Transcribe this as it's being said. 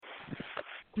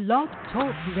Blog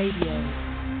Talk Radio.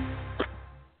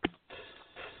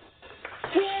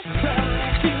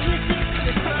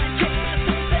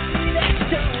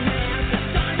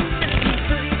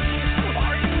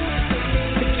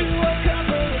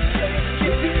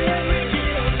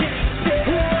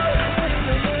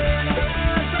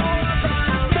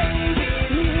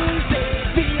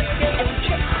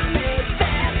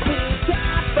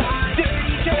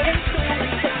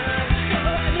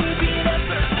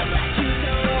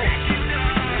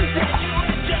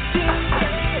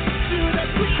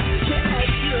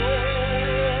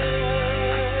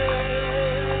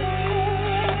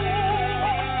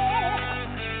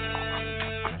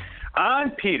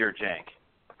 I'm Peter Jank.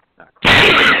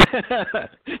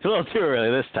 It's a little too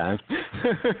early this time.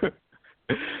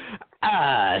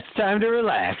 It's time to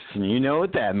relax, and you know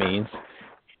what that means.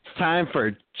 It's time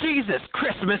for Jesus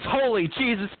Christmas, holy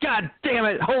Jesus, God damn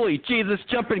it, holy Jesus,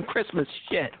 jumping Christmas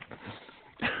shit.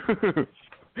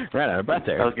 Right out of breath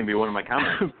there. That was going to be one of my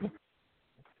comments.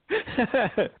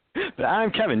 But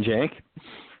I'm Kevin Jank.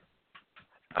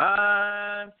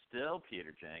 I'm still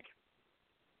Peter Jank.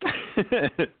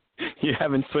 You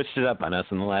haven't switched it up on us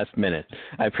in the last minute.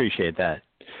 I appreciate that.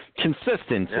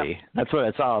 Consistency. Yep. That's what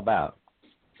it's all about.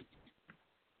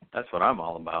 That's what I'm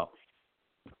all about.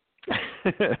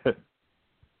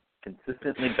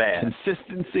 Consistently bad.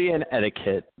 Consistency and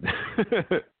etiquette.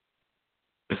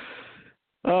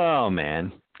 Oh,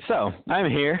 man. So,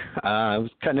 I'm here. I was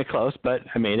cutting it close, but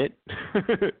I made it.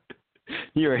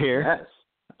 You were here.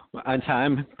 Yes. On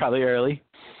time, probably early.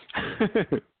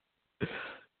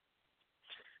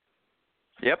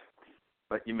 Yep,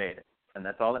 but you made it, and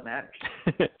that's all that matters.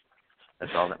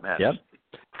 That's all that matters.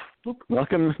 Yep.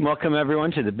 Welcome everyone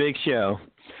to the big show.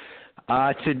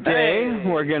 Today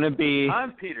we're going to be...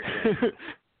 I'm Peter.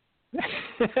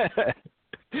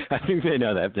 I think they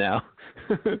know that now.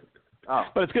 Oh.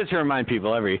 But it's good to remind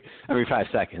people every 5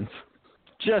 seconds,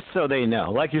 just so they know.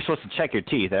 Like you're supposed to check your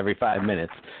teeth every 5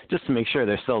 minutes, just to make sure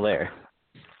they're still there.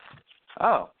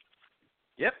 Oh.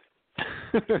 Yep.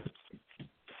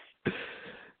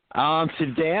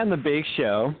 Today on the big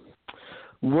show,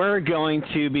 we're going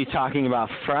to be talking about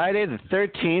Friday the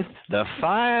 13th, the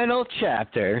final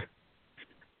chapter.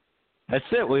 That's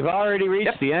it. We've already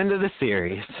reached the end of the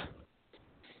series.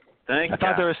 I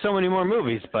thought there were so many more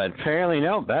movies, but apparently,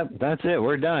 no, that's it.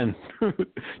 We're done.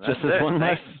 Just this one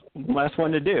last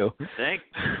one to do. Thank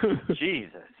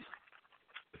Jesus.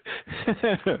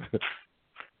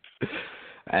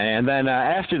 And then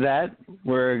after that,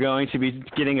 we're going to be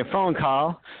getting a phone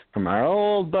call from our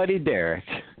old buddy Deryk,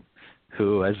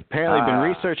 who has apparently been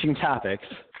researching topics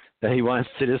that he wants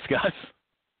to discuss.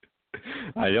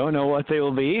 I don't know what they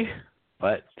will be,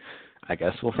 but I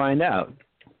guess we'll find out.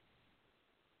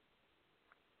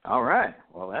 All right.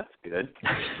 Well, that's good.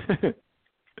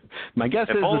 My guess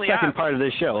is the second part of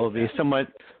this show will be somewhat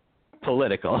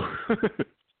political.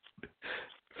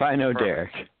 If I know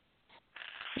Deryk.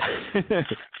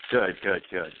 Good.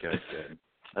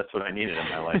 That's what I needed in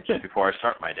my life just before I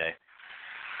start my day.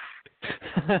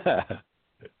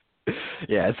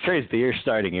 Yeah, it's crazy that you're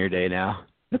starting your day now.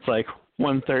 It's like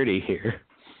 1:30 here.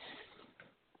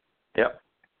 Yep.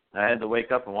 I had to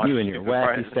wake up and watch Friday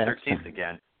the 13th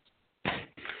again.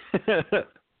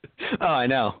 Oh, I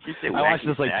know. I watched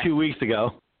this like 2 weeks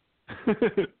ago.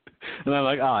 And I'm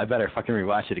like, oh, I better fucking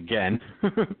rewatch it again.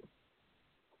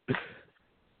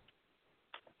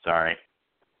 Sorry.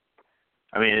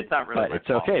 I mean, it's not really. But it's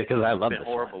okay because I love this. It's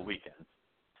been horrible weekends.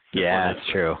 Yeah, that's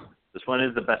true. This one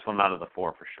is the best one out of the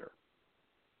four for sure.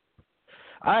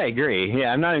 I agree.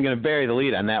 Yeah, I'm not even going to bury the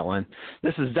lead on that one.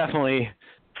 This is definitely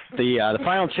the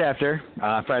final chapter.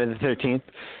 Friday the 13th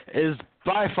is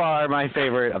by far my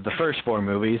favorite of the first four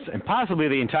movies, and possibly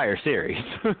the entire series.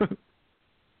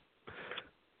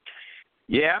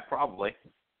 Yeah, probably.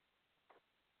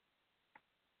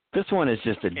 This one is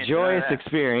just a joyous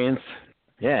experience.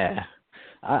 Yeah.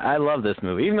 I love this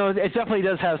movie, even though it definitely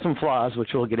does have some flaws, which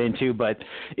we'll get into, but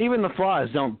even the flaws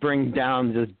don't bring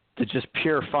down the just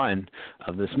pure fun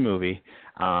of this movie.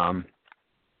 I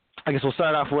guess we'll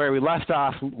start off where we left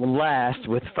off last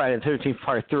with Friday the 13th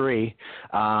Part 3.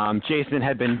 Jason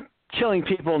had been killing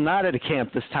people, not at a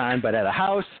camp this time, but at a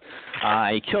house.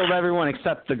 He killed everyone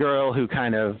except the girl who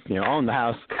kind of owned the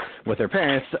house with her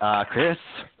parents, Chris.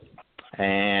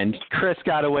 And Chris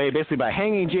got away basically by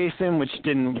hanging Jason, which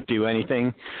didn't do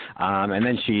anything. And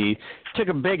then she took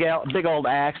a big old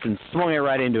axe and swung it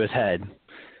right into his head.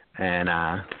 And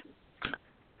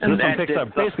this one picks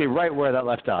up basically right where that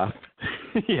left off.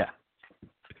 Yeah.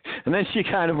 And then she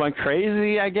kind of went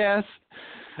crazy, I guess.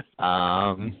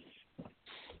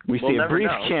 We see a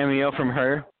brief cameo from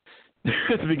her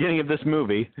at the beginning of this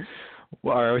movie,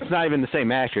 or it's not even the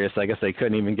same actress. I guess they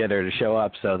couldn't even get her to show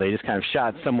up, so they just kind of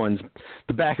shot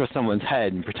the back of someone's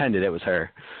head and pretended it was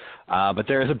her. But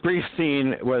there is a brief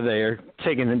scene where they're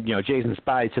taking, Jason's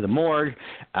body to the morgue,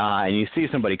 and you see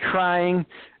somebody crying,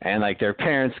 and like their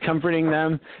parents comforting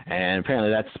them, and apparently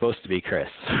that's supposed to be Chris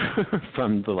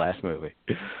from the last movie.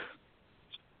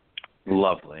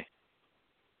 Lovely.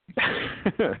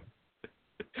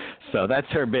 So that's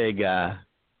her big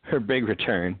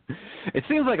return. It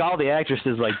seems like all the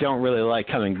actresses don't really like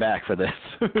coming back for this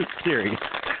series.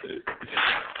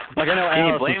 Like I know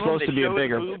Alice is supposed to be a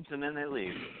bigger boobs and then they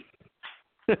leave.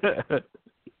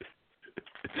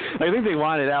 I think they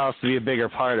wanted Alice to be a bigger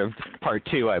part of part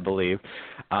 2, I believe.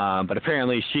 But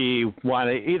apparently she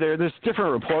wanted there's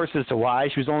different reports as to why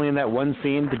she was only in that one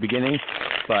scene at the beginning,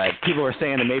 but people were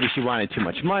saying that maybe she wanted too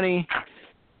much money.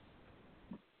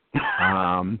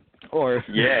 Or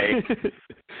yay.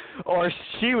 Or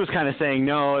she was kind of saying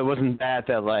no, it wasn't that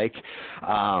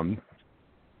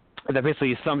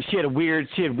basically she had weird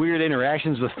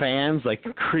interactions with fans, like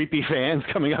creepy fans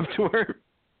coming up to her.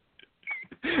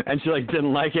 And she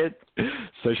didn't like it,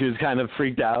 so she was kind of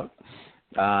freaked out.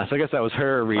 So I guess that was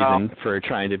her reason for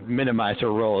trying to minimize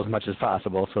her role as much as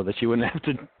possible, so that she wouldn't have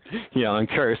to,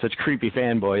 incur such creepy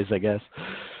fanboys. I guess.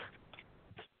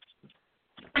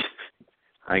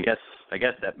 I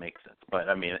guess that makes sense, but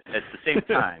I mean, at the same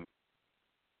time,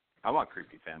 I want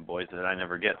creepy fanboys that I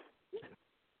never get.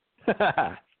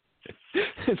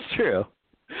 It's true.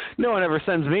 No one ever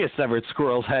sends me a severed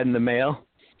squirrel's head in the mail.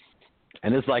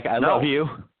 And it's like, I love you.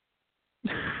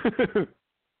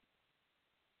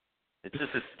 It's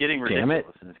getting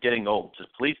ridiculous and it's getting old.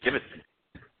 Just please give it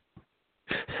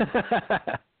to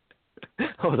me.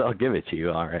 Oh, they'll give it to you,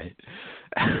 all right.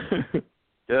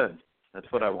 Good. That's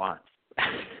what I want.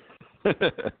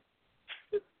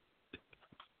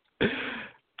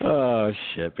 Oh,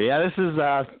 shit. But yeah, this is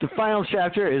the final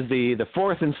chapter is the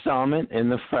fourth installment in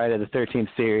the Friday the 13th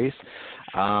series.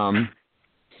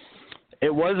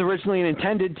 It was originally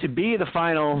intended to be the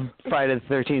final Friday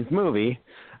the 13th movie.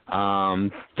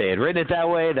 They had written it that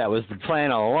way. That was the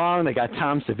plan all along. They got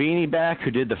Tom Savini back,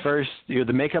 who did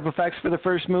the makeup effects for the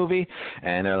first movie,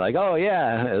 and they're like, "Oh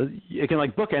yeah, you can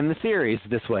bookend the series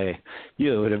this way.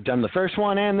 You would have done the first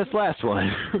one and this last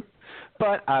one."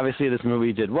 But obviously, this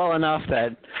movie did well enough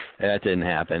that didn't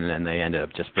happen, and they ended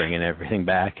up just bringing everything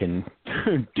back and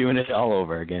doing it all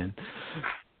over again.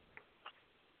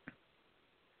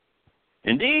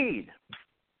 Indeed.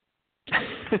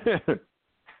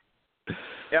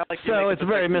 Yeah, so it's a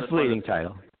very misleading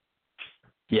title.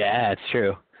 Yeah, it's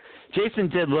true. Jason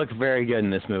did look very good in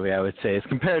this movie, I would say, as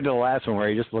compared to the last one where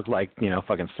he just looked like,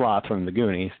 fucking Sloth from the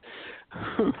Goonies.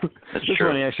 This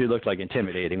one he actually looked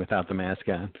intimidating without the mask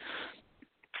on.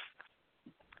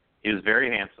 He was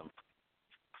very handsome.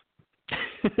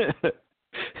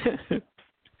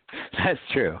 That's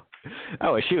true.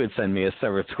 I wish he would send me a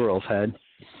severed squirrel's head.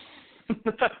 Is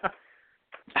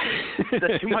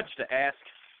that too much to ask?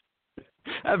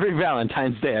 Every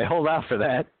Valentine's Day, I hold out for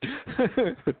that.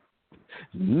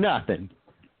 Nothing.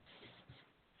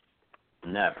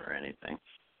 Never anything.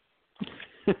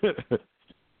 But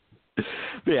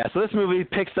yeah, so this movie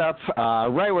picks up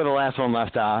right where the last one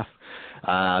left off.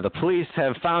 The police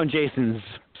have found Jason's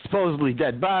supposedly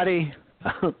dead body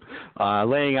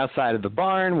laying outside of the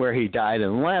barn where he died in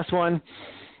the last one.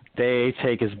 They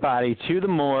take his body to the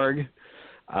morgue,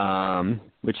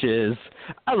 which is,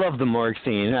 I love the morgue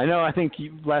scene. I think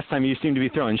last time you seemed to be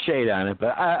throwing shade on it,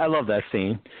 but I love that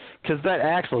scene because that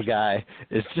Axel guy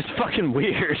is just fucking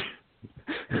weird.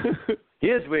 He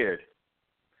is weird.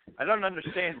 I don't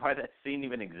understand why that scene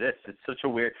even exists. It's such a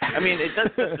weird... I mean, it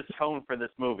does set the tone for this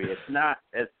movie. It's not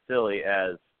as silly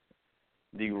as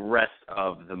the rest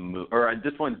of the movie. Or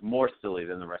this one's more silly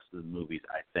than the rest of the movies,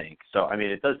 I think. So, I mean,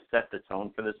 it does set the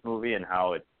tone for this movie and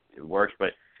how it works,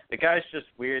 but the guy's just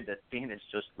weird. That scene is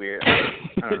just weird.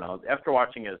 I don't know. After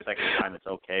watching it a second time, it's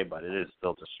okay, but it is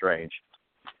still just strange.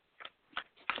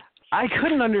 I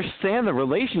couldn't understand the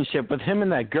relationship with him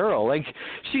and that girl.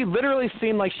 She literally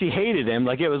seemed like she hated him.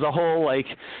 It was a whole,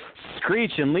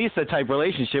 Screech and Lisa type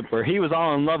relationship where he was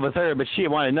all in love with her, but she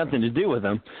wanted nothing to do with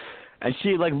him. And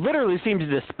she, literally seemed to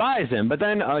despise him. But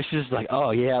then she's just like,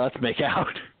 oh, yeah, let's make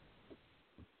out.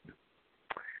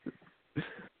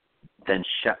 Then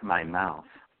shut my mouth.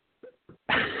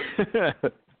 Yeah.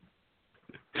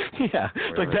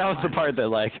 That was the part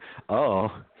that, oh,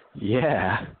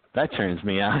 yeah. That turns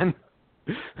me on.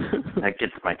 That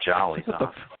gets my jollies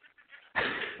off.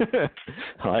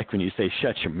 I like when you say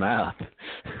shut your mouth.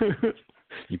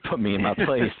 You put me in my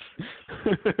place.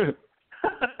 There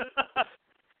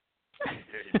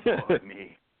boy,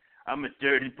 me. I'm a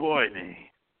dirty boy, me.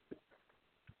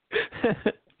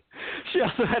 She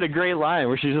also had a great line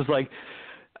where she's just like,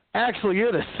 actually,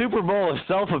 you're the Super Bowl of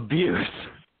self-abuse.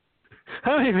 I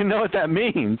don't even know what that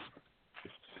means.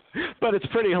 But it's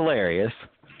pretty hilarious.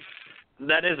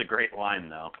 That is a great line,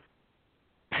 though.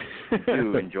 I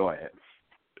do enjoy it.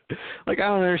 Like, I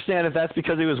don't understand if that's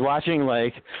because he was watching,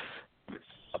 like,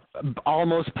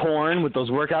 almost porn with those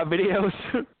workout videos.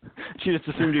 She just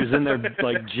assumed he was in there,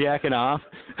 like, jacking off.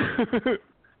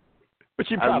 Which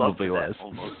he probably was. That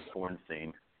almost porn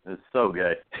scene. It was so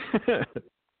good.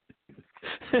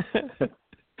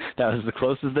 That was the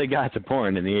closest they got to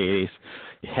porn in the 80s.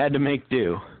 You had to make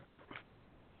do.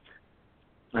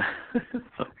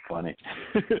 So funny.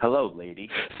 Hello, lady.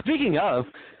 Speaking of,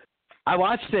 I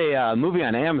watched a movie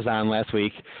on Amazon last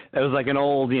week. It was like an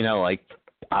old,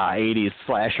 80s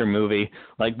slasher movie,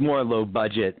 like more low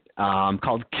budget,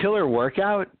 called Killer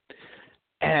Workout.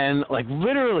 And like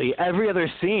literally every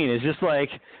other scene is just like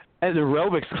an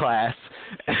aerobics class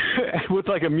with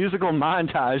like a musical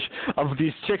montage of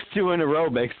these chicks doing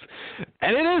aerobics.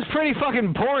 And it is pretty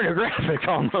fucking pornographic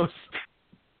almost.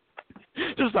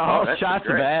 Just all shots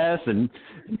of ass and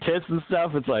tits and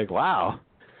stuff. It's like, wow.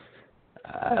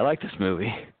 I like this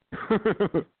movie.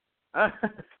 I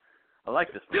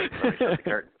like this movie. So shut the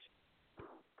curtains.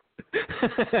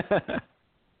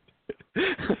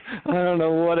 I don't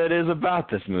know what it is about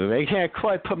this movie. I can't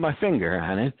quite put my finger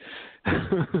on it.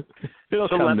 It'll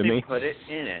so come let to me me. Put it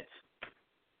in it.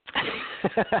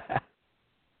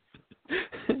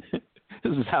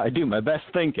 This is how I do my best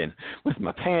thinking, with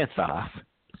my pants off.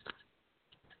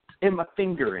 And my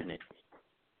finger in it.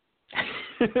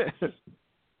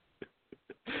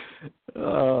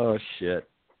 Oh, shit.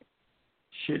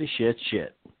 Shitty shit.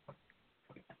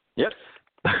 Yep.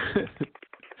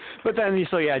 But then,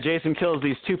 Jason kills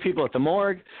these two people at the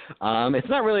morgue. It's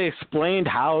not really explained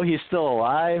how he's still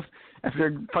alive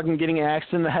after fucking getting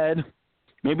axed in the head.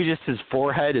 Maybe just his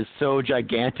forehead is so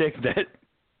gigantic that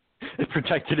it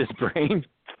protected his brain.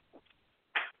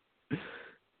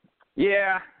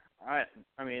 Yeah. I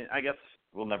mean, I guess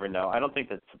we'll never know. I don't think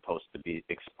that's supposed to be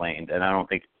explained, and I don't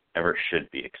think it ever should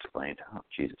be explained. Oh,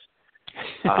 Jesus.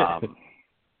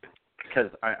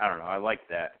 Because, I don't know, I like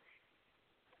that.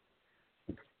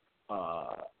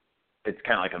 It's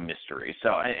kind of like a mystery. So,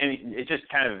 and it just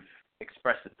kind of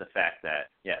expresses the fact that,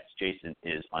 yes, Jason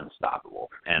is unstoppable,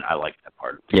 and I like that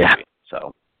part of the movie.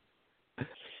 So,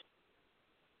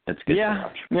 it's good to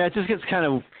watch. Yeah, it just gets kind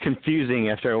of confusing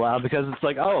after a while because it's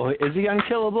like, oh, is he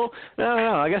unkillable?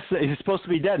 No, I guess he's supposed to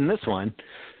be dead in this one.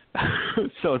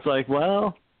 So it's like,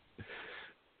 well,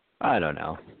 I don't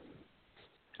know.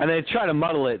 And they try to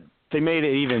muddle it. They made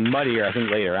it even muddier, I think,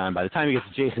 later on. By the time he gets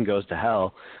to Jason Goes to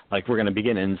Hell, like, we're going to be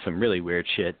getting into some really weird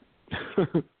shit.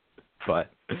 But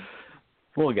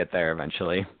we'll get there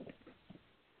eventually.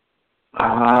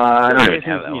 I don't even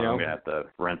have that one. I'm going to have to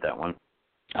rent that one.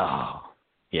 Oh,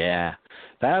 yeah.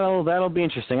 That'll be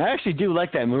interesting. I actually do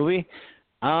like that movie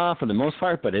for the most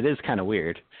part, but it is kind of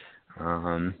weird.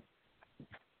 But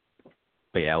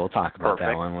yeah, we'll talk about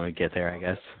that one when we get there, I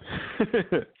guess.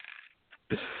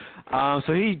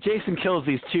 So Jason kills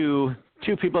these two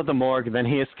people at the morgue, and then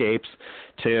he escapes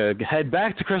to head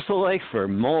back to Crystal Lake for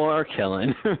more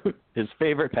killing. His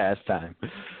favorite pastime.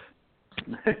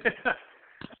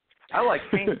 I like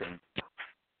painting.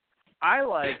 I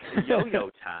like yo-yo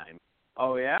time.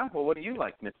 Oh, yeah? Well, what do you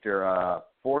like, Mr.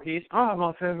 Voorhees?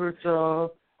 My favorite,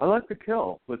 I like to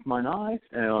kill with my knife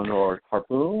or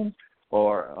harpoon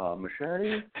or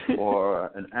machete or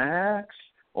an axe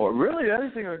or really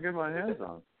anything I can get my hands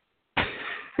on.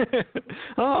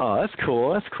 Oh, that's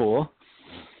cool. Have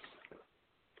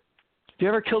you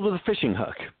ever killed with a fishing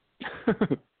hook?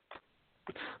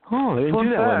 Oh, I didn't do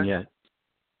that one yet.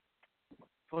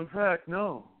 Fun fact,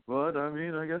 no. But, I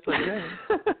mean, I guess I can.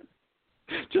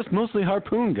 Just mostly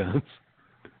harpoon guns.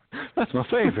 That's my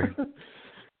favorite.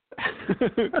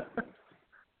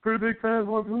 Pretty big fan of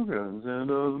harpoon guns and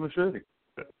the machete.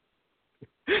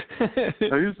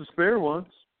 I used a spare once.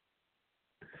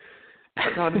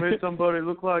 I kind of made somebody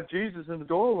look like Jesus in the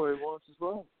doorway once as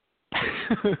well.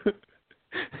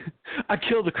 I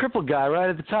killed a crippled guy right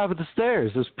at the top of the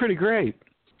stairs. It was pretty great.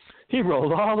 He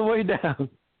rolled all the way down.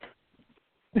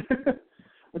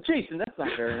 Well, Jason, that's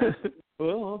not very nice.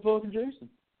 Well, I'm fucking Jason.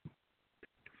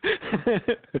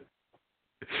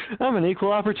 I'm an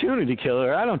equal opportunity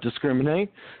killer. I don't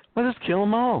discriminate. I just kill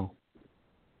them all.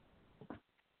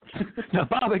 Now,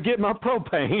 Bobby, get my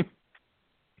propane.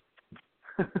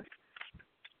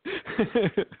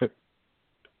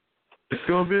 It's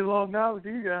going to be a long night with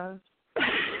you guys.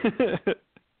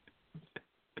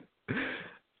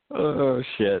 Oh,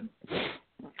 shit.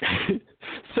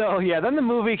 So, yeah, then the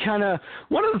movie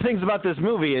one of the things about this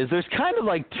movie is there's kind of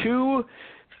like two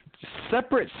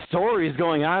separate stories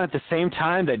going on at the same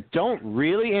time that don't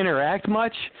really interact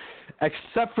much,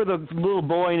 except for the little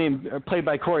boy played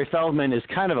by Corey Feldman is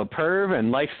kind of a perv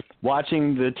and likes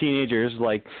watching the teenagers,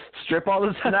 like, strip all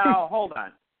the time. Now, hold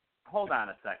on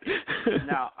a second.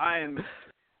 Now, I'm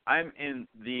in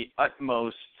the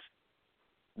utmost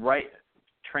right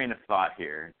train of thought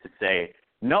here to say,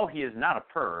 no, he is not a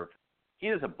perv. He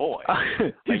is a boy,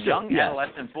 a young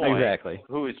adolescent boy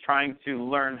who is trying to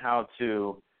learn how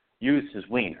to use his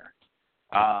wiener.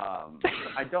 I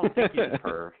don't think he's a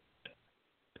perv.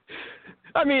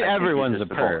 I mean, everyone's a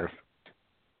perv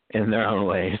in their own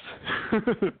ways.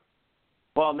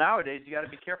 Well, nowadays you got to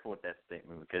be careful with that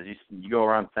statement because you go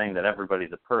around saying that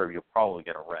everybody's a perv, you'll probably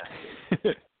get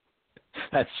arrested.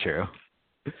 That's true.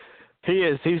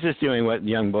 He's just doing what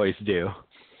young boys do.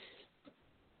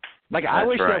 Like, I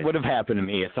wish that would have happened to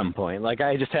me at some point. Like,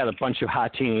 I just had a bunch of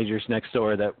hot teenagers next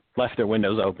door that left their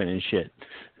windows open and shit.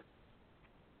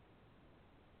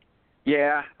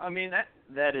 Yeah, I mean,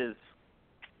 that is...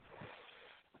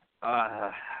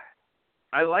 I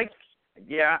like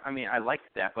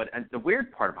that, but the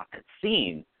weird part about that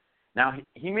scene, now,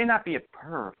 he may not be a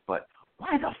perv, but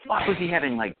why the fuck was he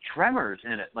having, like, tremors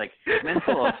in it, like,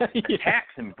 mental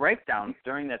attacks and breakdowns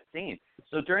during that scene?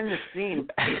 So during this scene,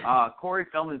 Corey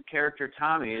Feldman's character,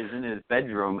 Tommy, is in his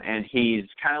bedroom, and he's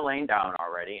kind of laying down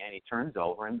already, and he turns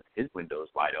over, and his window is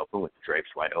wide open with the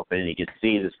drapes wide open, and he can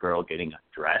see this girl getting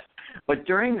undressed. But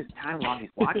during this time while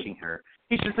he's watching her,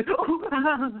 he's just like,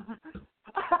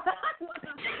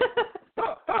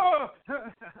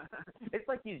 it's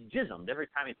like he's jismed every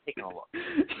time he's taking a look.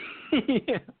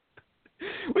 Yeah.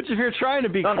 Which, if you're trying to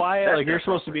be quiet, like you're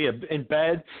supposed to be in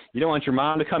bed, you don't want your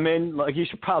mom to come in, like you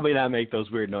should probably not make those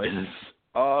weird noises.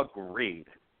 Agreed.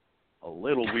 A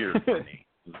little weird for me.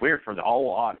 It's weird for the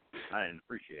whole audience. I didn't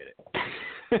appreciate it.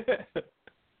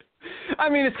 I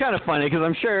mean, it's kind of funny because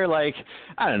I'm sure, like,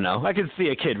 I don't know, I could see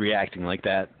a kid reacting like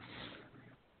that.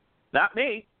 Not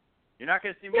me. You're not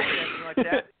going to see me reacting like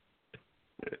that.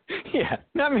 Yeah,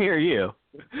 not me or you.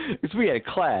 Because we had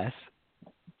class.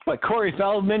 But Corey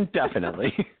Feldman,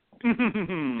 definitely.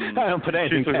 I don't put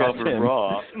anything past him. Her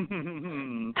bra.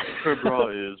 Her bra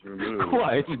is removed.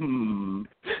 Quite.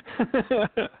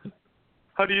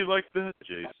 How do you like that,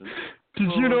 Jason?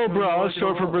 Did you know bra is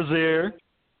short for brassiere?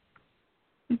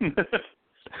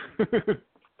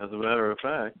 As a matter of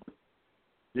fact,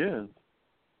 yes.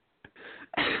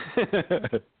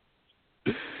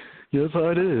 Yes,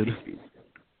 I did.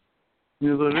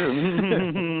 Yes, I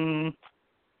did.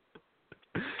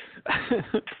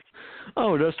 I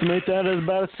would estimate that as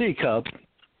about a C cup.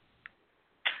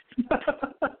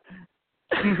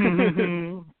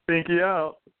 Pinky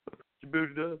out. Your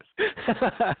booty does.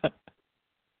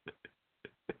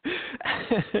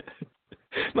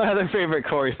 My other favorite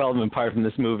Corey Feldman part from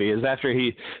this movie is after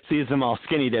he sees them all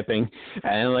skinny dipping,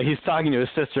 and like he's talking to his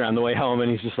sister on the way home,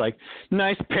 and he's just like,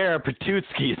 "Nice pair of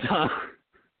Patutskis, huh?"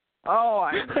 Oh,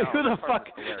 I know. Like, who the fuck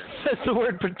says the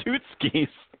word Patutskis?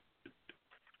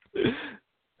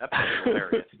 That's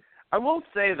hilarious. I will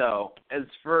say though, as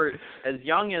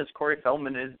young as Corey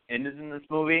Feldman is in this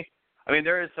movie, I mean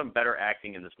there is some better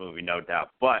acting in this movie, no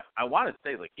doubt. But I want to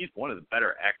say like he's one of the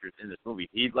better actors in this movie.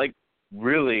 He like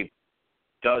really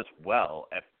does well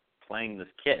at playing this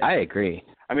kid. I agree.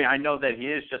 I mean I know that he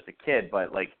is just a kid,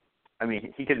 but like I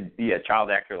mean he could be a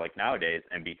child actor like nowadays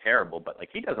and be terrible, but like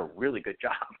he does a really good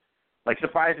job, like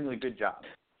surprisingly good job.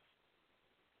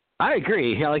 I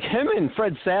agree. Yeah, like him and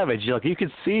Fred Savage, like you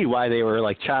could see why they were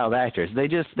like child actors. They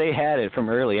had it from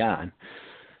early on.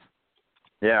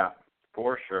 Yeah,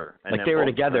 for sure. And like they were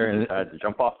together and decided to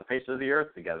jump off the face of the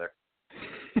earth together.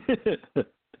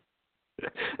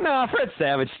 No, Fred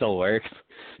Savage still works.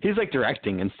 He's like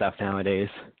directing and stuff nowadays.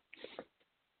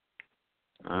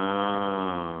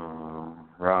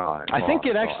 Right. I think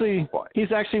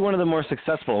he's actually one of the more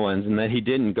successful ones in that he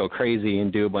didn't go crazy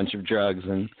and do a bunch of drugs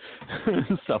and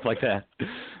stuff like that.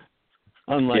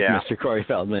 Unlike Mr. Corey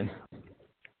Feldman.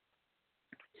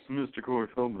 Mr. Corey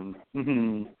Feldman.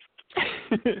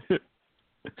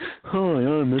 Hi,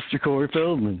 I'm Mr. Corey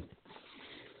Feldman.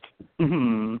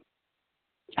 You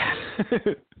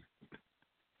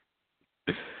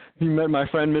met my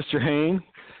friend Mr. Hain?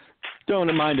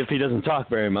 Don't mind if he doesn't talk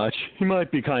very much. He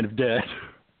might be kind of dead.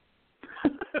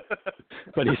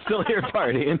 But he's still here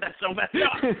partying. That's so messed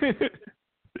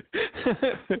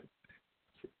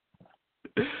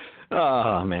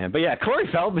Oh man, but yeah,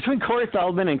 between Corey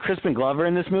Feldman and Crispin Glover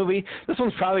in this movie, this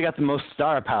one's probably got the most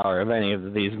star power of any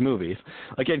of these movies.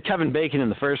 Like you had Kevin Bacon in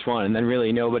the first one, and then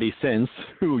really nobody since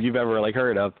who you've ever like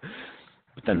heard of.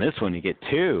 But then this one, you get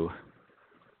two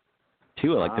of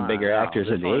like the bigger actors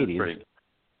of the '80s.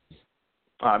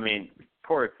 I mean,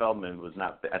 Corey Feldman was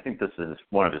not. I think this is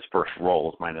one of his first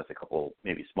roles, minus a couple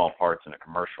maybe small parts in a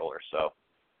commercial or so.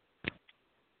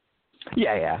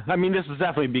 Yeah. I mean, this was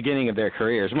definitely the beginning of their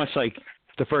careers, much like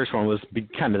the first one was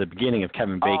kind of the beginning of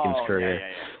Kevin Bacon's career. Yeah.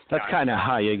 That's kind of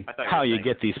how you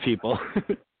get these people.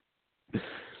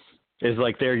 Is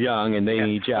like they're young and they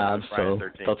need jobs, so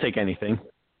they'll take anything.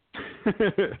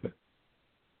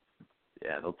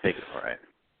 Yeah, they'll take it. All right,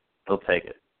 they'll take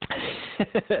it.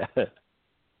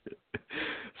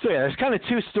 So yeah, there's kind of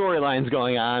two storylines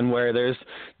going on where there's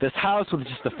this house with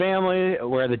just the family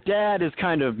where the dad is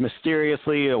kind of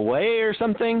mysteriously away or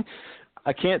something.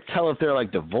 I can't tell if they're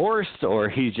like divorced or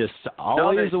he's just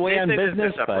always away on business.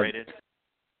 They're separated.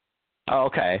 But, oh,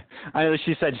 okay. I know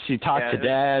she said she talked to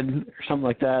dad or something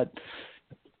like that.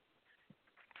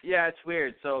 Yeah, it's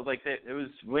weird. So like it was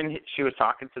when she was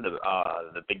talking to the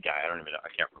big guy. I don't even know. I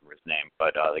can't remember his name,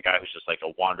 but the guy who's just like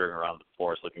wandering around the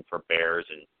forest looking for bears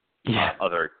and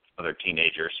other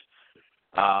teenagers.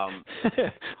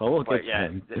 We'll but yeah,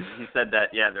 he said that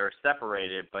they're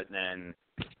separated, but then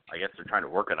I guess they're trying to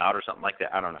work it out or something like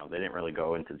that. I don't know. They didn't really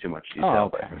go into too much detail.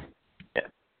 Oh, okay. But, yeah,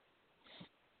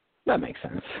 that makes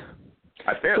sense.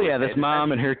 So yeah, this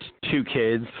mom and her two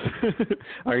kids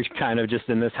are kind of just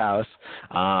in this house.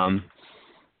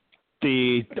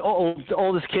 The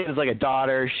oldest kid is like a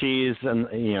daughter. She's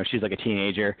like a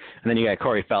teenager, and then you got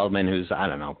Corey Feldman, who's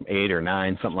 8 or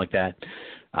 9, something like that.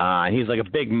 He's like a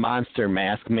big monster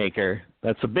mask maker.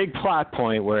 That's a big plot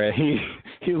point where he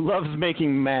loves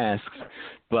making masks,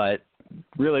 but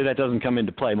really that doesn't come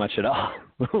into play much at all.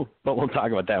 But we'll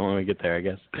talk about that when we get there, I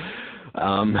guess.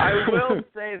 I will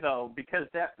say though, because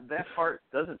that part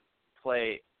doesn't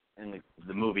play in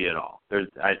the movie at all. There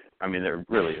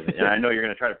really isn't. And I know you're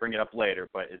going to try to bring it up later,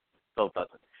 but it still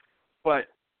doesn't. But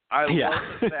I love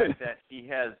the fact that he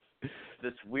has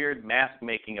this weird mask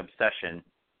making obsession,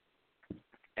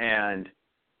 and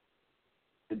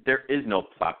there is no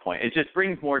plot point. It just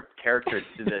brings more character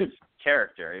to this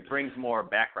character. It brings more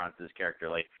background to this character.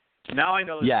 Like, now I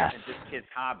know this kid's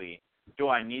hobby. Do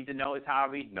I need to know his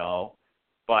hobby? No.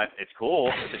 But it's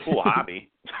cool. It's a cool hobby.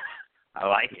 I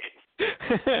like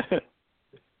it.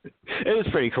 It is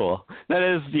pretty cool. That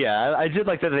is, I did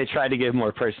like that they tried to give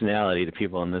more personality to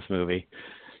people in this movie.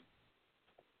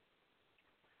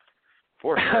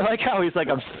 For sure. I like how he's like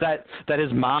upset that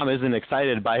his mom isn't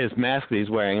excited by his mask that he's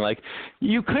wearing. Like,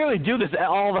 you clearly do this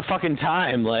all the fucking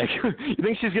time. Like, you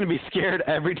think she's going to be scared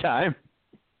every time?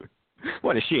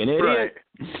 What, is she, an idiot?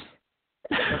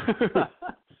 Right.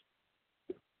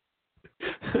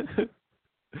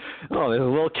 Oh, there's a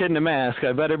little kid in a mask.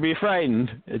 I better be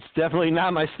frightened. It's definitely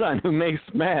not my son who makes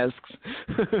masks.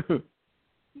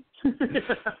 This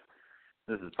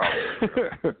is probably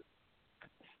true.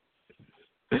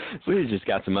 So he's just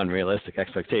got some unrealistic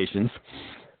expectations.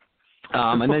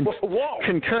 And then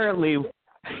concurrently,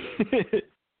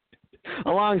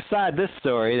 alongside this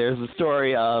story, there's a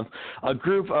story of a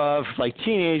group of like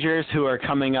teenagers who are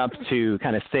coming up to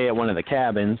kind of stay at one of the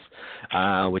cabins,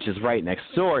 which is right next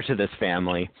door to this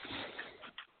family.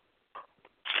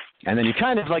 And then you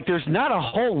kind of like, there's not a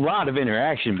whole lot of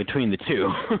interaction between the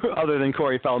two, other than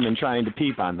Corey Feldman trying to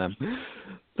peep on them.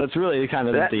 That's really kind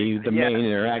of the main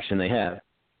interaction they have.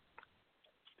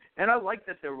 And I like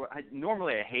that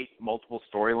normally I hate multiple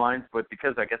storylines, but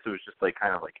because I guess it was just like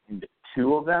kind of like into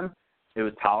two of them, it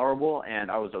was tolerable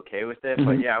and I was okay with it. Mm-hmm.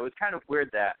 But yeah, it was kind of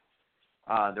weird that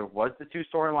there was the two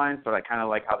storylines, but I kind of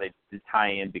like how they did tie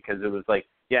in because it was like,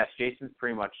 yes, Jason's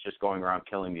pretty much just going around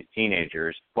killing these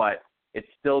teenagers, but it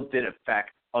still did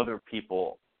affect other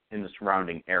people in the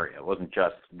surrounding area. It wasn't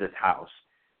just this house.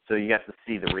 So you got to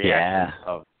see the reaction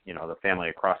of, the family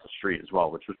across the street as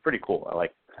well, which was pretty cool. I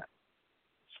liked that.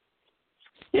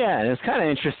 Yeah, and it's kind of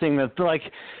interesting that like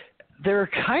they're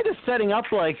kind of setting up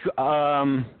like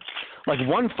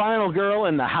one final girl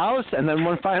in the house and then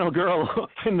one final girl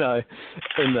in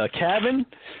the cabin,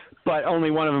 but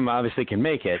only one of them obviously can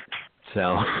make it.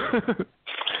 So,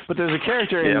 but there's a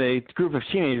character in the group of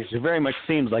teenagers who very much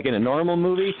seems like in a normal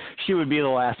movie she would be the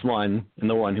last one and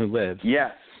the one who lives.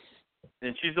 Yes,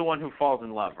 and she's the one who falls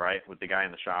in love, right, with the guy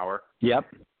in the shower. Yep.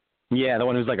 Yeah, the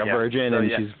one who's like a virgin and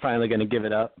she's finally going to give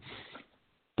it up.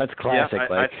 That's classic.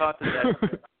 Yeah,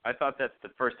 I thought that the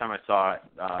first time I saw it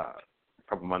a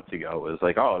couple months ago was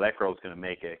like, oh, that girl's going to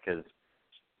make it because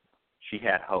she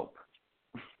had hope.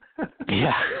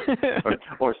 Yeah.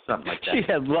 or something like that. She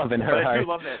had love in her but heart. I do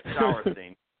love that shower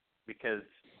scene because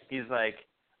he's like,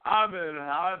 I'm in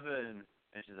heaven.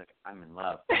 And she's like, I'm in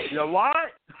love. You know what?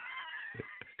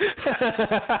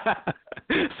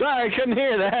 Sorry, I couldn't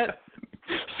hear that.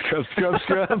 Scrub, scrub,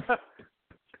 scrub.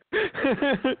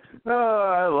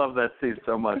 Oh, I love that scene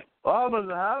so much. I'm in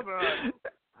heaven.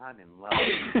 I'm in love.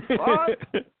 What?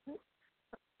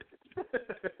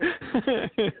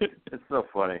 It's so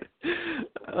funny.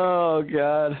 Oh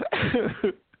God.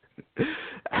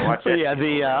 Watch So it. yeah,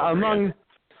 the among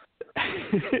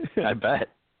I bet.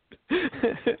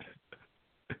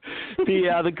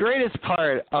 The greatest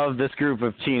part of this group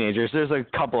of teenagers, there's a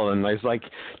couple of them. There's like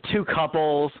two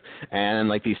couples and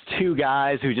like these two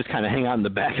guys who just kind of hang out in the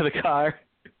back of the car.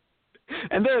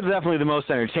 And they're definitely the most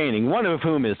entertaining, one of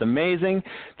whom is amazing.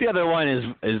 The other one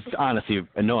is honestly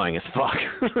annoying as fuck.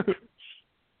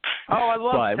 Oh, I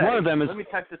love but Teddy. one of them is... Let me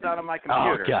type this out on my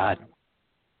computer. Oh, God.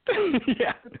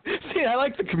 Yeah. See, I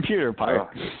like the computer part.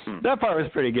 Oh. That part was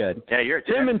pretty good. Yeah, you're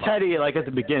Tim and Teddy, like at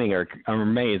the beginning, are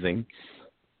amazing.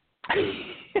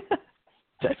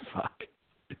 Dead fuck.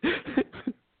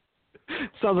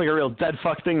 Sounds like a real dead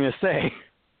fuck thing to say.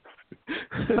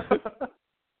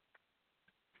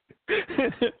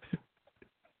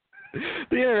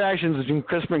 The interactions between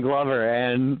Crispin Glover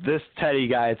and this Teddy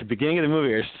guy at the beginning of the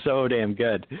movie are so damn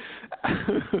good.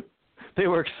 They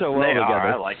work so well together.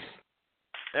 I like it.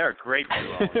 They're a great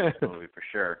duo in this movie for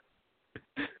sure.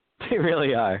 They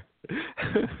really are.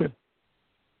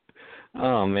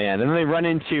 Oh man! And then they run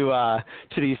into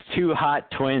to these two hot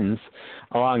twins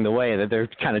along the way that they're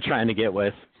kind of trying to get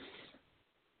with,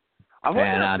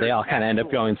 and they all kind of end up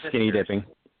going skinny dipping.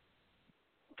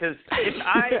 Because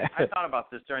I thought about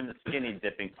this during the skinny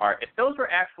dipping part. If those were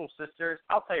actual sisters,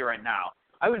 I'll tell you right now,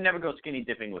 I would never go skinny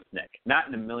dipping with Nick. Not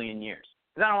in a million years.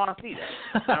 Because I don't want to see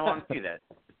that. I don't want to see that.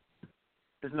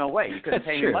 There's no way. You couldn't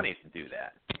pay me money to do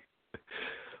that.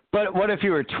 But what if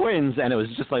you were twins and it was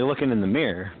just like looking in the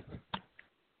mirror?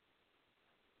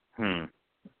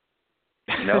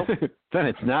 Nope. Then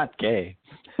it's not gay.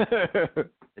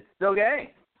 It's still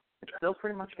gay. It's still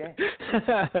pretty much gay.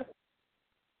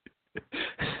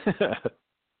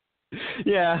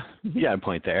 Yeah, you got a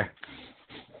point there.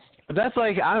 But that's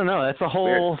like, I don't know, that's the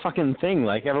whole fucking thing.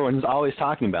 Like, everyone's always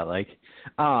talking about, like,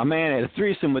 oh, man, I had a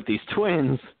threesome with these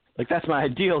twins. Like, that's my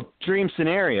ideal dream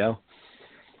scenario.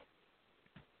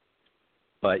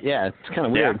 But, yeah, it's kind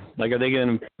of weird. Like, are they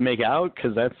going to make out?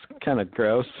 Because that's kind of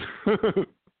gross.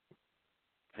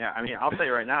 Yeah, I mean, I'll tell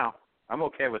you right now, I'm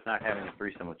okay with not having a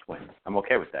threesome with twins. I'm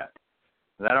okay with that.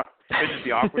 It would just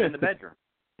be awkward in the bedroom.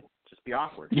 Just be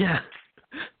awkward. Yeah.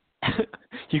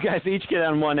 You guys each get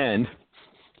on one end,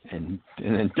 and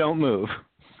then don't move.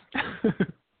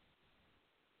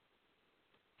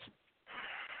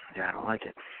 Yeah, I don't like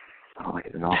it. I don't like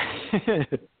it at all.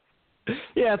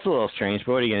 Yeah, it's a little strange,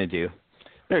 but what are you going to do?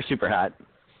 They're super hot.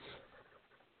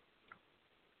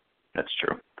 That's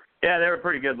true. Yeah, they were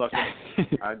pretty good looking.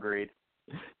 I agreed.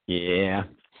 Yeah.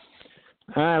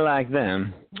 I like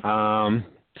them. So,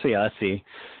 yeah, let's see.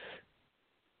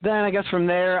 Then I guess from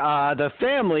there, the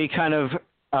family kind of,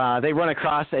 they run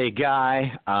across a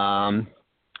guy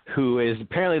who is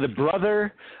apparently the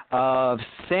brother of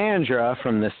Sandra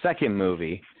from the second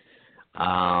movie.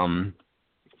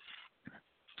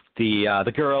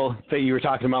 The girl that you were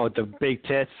talking about with the big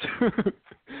tits,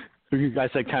 who you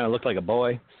guys said kind of looked like a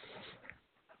boy.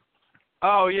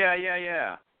 Oh,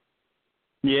 yeah.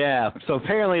 Yeah, so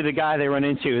apparently the guy they run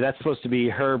into, that's supposed to be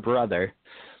her brother.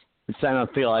 Which I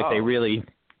don't feel like they really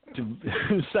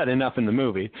said enough in the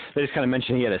movie. They just kind of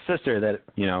mentioned he had a sister that,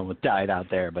 you know, died out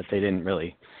there, but they didn't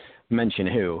really mention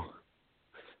who.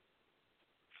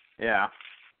 Yeah.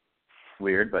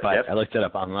 Weird, but yep. I looked it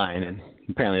up online, and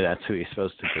apparently that's who he's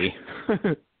supposed to be.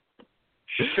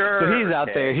 Sure. So he's out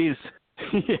there.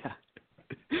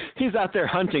 He's out there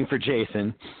hunting for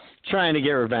Jason, trying to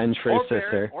get revenge for his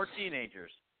sister. Or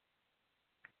teenagers.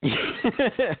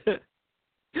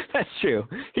 That's true.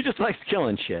 He just likes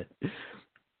killing shit.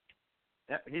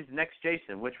 Yep, he's next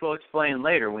Jason, which we'll explain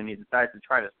later when he decides to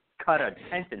try to cut a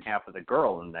tent in half with a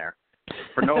girl in there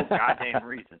for no goddamn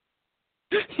reason.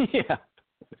 Yeah.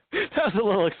 That was a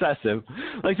little excessive.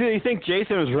 Like, did you think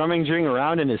Jason was rummaging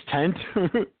around in his tent?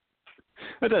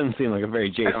 That doesn't seem like a very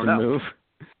Jason move.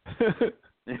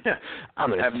 Yeah.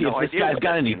 I'm going to see if this guy's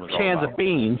got any cans of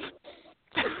beans.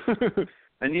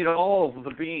 I need all of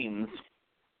the beans.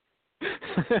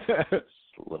 It's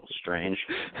a little strange.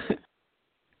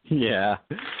 Yeah,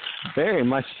 very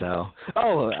much so.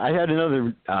 Oh, I had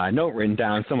another note written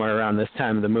down somewhere around this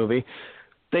time of the movie.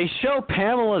 They show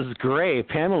Pamela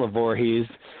Voorhees,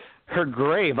 her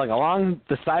grave, like, along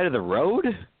the side of the road?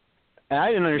 And I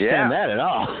didn't understand that at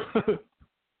all.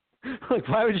 Like,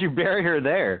 why would you bury her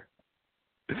there?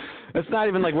 That's not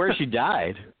even, like, where she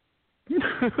died.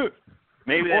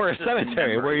 Maybe or a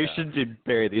cemetery where you should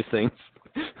bury these things.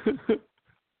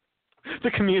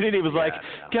 The community was like,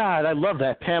 God, I love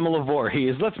that Pamela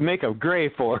Voorhees. Let's make a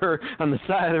grave for her on the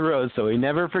side of the road so we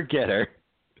never forget her.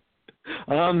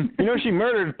 She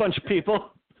murdered a bunch of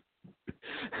people.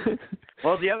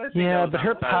 Well, the other thing but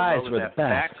her pies were the best.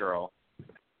 Fat girl.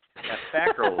 That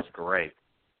fat girl was great.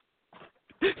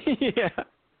 Yeah,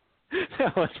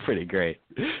 that was pretty great.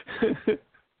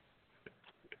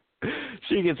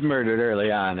 She gets murdered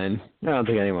early on, and I don't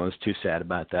think anyone was too sad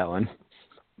about that one.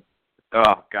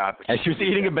 Oh, God. And she was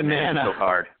eating a banana. So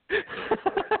hard.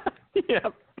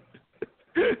 Yep.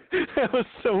 That was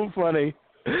so funny.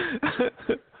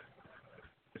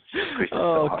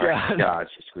 Oh, so God. God,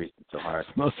 she squeezed it so hard.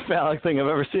 Most phallic thing I've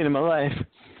ever seen in my life.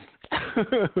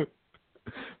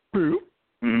 Boop.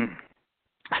 Mm.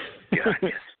 God,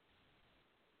 yes.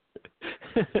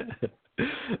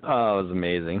 Oh, it was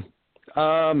amazing.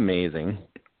 Amazing.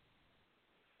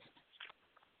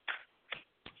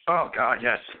 Oh, God,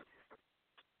 yes.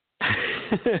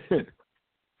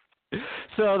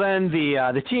 So then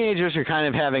the teenagers are kind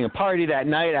of having a party that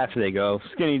night after they go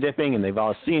skinny dipping, and they've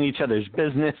all seen each other's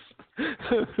business.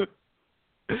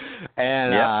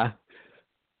 And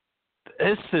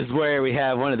this is where we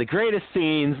have one of the greatest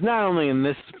scenes, not only in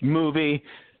this movie,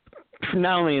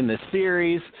 not only in this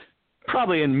series,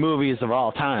 probably in movies of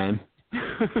all time,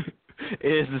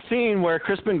 is the scene where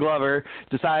Crispin Glover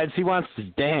decides he wants to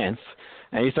dance,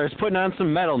 and he starts putting on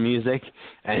some metal music,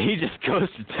 and he just goes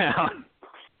to town.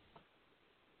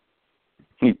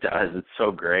 He does. It's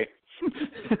so great.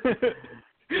 It's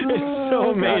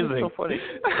so amazing. God, it's so funny.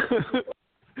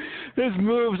 His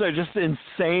moves are just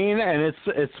insane, and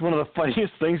it's one of the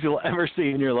funniest things you'll ever see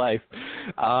in your life.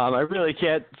 I really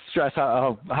can't stress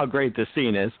how great this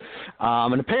scene is.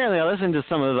 And apparently, I listened to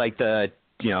some of the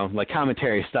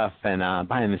commentary stuff and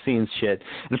behind the scenes shit.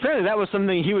 And apparently, that was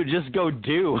something he would just go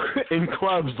do in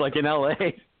clubs like in LA.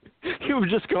 He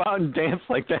would just go out and dance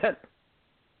like that.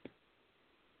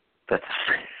 That's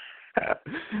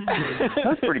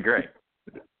pretty great.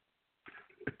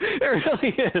 It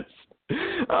really is.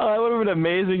 Oh, that would have been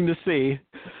amazing to see.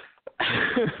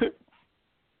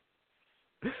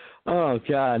 Oh,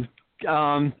 God.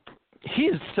 He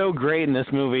is so great in this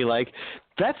movie. Like,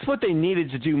 that's what they needed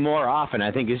to do more often,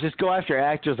 I think, is just go after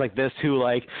actors like this who,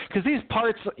 like, because these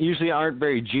parts usually aren't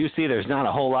very juicy. There's not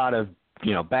a whole lot of,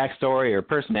 backstory or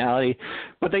personality,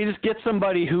 but they just get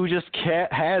somebody who just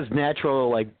has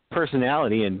natural, like,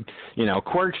 personality and,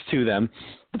 quirks to them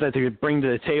that they could bring to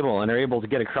the table and are able to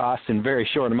get across in a very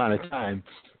short amount of time.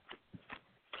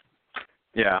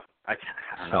 Yeah. I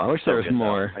wish there was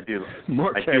more.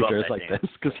 More characters like this,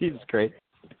 because he's great.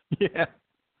 Yeah.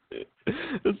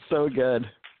 It's so good.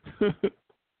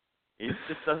 He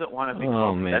just doesn't want to be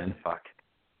called dead fuck.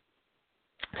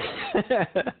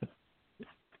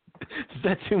 Is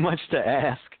that too much to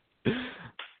ask?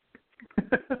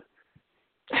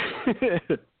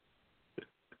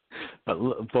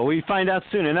 But we find out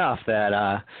soon enough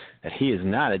that he is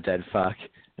not a dead fuck.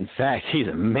 In fact, he's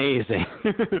amazing.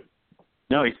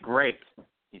 No, he's great.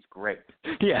 He's great.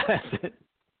 Yeah, that's it.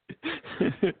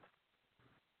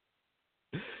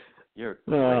 You're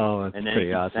great. Oh, that's and then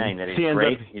pretty awesome. Saying that he's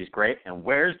great. He's great. And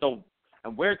where's the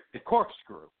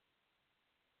corkscrew?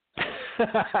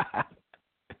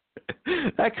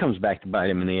 That comes back to bite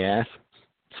him in the ass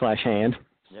 / hand.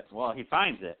 Yeah, well, he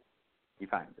finds it. He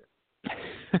finds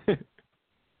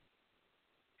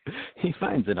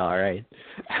it all right.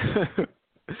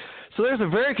 So there's a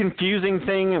very confusing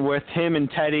thing with him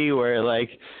and Teddy where, like,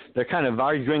 they're kind of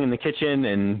arguing in the kitchen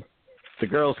and the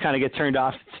girls kind of get turned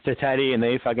off to Teddy and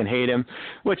they fucking hate him,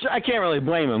 which I can't really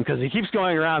blame him because he keeps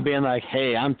going around being like,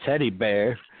 hey, I'm Teddy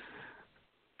Bear.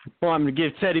 Well, I'm going to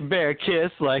give Teddy Bear a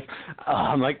kiss. Like,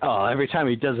 I'm like, every time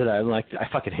he does it, I'm like, I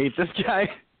fucking hate this guy.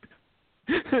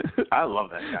 I love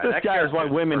that guy. This guy is why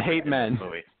women hate men.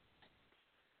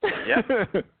 Yeah.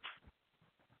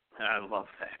 I love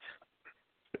that.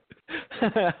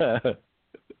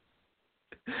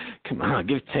 Come on,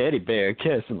 give Teddy Bear a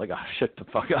kiss. I'm like, shut the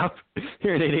fuck up.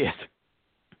 You're an idiot.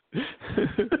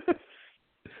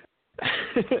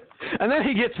 And then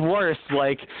he gets worse,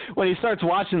 like, when he starts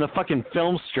watching the fucking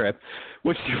film strip,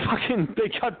 which they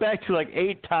cut back to like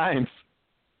 8 times.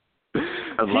 I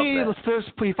love that.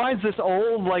 He finds this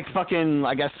old, like, fucking,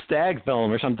 I guess, stag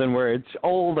film or something where it's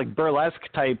old, like,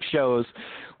 burlesque type shows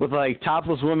with, like,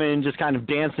 topless women just kind of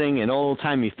dancing in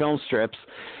old-timey film strips.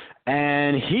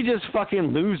 And he just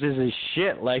fucking loses his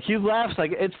shit. Like, he laughs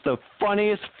like it's the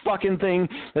funniest fucking thing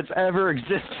that's ever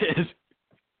existed.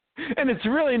 And it's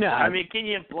really not. I mean, can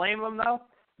you blame him, though?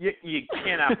 You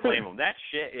cannot blame him. That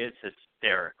shit is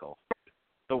hysterical.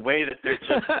 The way that they're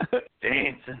just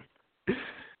dancing.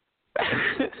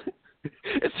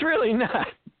 It's really not.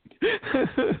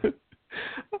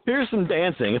 Here's some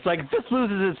dancing. It's like this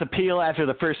loses its appeal after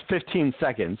the first 15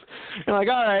 seconds. You're like,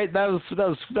 all right, that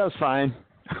was fine.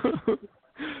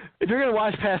 If you're gonna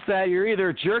watch past that, you're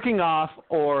either jerking off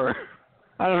or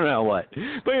I don't know what.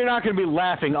 But you're not gonna be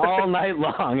laughing all night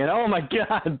long. And oh my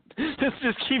god, this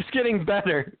just keeps getting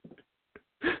better.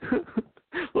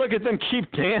 Look at them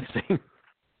keep dancing.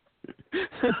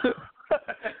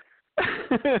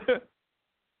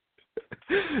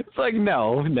 It's like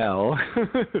no.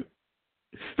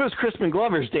 If it was Crispin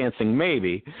Glover's dancing,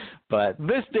 maybe, but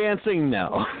this dancing,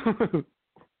 no.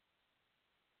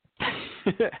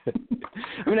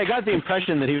 I mean, I got the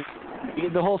impression that he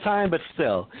the whole time, but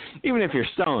still, even if you're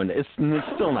stoned, it's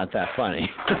still not that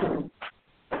funny.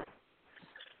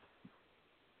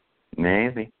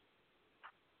 Maybe.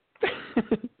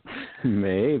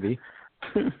 Maybe.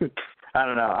 I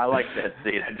don't know. I like that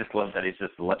scene. I just love that he's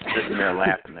just sitting there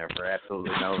laughing there for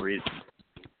absolutely no reason.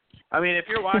 I mean, if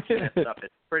you're watching that stuff,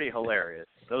 it's pretty hilarious.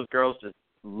 Those girls just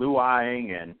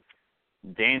blue-eyeing and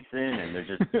dancing, and they're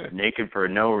just naked for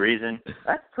no reason.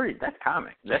 That's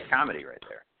comic. That's comedy right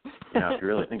there. You know, if you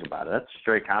really think about it, that's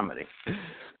straight comedy.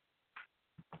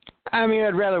 I mean,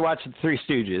 I'd rather watch the Three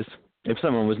Stooges if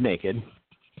someone was naked.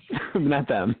 Not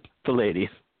them, the ladies.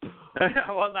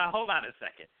 Well, now, hold on a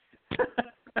second.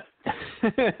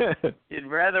 You'd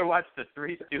rather watch the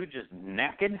Three Stooges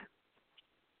naked?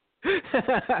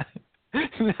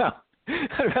 No.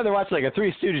 I'd rather watch like a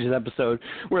Three Stooges episode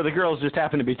where the girls just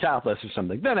happen to be topless or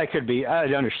something. Then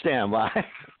I'd understand why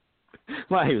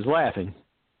he was laughing.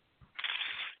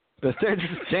 But they're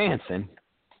just dancing.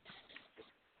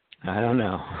 I don't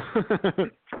know.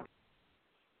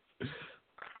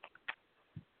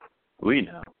 We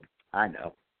know. I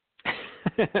know.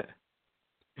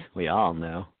 We all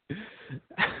know.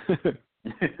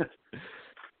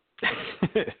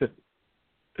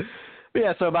 But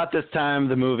yeah, so about this time,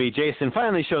 the movie, Jason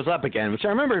finally shows up again, which I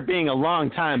remember it being a long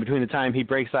time between the time he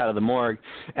breaks out of the morgue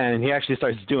and he actually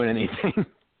starts doing anything.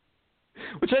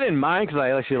 Which I didn't mind because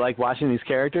I actually like watching these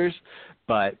characters,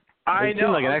 but it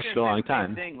seemed like an extra long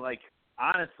time. Thing. Like,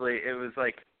 honestly, it was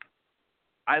like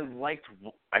I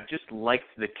just liked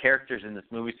the characters in this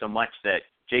movie so much that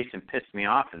Jason pissed me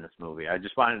off in this movie. I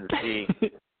just wanted to see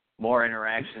more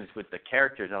interactions with the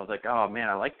characters. I was like, oh man,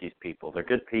 I like these people. They're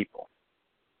good people.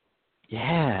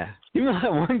 Yeah. Even though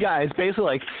that one guy is basically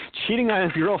like cheating on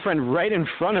his girlfriend right in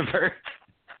front of her.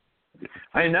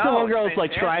 I know. The one girl's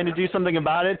like trying to do something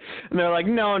about it, and they're like,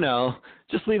 no,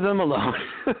 just leave them alone.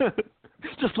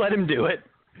 Just let him do it.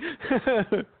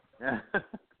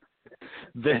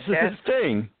 This is his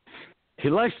thing. He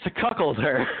likes to cuckold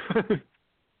her.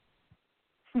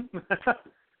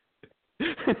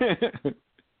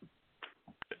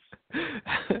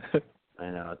 I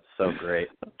know, it's so great.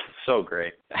 So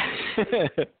great.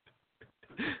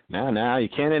 No, you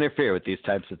can't interfere with these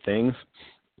types of things.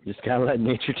 You just gotta let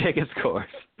nature take its course.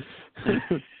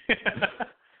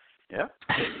 Yep.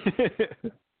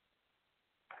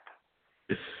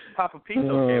 Papa Pete's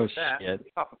okay with that.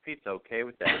 Shit. Papa Pete's okay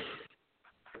with that.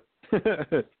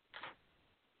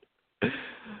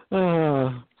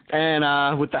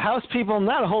 And with the house people,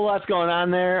 not a whole lot's going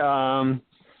on there,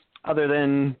 other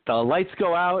than the lights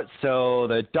go out, so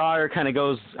the daughter kind of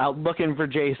goes out looking for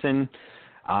Jason,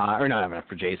 or not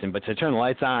for Jason, but to turn the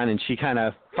lights on, and she kind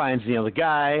of finds, the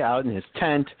guy out in his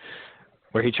tent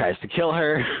where he tries to kill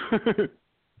her.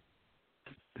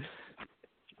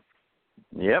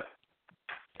 Yep.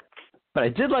 But I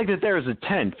did like that there was a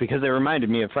tent because it reminded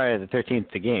me of Friday the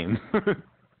 13th, the game.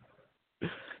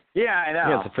 Yeah, I know.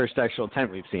 Yeah, it's the first actual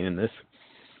tent we've seen in this.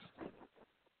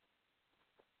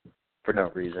 For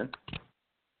no reason.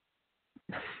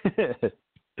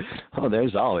 Oh,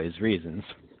 there's always reasons.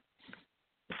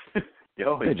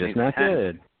 They're just not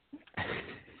good.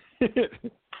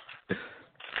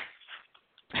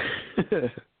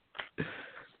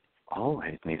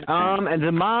 Always need a and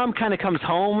the mom kind of comes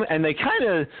home, and they kind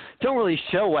of don't really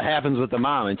show what happens with the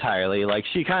mom entirely. Like,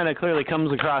 she kind of clearly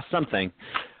comes across something,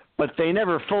 but they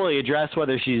never fully address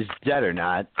whether she's dead or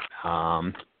not.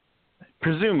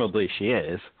 Presumably she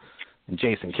is, and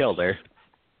Jason killed her,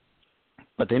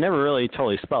 but they never really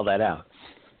totally spell that out.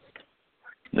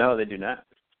 No, they do not.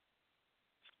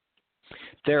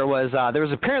 There was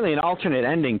apparently an alternate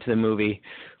ending to the movie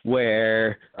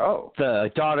where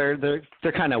the daughter,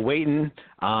 they're kind of waiting.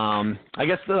 I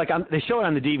guess they show it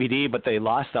on the DVD, but they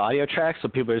lost the audio track, so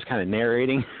people are just kind of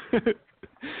narrating.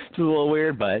 It's a little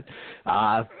weird, but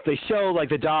they show like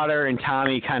the daughter and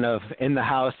Tommy kind of in the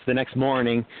house the next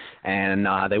morning, and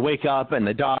they wake up and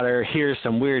the daughter hears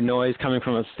some weird noise coming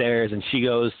from upstairs, and she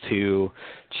goes to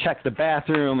check the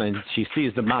bathroom and she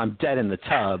sees the mom dead in the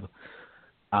tub.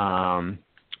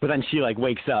 But then she like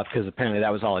wakes up because apparently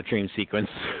that was all a dream sequence.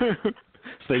 So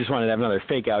they just wanted to have another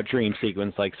fake out dream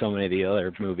sequence like so many of the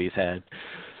other movies had.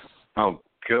 Oh,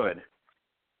 good.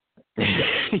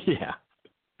 Yeah.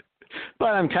 But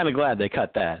I'm kind of glad they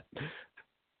cut that,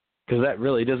 because that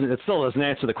really it still doesn't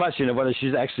answer the question of whether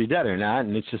she's actually dead or not,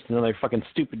 and it's just another fucking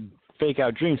stupid fake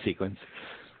out dream sequence.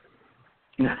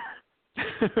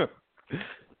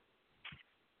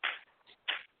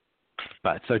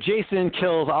 But so Jason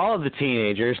kills all of the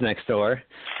teenagers next door,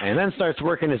 and then starts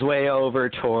working his way over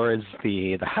towards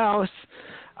the house,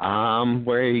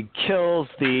 where he kills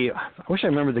I wish I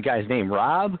remembered the guy's name,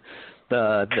 Rob,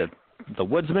 the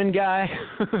woodsman guy.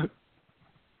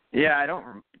 Yeah,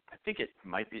 I think it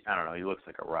might be. I don't know. He looks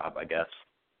like a Rob, I guess.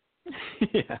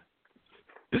 Yeah.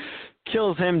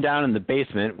 Kills him down in the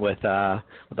basement with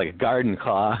like a garden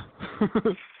claw.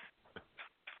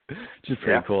 Which is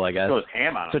pretty cool, I guess. Goes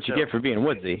ham on him. That's what you get for being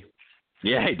woodsy.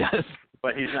 Yeah, he does.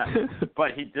 But he's not.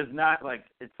 But he does not like.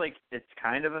 It's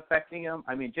kind of affecting him.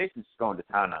 I mean, Jason's going to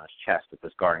town on his chest with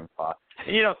this garden claw,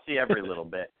 and you don't see every little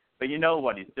bit, but you know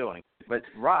what he's doing. But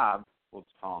Rob, we'll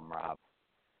just call him Rob.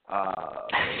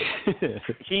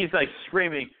 He's like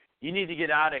screaming, "You need to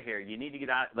get out of here! You need to get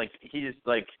out!" Like he's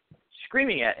like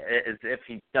screaming at as if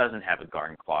he doesn't have a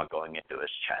garden claw going into his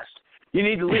chest. You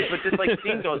need to leave, but this like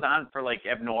scene goes on for like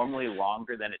abnormally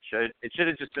longer than it should. It should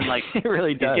have just been like it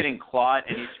really does. He's getting clawed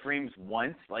and he screams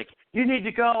once, like "You need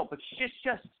to go," but she's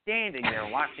just standing there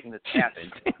watching this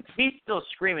happen. He's still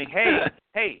screaming,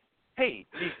 "Hey! Do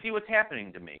you see what's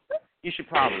happening to me? You should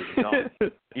probably go.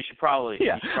 You should probably."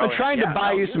 Yeah, I'm trying to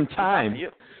buy you some time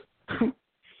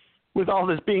with all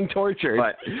this being tortured.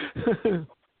 But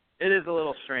it is a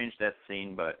little strange, that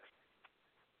scene, but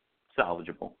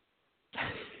salvageable.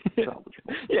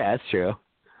 Yeah, that's true.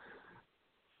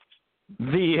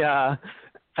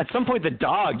 At some point the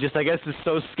dog just, I guess, is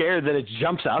so scared that it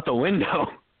jumps out the window,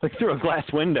 like through a glass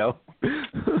window.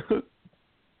 The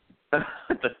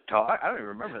dog? I don't even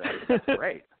remember that. That's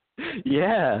great.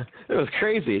 Yeah, it was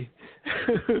crazy.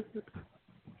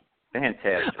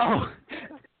 Fantastic. Oh,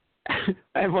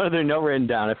 I have one other note written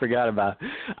down I forgot about.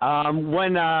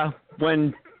 When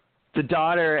the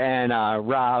daughter and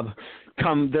Rob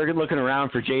come, they're looking around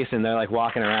for Jason. They're like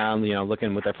walking around,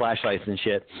 looking with their flashlights and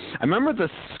shit. I remember the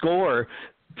score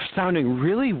sounding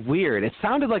really weird. It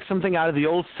sounded like something out of the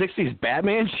old 60s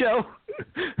Batman show.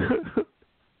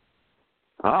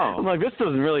 Oh. I'm like, this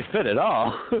doesn't really fit at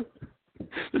all.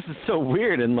 This is so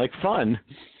weird and like fun.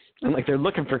 And like they're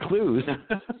looking for clues.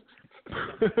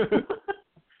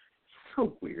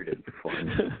 So weird and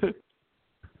fun.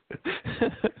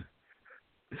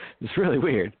 It's really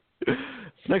weird.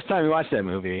 Next time you watch that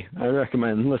movie, I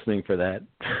recommend listening for that.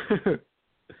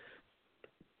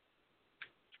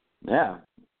 Yeah,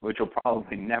 which will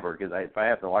probably never, because if I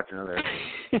have to watch another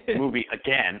movie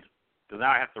again, because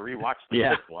now I have to rewatch the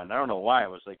fifth one. I don't know why I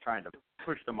was like trying to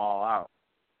push them all out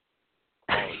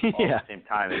all at the same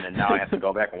time, and then now I have to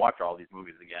go back and watch all these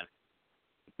movies again.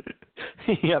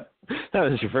 Yep, that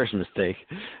was your first mistake.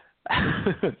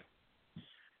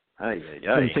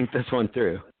 Didn't think this one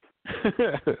through.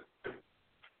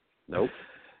 Nope.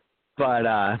 But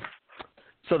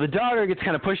so the daughter gets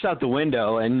kind of pushed out the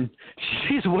window, and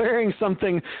she's wearing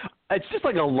something. It's just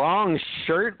like a long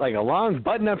shirt, like a long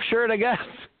button-up shirt, I guess.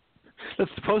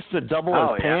 That's supposed to double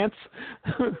as pants.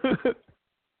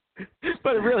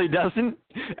 But it really doesn't.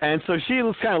 And so she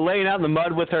was kind of laying out in the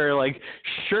mud with her like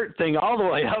shirt thing all the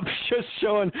way up, just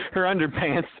showing her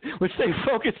underpants, which they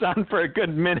focus on for a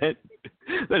good minute.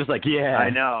 They're just like, yeah,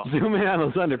 I know. Zoom in on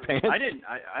those underpants. I didn't.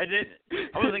 I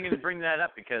wasn't going to bring that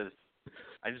up because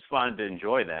I just wanted to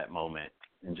enjoy that moment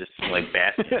and just like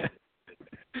bask in it.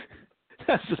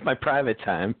 That's just my private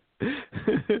time.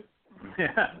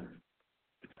 Yeah.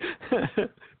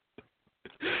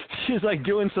 She's like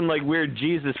doing some like weird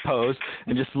Jesus pose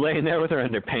and just laying there with her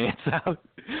underpants out.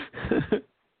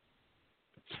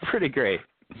 It's pretty great.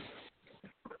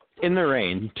 In the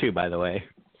rain, too, by the way.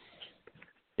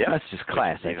 Yeah, that's just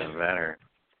classic. Even better.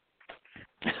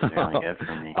 That's really good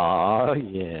for me. Oh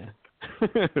yeah.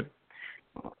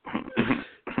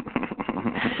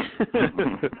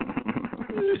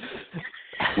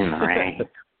 In the rain.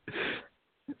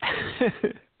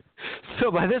 So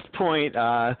So by this point,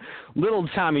 little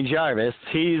Tommy Jarvis,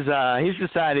 he's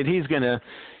decided he's gonna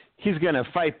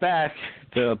fight back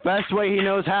the best way he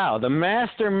knows how. The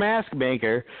master mask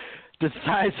maker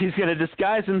decides he's going to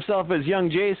disguise himself as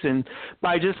young Jason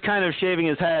by just kind of shaving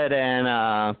his head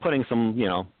and putting some,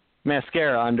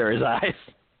 mascara under his eyes.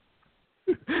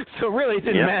 So really it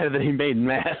didn't matter that he made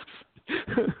masks.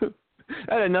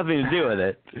 That had nothing to do with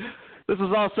it. This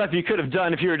was all stuff you could have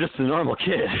done if you were just a normal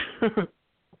kid.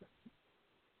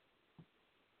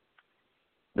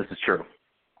 This is true.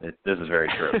 This is very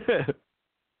true.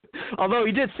 Although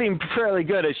he did seem fairly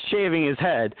good at shaving his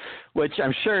head, which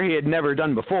I'm sure he had never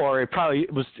done before. It probably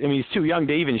was. I mean, he's too young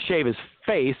to even shave his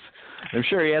face. I'm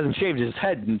sure he hasn't shaved his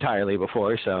head entirely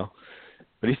before. So,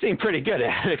 but he seemed pretty good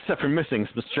at it, except for missing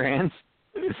some strands.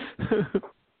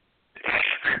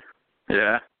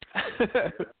 Yeah.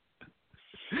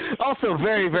 Also,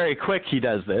 very, very quick he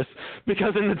does this,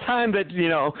 because in the time that,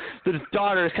 the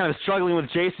daughter is kind of struggling with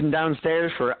Jason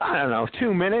downstairs for,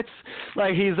 2 minutes,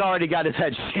 like, he's already got his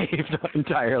head shaved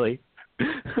entirely.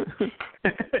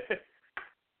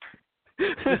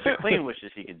 Mr. Clean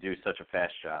wishes he could do such a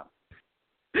fast job.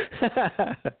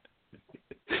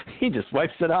 He just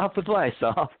wipes it off with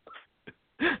Lysol.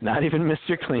 Not even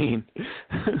Mr. Clean.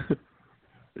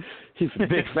 He's a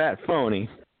big fat phony.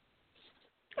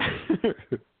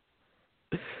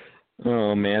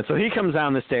 Oh man, so he comes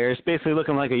down the stairs basically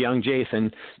looking like a young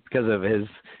Jason because of his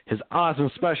awesome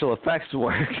special effects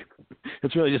work.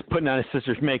 It's really just putting on his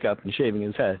sister's makeup and shaving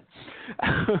his head.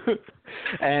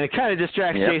 And it kind of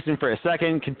distracts Jason for a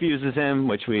second, confuses him,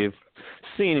 which we've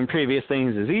seen in previous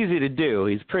things is easy to do.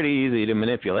 He's pretty easy to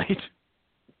manipulate.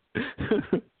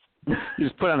 You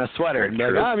just put on a sweater and be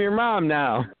like, I'm your mom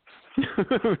now.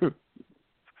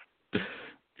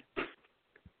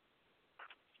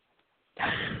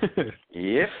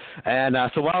 Yep. And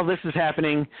so while this is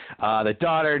happening, the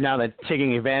daughter, now that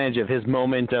taking advantage of his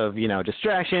moment of,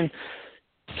 distraction,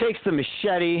 takes the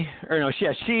machete,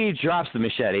 she drops the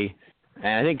machete, and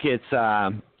I think it's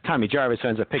Tommy Jarvis who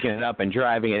ends up picking it up and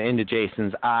driving it into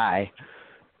Jason's eye,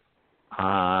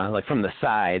 like from the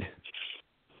side.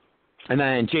 And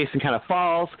then Jason kind of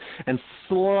falls and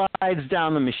slides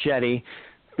down the machete,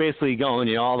 basically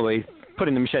going, all the way,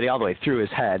 putting the machete all the way through his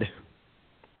head.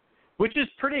 Which is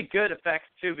pretty good effects,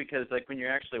 too, because, when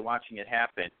you're actually watching it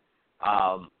happen,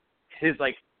 his,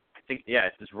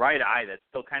 it's his right eye that's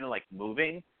still kind of,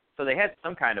 moving. So they had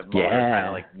some kind of motor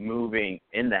kind of, moving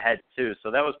in the head, too.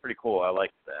 So that was pretty cool. I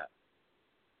liked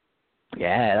that.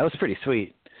 Yeah, that was pretty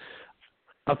sweet.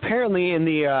 Apparently, in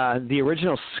the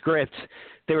original script,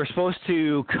 they were supposed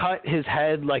to cut his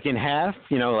head, in half,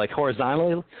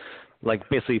 horizontally,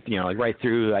 basically, right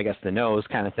through, I guess, the nose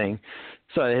kind of thing.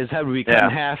 So his head would be cut in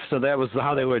half, so that was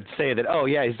how they would say that, oh,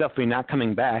 yeah, he's definitely not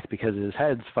coming back because his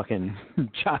head's fucking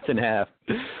chopped in half.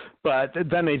 But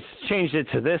then they changed it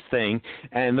to this thing,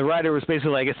 and the writer was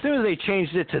basically as soon as they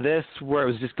changed it to this, where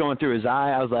it was just going through his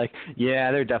eye, I was like,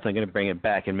 yeah, they're definitely going to bring it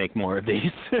back and make more of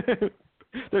these.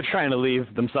 They're trying to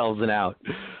leave themselves an out.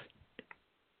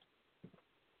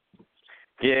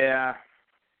 Yeah.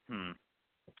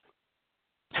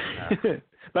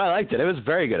 But I liked it. It was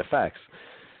very good effects.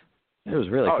 It was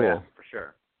really cool. Yeah, for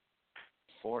sure.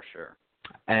 For sure.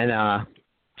 And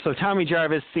so Tommy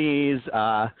Jarvis sees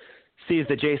that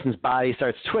Jason's body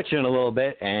starts twitching a little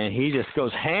bit, and he just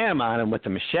goes ham on him with the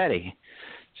machete,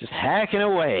 just hacking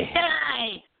away.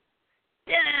 Die!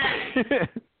 Die!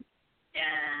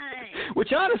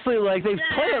 Which honestly, they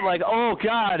play it oh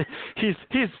God, he's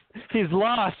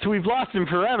lost. We've lost him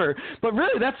forever. But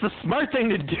really, that's the smart thing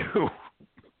to do.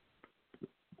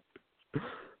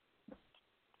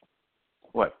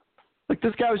 What?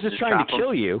 This guy was just trying to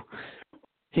kill you.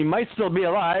 He might still be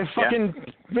alive. Fucking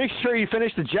make sure you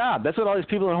finish the job. That's what all these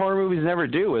people in horror movies never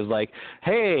do is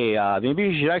hey, maybe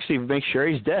you should actually make sure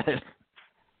he's dead.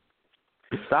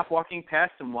 Stop walking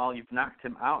past him while you've knocked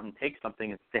him out and take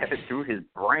something and stab it through his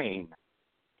brain.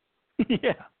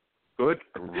 Yeah. Good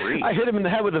grief. I hit him in the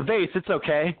head with a vase. It's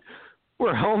okay.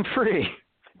 We're home free.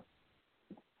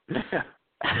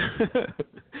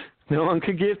 No one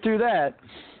could get through that.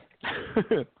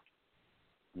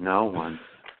 No one.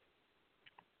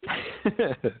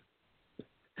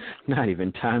 Not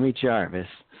even Tommy Jarvis.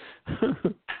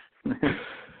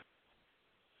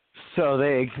 So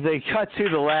they cut to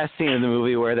the last scene of the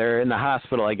movie where they're in the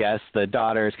hospital, I guess. The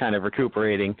daughter is kind of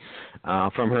recuperating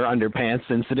from her underpants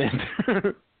incident.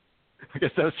 I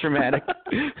guess that was traumatic.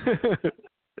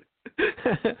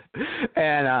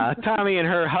 And Tommy and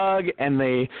her hug, and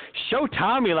they show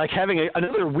Tommy having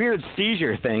another weird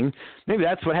seizure thing. Maybe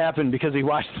that's what happened because he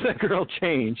watched that girl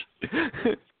change.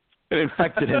 It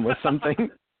infected him with something.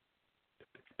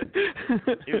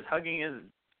 He was hugging his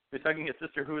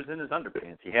sister who was in his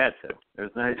underpants. He had to. It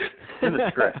was nice in the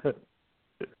script.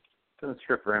 It's in the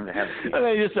script for him to have a scene. And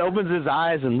then he just opens his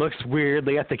eyes and looks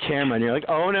weirdly at the camera, and you're like,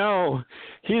 oh no,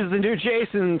 he's the new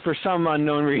Jason for some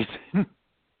unknown reason.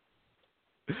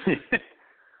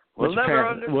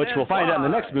 which we'll find out in the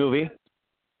next movie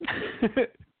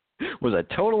was a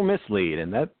total mislead,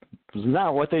 and that was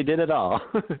not what they did at all.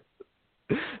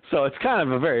 So it's kind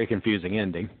of a very confusing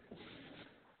ending.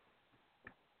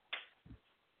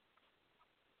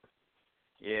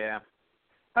 Yeah.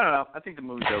 I don't know. I think the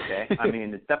movie's okay. I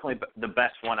mean, it's definitely the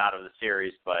best one out of the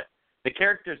series, but the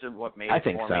characters are what made it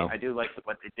for me. I do like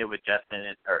what they did with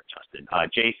Jason,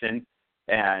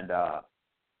 and I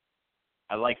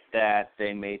like that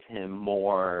they made him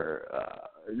more.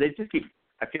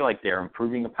 I feel like they're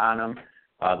improving upon him.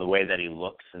 The way that he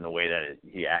looks and the way that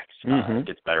he acts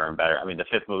gets better and better. I mean, the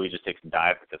fifth movie just takes a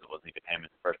dive because it wasn't even him in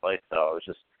the first place. So it was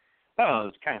just, I don't know, it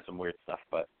was kind of some weird stuff,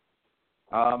 but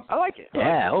I like it.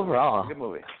 Overall. Good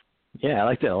movie. Yeah, I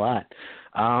liked it a lot.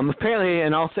 Apparently,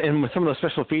 and also in some of the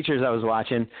special features I was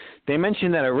watching, they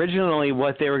mentioned that originally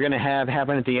what they were going to have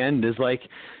happen at the end is like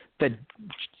that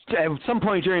at some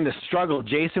point during the struggle,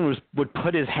 Jason would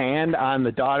put his hand on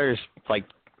the daughter's like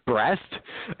breast,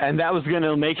 and that was going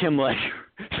to make him like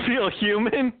feel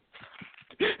human,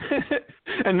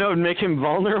 and that would make him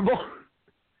vulnerable,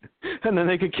 and then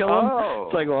they could kill him.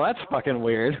 It's like, well, that's fucking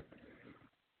weird.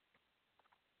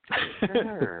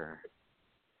 Sure.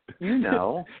 You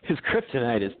know. His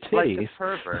kryptonite is titties. Like the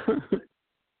pervert.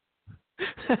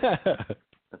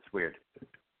 That's weird.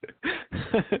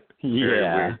 Yeah.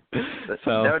 Weird.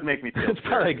 That would make me feel. It's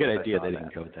probably a good idea they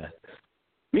didn't go with that.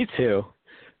 Me too.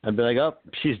 I'd be like, oh,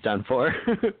 she's done for.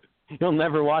 You'll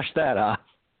never wash that off.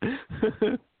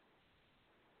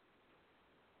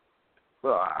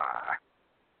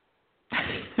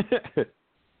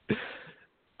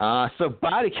 So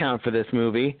body count for this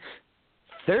movie,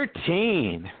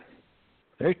 13.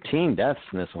 13 deaths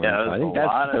in this one. Yeah, so I think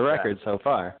that's the record so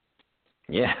far.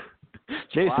 Yeah.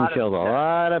 Jason killed a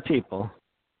lot of people.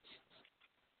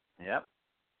 Yep.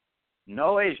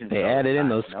 No Asians. They added in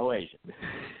those. No Asians.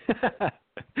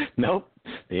 Nope.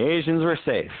 The Asians were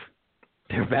safe.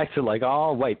 They're back to like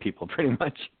all white people, pretty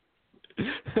much.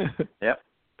 Yep.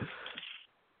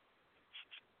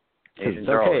 It's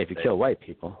okay if you kill white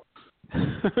people.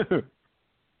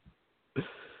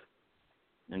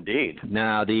 Indeed.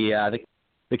 Now the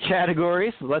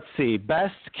categories. Let's see.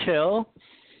 Best kill.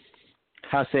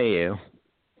 How say you?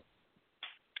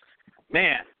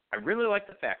 Man, I really like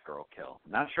the fat girl kill.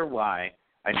 Not sure why.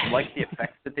 I like the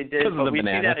effects that they did, but we see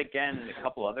that again in a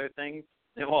couple other things.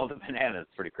 Well, the banana is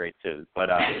pretty great too, but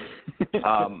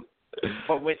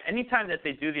with anytime that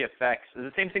they do the effects,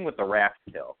 it's the same thing with the raft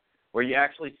kill, where you're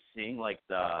actually seeing like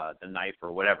the knife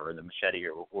or whatever, the machete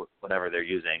or whatever they're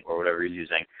using or whatever you're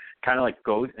using, kind of like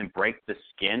goes and break the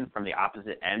skin from the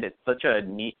opposite end. It's such a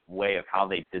neat way of how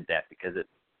they did that because it's,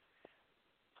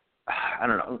 I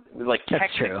don't know, like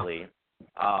technically,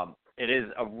 it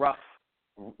is a rough,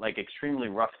 like extremely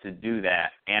rough to do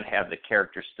that and have the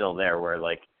character still there where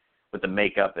like with the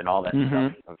makeup and all that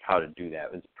stuff of how to do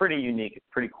that. It's pretty unique. It's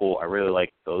pretty cool. I really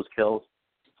like those kills.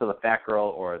 So the fat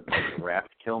girl or the raft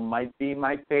kill might be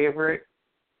my favorite.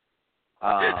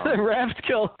 The raft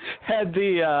kill had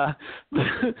the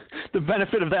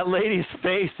benefit of that lady's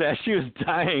face as she was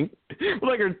dying, with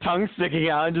like her tongue sticking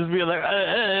out and just being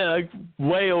like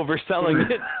way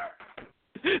overselling it.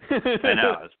 I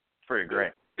know, it's pretty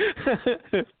great.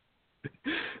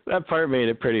 That part made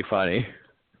it pretty funny.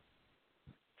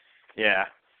 Yeah.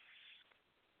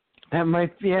 We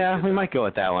might go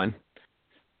with that one.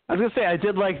 I was going to say, I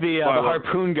did like the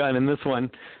harpoon gun in this one,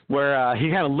 where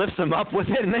he kind of lifts him up with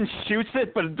it and then shoots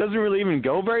it, but it doesn't really even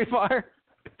go very far.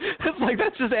 It's like,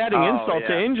 that's just adding insult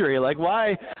to injury. Like,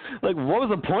 why? Like, what was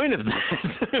the point of this?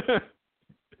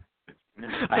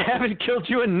 I haven't killed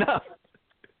you enough.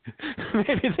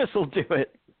 Maybe this will do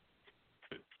it.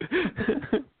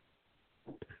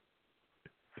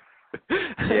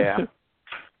 Yeah.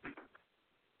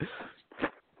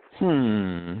 We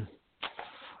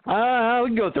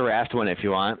can go with the raft one if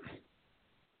you want.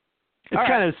 It's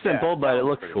kind of simple, but it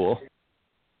looks cool.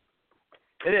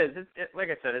 It is. Like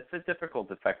I said, it's a difficult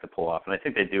effect to pull off, and I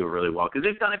think they do it really well because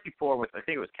they've done it before with, I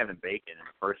think it was Kevin Bacon in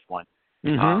the first one.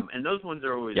 And those ones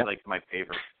are always like my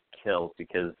favorite kills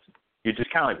because you're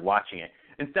just kind of like watching it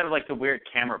instead of like the weird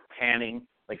camera panning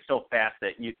like so fast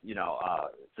that you know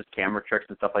just camera tricks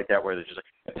and stuff like that where there's just like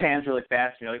it pans really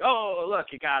fast and you're like, oh look,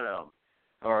 you got him.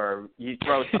 Or you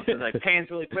throw something like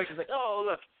pans really quick. It's like, oh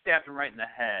look, stabbed him right in the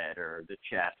head or the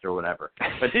chest or whatever.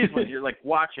 But these ones, you're like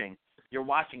watching, you're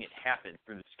watching it happen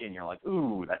through the skin. You're like,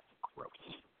 ooh, that's gross.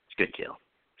 It's a good kill.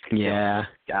 Yeah.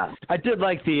 God. I did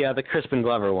like the Crispin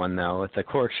Glover one, though, with the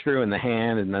corkscrew in the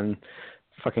hand and then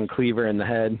fucking cleaver in the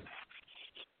head.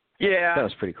 Yeah. That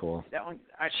was pretty cool. That one,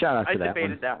 Shout out to that one. I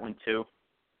debated that one, too.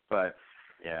 But,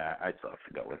 yeah, I'd still have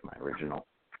to go with my original.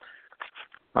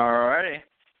 Alrighty.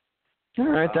 All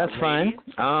right, that's fine.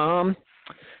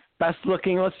 Let's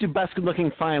do best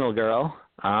looking final girl.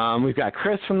 We've got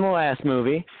Chris from the last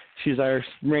movie. She's our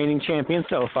reigning champion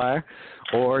so far.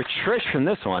 Or Trish from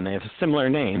this one. They have similar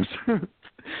names.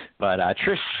 But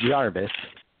Trish Jarvis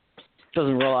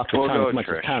doesn't roll off the tongue as much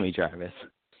as Tommy Jarvis.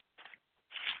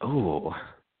 Ooh.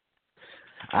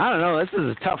 I don't know. This is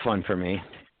a tough one for me.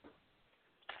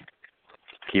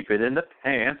 Keep it in the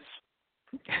pants.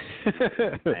 This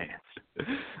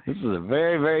is a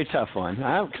very, very tough one.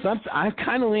 I'm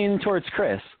kind of leaning towards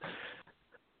Chris.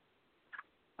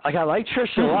 Like, I like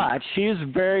Trish a lot. She's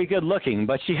very good looking,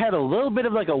 but she had a little bit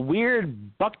of like a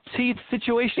weird buck teeth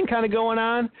situation kind of going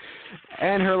on,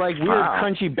 and her like weird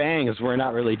crunchy bangs were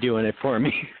not really doing it for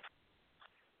me.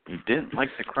 You didn't like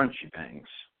the crunchy bangs.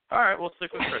 All right, we'll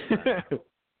stick with Chris then.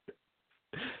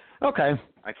 Okay.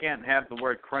 I can't have the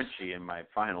word crunchy in my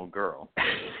final girl.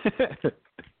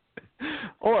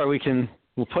 Or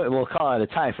we'll call it a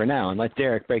tie for now and let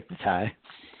Deryk break the tie.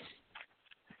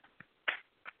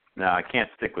 No, I can't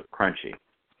stick with crunchy.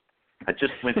 I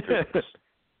just went through this.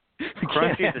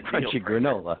 Crunchy is a crunchy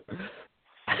granola.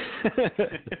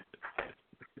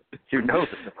 You know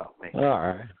this about me. All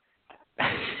right.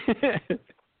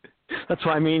 That's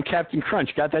why me and Captain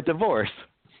Crunch got that divorce.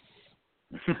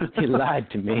 He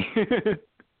lied to me.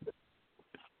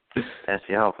 That's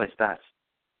how it play starts.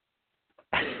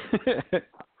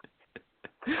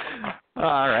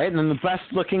 All right, and then the best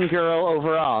looking girl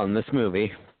overall in this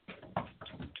movie.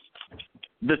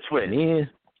 The twins.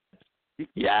 Yeah.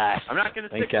 Yes. I'm not going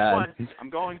to stick with one. I'm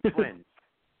going twins.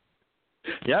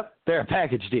 Yep, they're a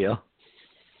package deal.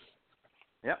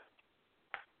 Yep.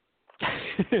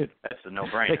 That's a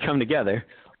no-brainer. They come together.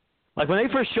 Like, when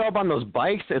they first show up on those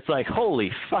bikes, it's like,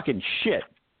 holy fucking shit.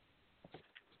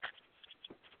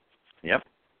 Yep.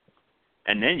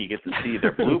 And then you get to see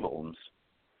their blue bones.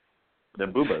 Their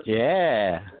boobas.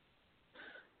 Yeah.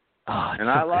 Oh, and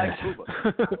I like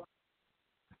boobas.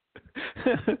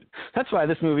 That's why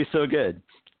this movie's so good.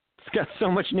 It's got so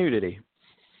much nudity.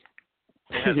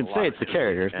 You can say it's the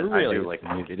characters, but really it's like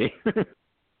nudity.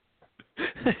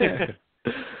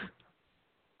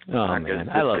 Oh, man.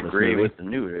 I love this movie. With the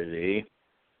nudity.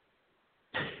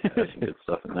 There's some good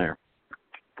stuff in there.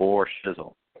 For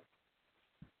shizzle.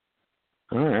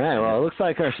 All right. Well, it looks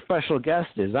like our special guest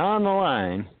is on the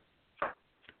line.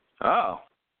 Oh.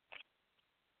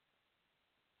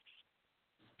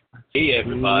 Hey,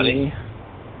 everybody.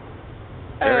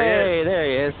 Hey, there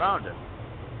he is. Found him.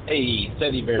 Hey,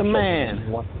 Teddy Bear. The man.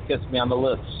 Wants to kiss me on the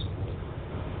lips.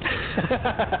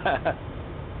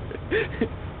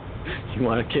 You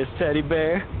want to kiss Teddy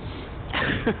Bear?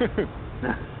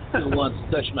 Who wants to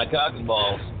touch my cock and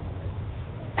balls?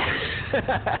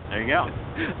 There you go.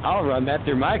 I'll run that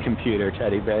through my computer,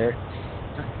 Teddy Bear.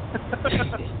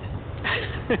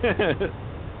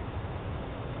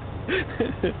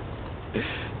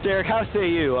 Deryk, how say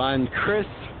you on Chris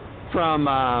from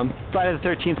Friday the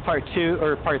 13th Part 2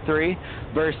 or Part 3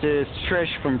 versus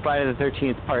Trish from Friday the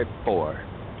 13th Part 4?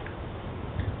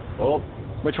 Well,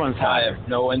 which one's higher?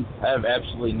 I have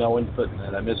absolutely no input in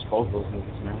that. I miss both those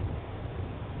movies now.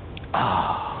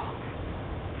 Oh.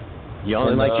 You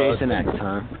only like Jason X,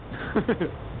 huh?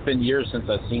 It's been years since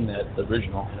I've seen that, the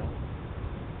original. You know?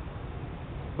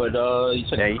 But you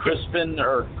said Crispin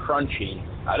or Crunchy.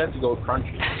 I'd have to go with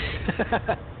Crunchy.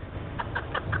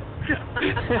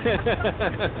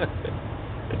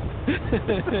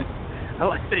 I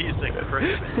like that you say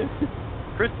Crispin.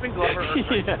 Crispin Glover or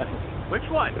Crunchy? Yeah. Which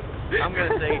one? I'm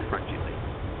going to say Crunchy.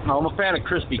 No, I'm a fan of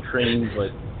Krispy Kreme,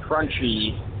 but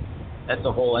Crunchy, that's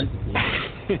a whole entity.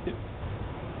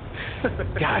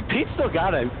 God, Pete's still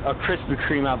got a Krispy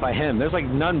Kreme out by him. There's like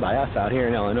none by us out here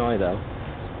in Illinois, though.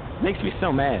 Makes me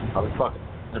so mad. Oh,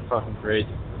 they're fucking great.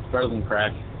 It's better than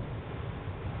crack.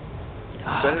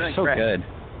 Oh, better than so crack. Good.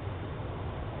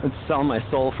 I'd sell my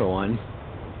soul for one.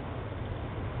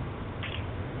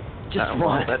 Just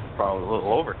one. That's probably a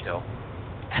little overkill.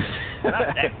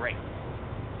 Not that great.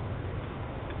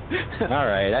 All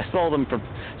right, I sold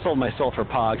my soul for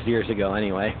Pogs years ago.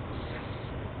 Anyway.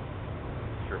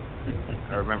 True.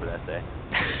 I remember that day.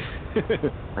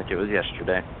 Like it was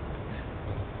yesterday.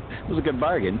 It was a good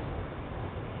bargain.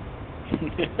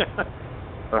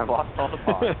 But I've lost all the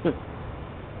Pogs.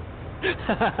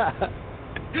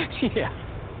 Yeah.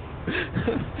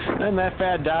 Then that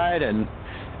fad died, and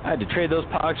I had to trade those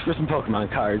Pogs for some Pokemon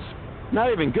cards.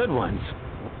 Not even good ones.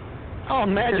 All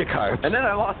magic cards. And then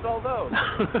I lost all those.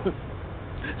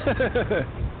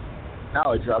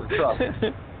 Now I drive a truck.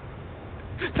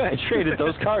 I traded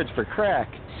those cards for crack.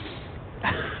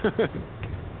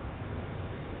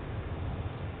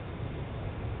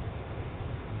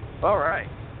 All right.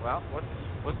 Well,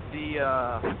 what's the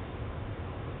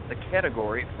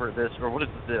category for this, or what is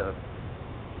what's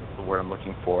the word I'm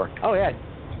looking for? Oh yeah,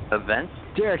 Event.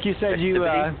 Deryk, you said you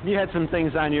had some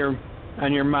things on your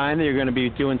mind that you're going to be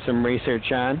doing some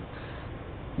research on.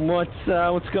 What's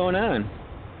going on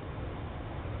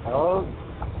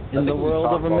in the world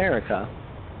of America?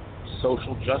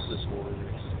 Social justice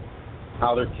warriors.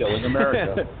 How they're killing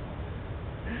America.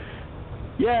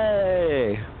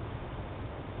 Yay!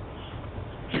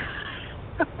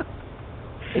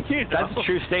 That's a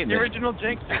true statement. The original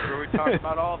Janksters, where we talk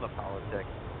about all the politics.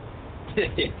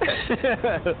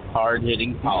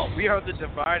 Hard-hitting politics. We are the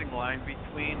dividing line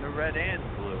between the red and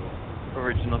blue.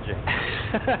 Original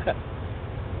Janksters.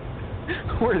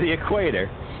 We're the equator.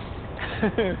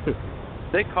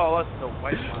 They call us the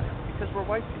white line because we're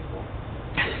white people.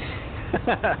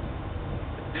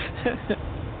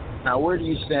 Now, where do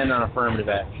you stand on affirmative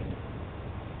action?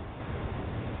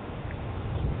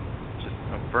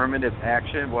 Affirmative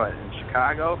action? What, in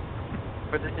Chicago?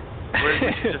 Where is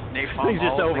it just napalm? I think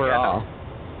just overall.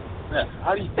 Yeah.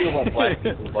 How do you feel about black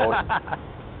people voting?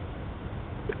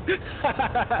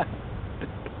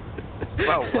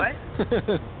 Well, what?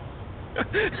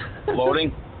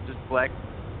 Voting? Just black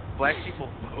people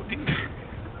voting?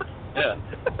 Yeah.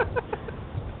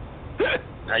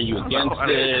 Are you against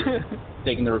it?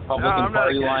 Taking the Republican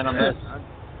Party line on this?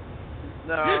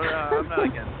 No, I'm not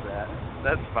against that.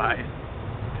 That's fine.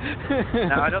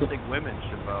 Now, I don't think women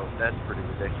should vote. That's pretty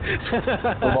ridiculous.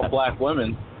 What about black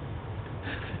women?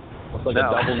 Looks like a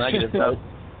double negative vote.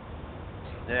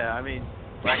 Yeah, I mean,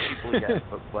 black people, yes,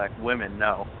 but black women,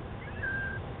 no.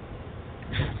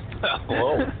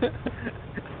 Whoa.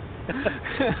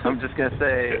 I'm just going to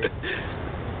say...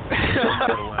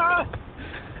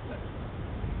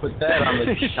 Put that on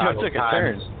the Chicago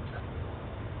Times.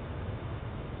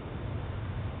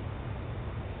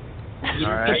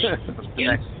 All right. What's the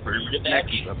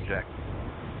next subject?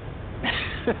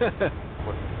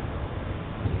 What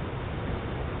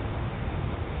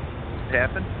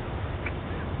happened?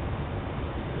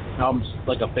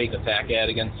 Like a fake attack ad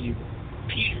against you.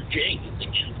 Peter Jenkins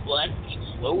against black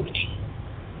people voting.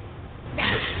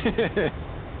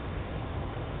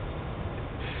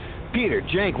 Peter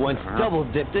Jank once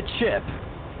double-dipped a chip,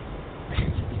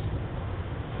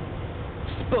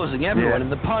 exposing everyone in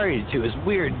the party to his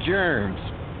weird germs.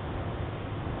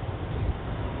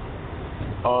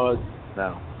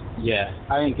 No. Yeah,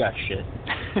 I ain't got shit.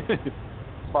 As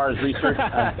far as research,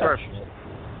 I ain't got shit.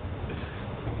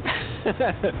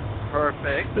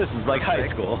 Perfect. This is like high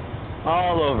school,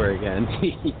 all over again.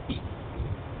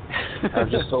 I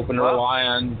was just hoping to rely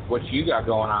on what you got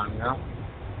going on, you know?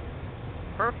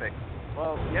 Perfect.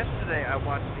 Well, yesterday I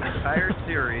watched the entire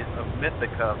series of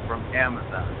Mythica from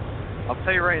Amazon. I'll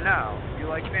tell you right now, if you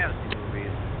like fantasy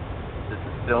movies, this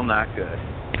is still not good.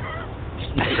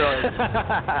 So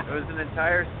it was an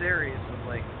entire series of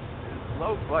it was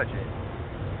low budget,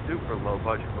 super low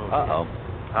budget movie.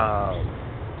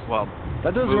 Well,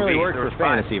 that doesn't really work for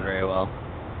fantasy very well.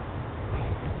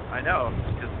 I know,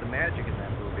 because the magic in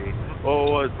that movie,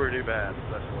 was pretty bad,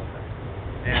 special effects.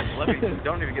 And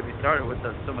don't even get me started with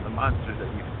some of the monsters that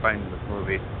you can find in this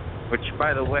movie. Which,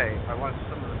 by the way, I watched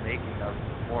some of the making of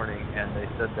this morning, and they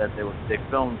said that they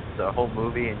filmed the whole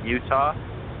movie in Utah.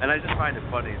 And I just find it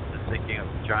funny just thinking of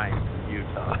giants in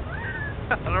Utah.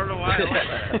 I don't know why I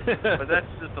like that, but that's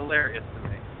just hilarious to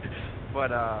me. But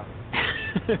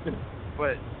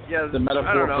yeah, the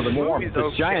metaphor for the Mormons.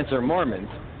 The giants are Mormons.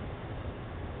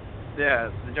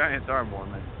 Yeah, the giants are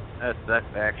Mormons. That's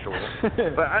factual.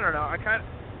 But I don't know.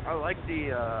 I like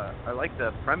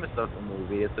the premise of the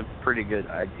movie. It's a pretty good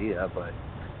idea, but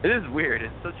it is weird.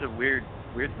 It's such a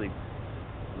weirdly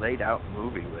laid out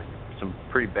movie with some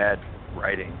pretty bad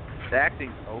writing. The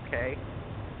acting's okay,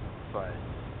 but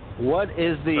what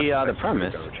is the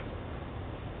premise?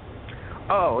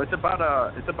 Oh, it's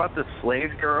about this slave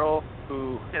girl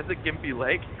who has a gimpy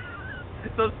leg.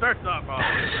 So it starts off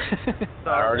awesome. I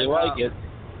already like it.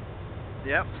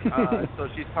 Yep. So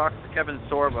she talks to Kevin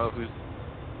Sorbo, who's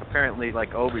apparently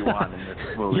like Obi-Wan in this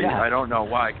movie. Yeah. I don't know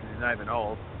why, because he's not even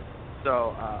old.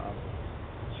 So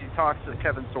she talks to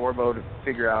Kevin Sorbo to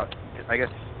figure out. I guess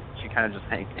she kind of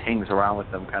just hangs around with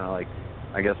them, kind of like,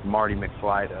 I guess, Marty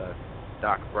McFly to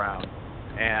Doc Brown.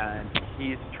 and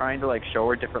he's trying to like show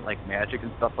her different like magic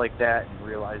and stuff like that, and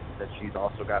realizes that she's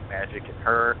also got magic in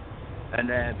her. And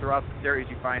then throughout the series,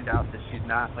 you find out that she's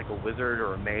not like a wizard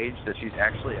or a mage, that she's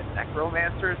actually a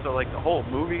necromancer. So like the whole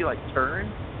movie like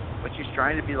turns, but she's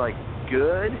trying to be like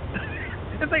good.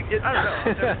 It's like I don't know.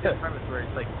 I've never seen a premise where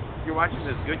it's like you're watching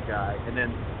this good guy, and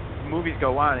then movies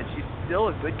go on, and she's still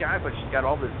a good guy, but she's got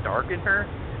all this dark in her.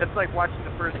 It's like watching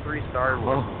the first 3 Star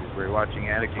Wars movies, where you're watching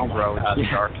Anakin grow into the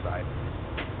dark side.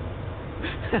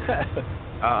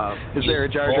 Is there a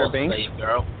Jar Jar Binks?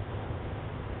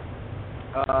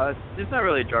 There's not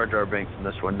really Jar Jar Binks in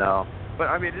this one, no. But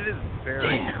I mean, it is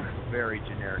very, very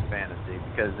generic fantasy,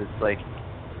 because it's like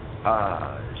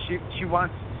she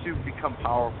wants to become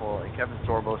powerful, and Kevin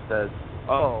Sorbo says,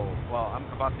 "Oh, well, I'm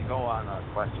about to go on a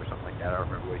quest or something like that." I don't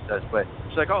remember what he says, but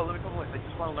she's like, "Oh, let me go. I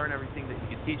just want to learn everything that you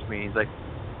can teach me." And he's like,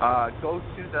 "Go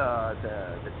to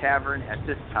the tavern at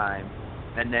this time,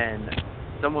 and then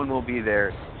someone will be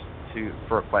there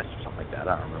for a quest or something like that."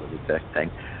 I don't remember the exact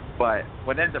thing. But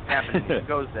what ends up happening is she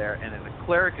goes there, and then the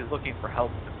cleric is looking for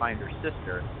help to find her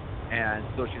sister. And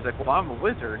so she's like, "Well, I'm a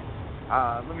wizard.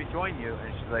 Let me join you."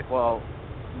 And she's like, "Well,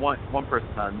 one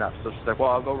person's not enough." So she's like,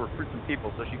 "Well, I'll go recruit some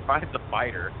people." So she finds a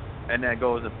fighter, and then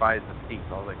goes and buys the seat.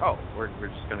 So I was like, "Oh, we're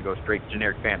just going to go straight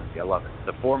generic fantasy. I love it.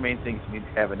 The 4 main things you need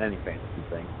to have in any fantasy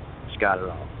thing. She got it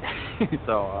all."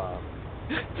 So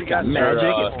it's got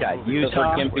magic. It's got Utah. Does her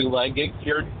gimpy leg get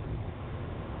cured?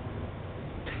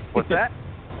 What's that?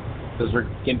 Does her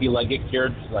gimpy leg get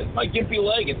cured? She's like, "My gimpy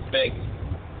leg, it's big."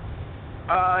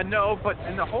 No, but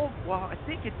in the whole, well, I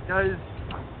think it does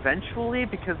eventually,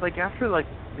 because like after like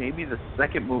maybe the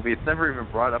second movie, it's never even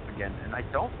brought up again, and I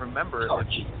don't remember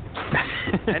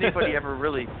if anybody ever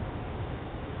really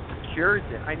cures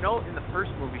it. I know in the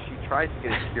first movie she tries to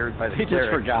get it cured by the cleric. Just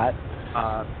forgot.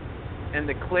 And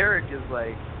the cleric is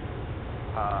like,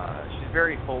 she's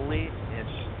very holy, and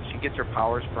she gets her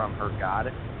powers from her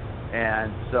god.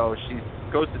 And so she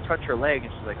goes to touch her leg,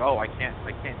 and she's like, "Oh, I can't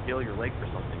heal your leg for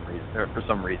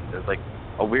some reason. There's like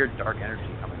a weird dark energy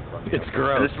coming from you." It's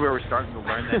gross. And this is where we're starting to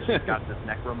learn that she's got this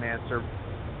necromancer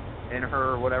in her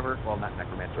or whatever. Well, not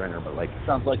necromancer in her, but like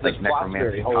sounds like this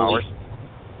necromancy powers.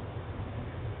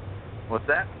 What's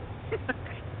that?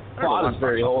 Plot is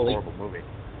very holy. Horrible movie.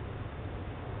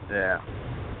 Yeah.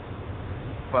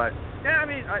 But yeah, I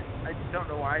mean, I don't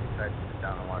know why I decided to sit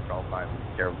down and watch all 5 of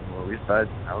these terrible movies, but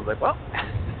I was like, well,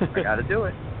 I got to do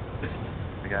it.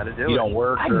 I got to do it. You don't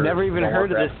work. I've never even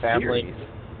heard of this family. series.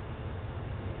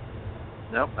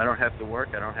 Nope, I don't have to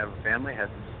work. I don't have a family. I have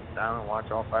to just sit down and watch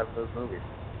all 5 of those movies.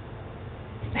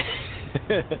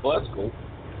 Well, that's cool.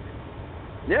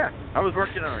 Yeah, I was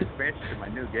working on an expansion to my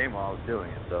new game while I was doing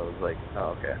it, so it was like,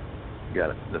 oh, okay, you got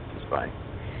it. This is fine.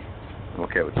 I'm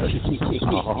okay with this.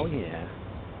 Oh, yeah.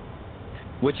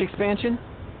 Which expansion?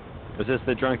 Was this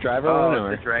the Drunk Driver one?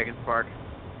 Or? The Dragon Spark.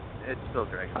 It's still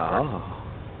Dragon Spark. Oh.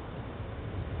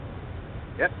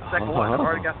 Yep, the second one. I've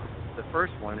already got the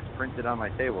first one. It's printed on my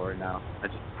table right now. I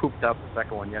just pooped out the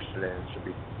second one yesterday, and it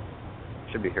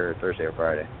should be here Thursday or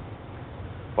Friday.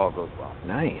 If all goes well.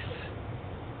 Nice.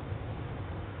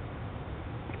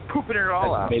 Pooping it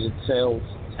all out. Estimated sales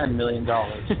 $10 million.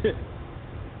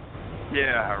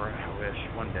 Yeah, I wish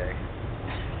one day.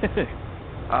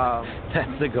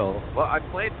 That's the goal. Well, I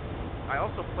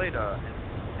also played an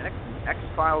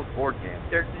X-Files board game.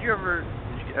 Deryk, did you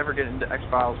ever get into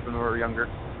X-Files when we were younger?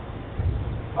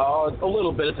 A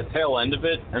little bit at the tail end of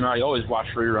it, and I always watch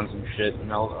reruns and shit,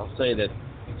 and I'll say that it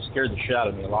scared the shit out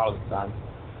of me a lot of the time.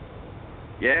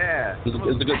 Yeah. It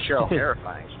was a good show.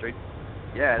 Terrifying, straight.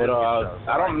 Yeah. But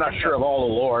I'm not sure of all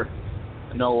the lore.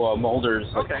 I know Mulder's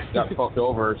got fucked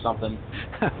over or something.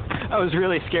 I was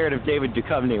really scared of David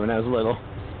Duchovny when I was little.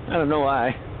 I don't know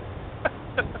why.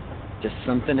 Just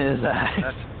something in his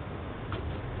eyes.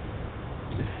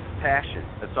 Passion.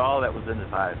 That's all that was in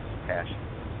his eyes. Passion.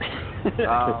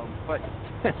 But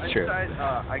that's true.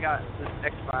 I got this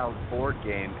X-Files board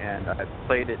game, and I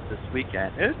played it this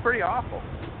weekend. It was pretty awful.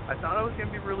 I thought it was going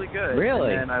to be really good.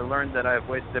 Really? And then I learned that I've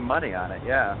wasted money on it.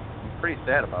 Yeah. I'm pretty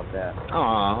sad about that.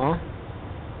 Aww.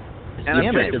 And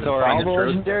damn it. So are all the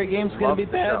Legendary games going to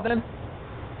be bad then?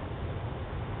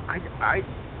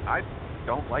 I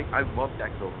don't like. I love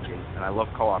deck building games, and I love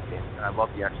co-op games, and I love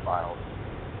the X-Files.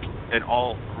 And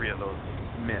all 3 of those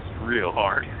missed real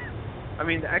hard. I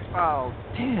mean, the X-Files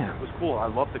was cool. I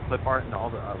love the clip art and all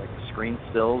the like the screen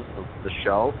stills of the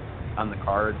show on the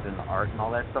cards and the art and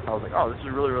all that stuff. I was like, oh, this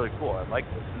is really, really cool. I like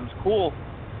this. It was cool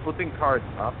flipping cards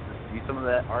up to see some of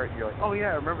that art. You're like, oh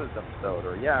yeah, I remember this episode,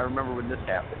 or yeah, I remember when this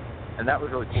happened. And that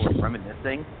was really cool, like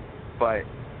reminiscing. But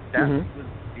that was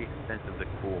the the extent of the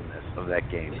coolness of that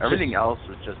game. Everything else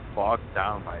was just bogged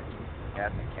down by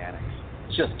bad mechanics.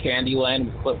 It's just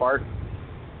Candyland with clip art.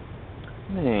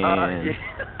 Man.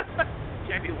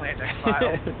 Candyland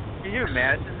X-Files. Can you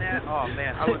imagine that? Oh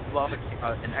man, I would love an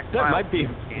X-Files. That might be.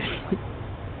 Candyland.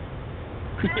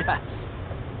 Yes.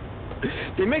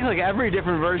 They make like every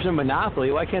different version of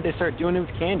Monopoly. Why can't they start doing it with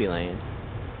Candyland?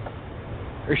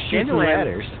 Or Shoots and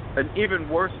Ladders? An even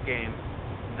worse game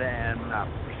than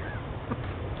Monopoly.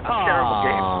 Terrible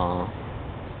game.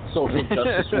 Social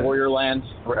Justice Warrior Land,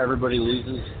 where everybody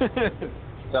loses,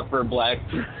 except for black,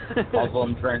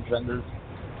 Muslim, transgenders.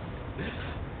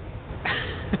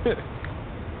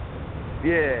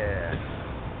 Yeah.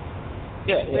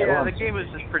 Yeah. The game was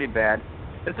just pretty bad.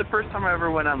 It's the first time I ever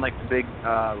went on like the big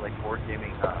like board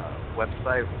gaming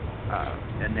website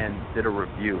and then did a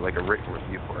review, like a written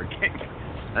review for a game.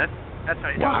 That's how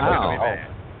you know it's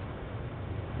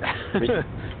going to be bad.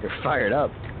 You're fired up.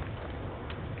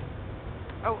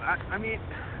 Oh, I mean,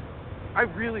 I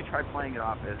really tried playing it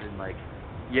off as in like,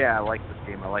 yeah, I like this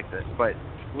game, I like this. But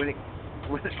when it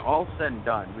all said and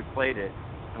done, we played it,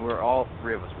 and all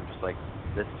three of us were just like,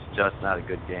 this is just not a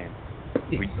good game.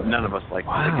 None of us liked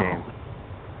the game.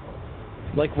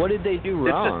 Like, what did they do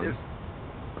wrong?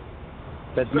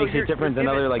 That makes it different than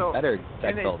other like better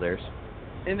deck builders.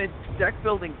 In a deck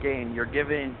building game, you're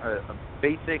given a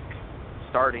basic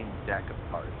starting deck of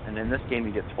cards, and in this game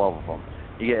you get 12 of them.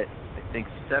 You get, I think,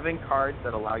 7 cards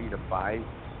that allow you to buy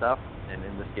stuff, and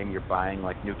in this game you're buying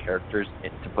like new characters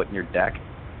to put in your deck.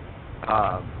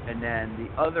 And then the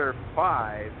other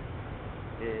 5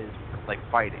 is like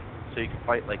fighting, so you can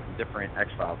fight like different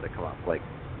X-Files that come up, like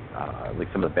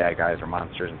some of the bad guys or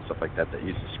monsters and stuff like that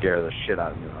used to scare the shit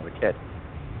out of me when I was a kid.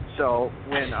 So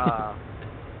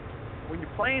when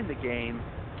you're playing the game,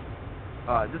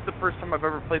 this is the first time I've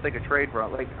ever played like a trade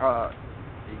realm, like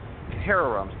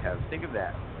Hero Realms have. Think of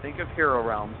that. Think of Hero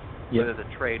Realms, where there's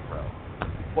a trade row,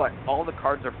 but all the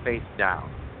cards are face down.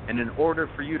 And in order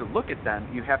for you to look at them,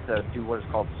 you have to do what is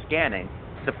called scanning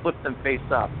to flip them face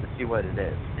up to see what it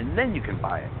is, and then you can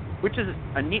buy it. Which is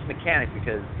a neat mechanic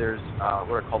because there's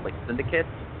what are called like syndicates,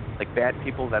 like bad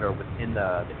people that are within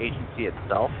the agency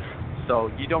itself.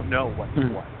 So you don't know what's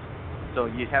what. So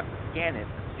you have to scan it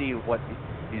to see what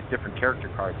these different character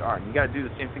cards are. And you got to do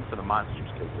the same thing for the monsters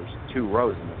because there's 2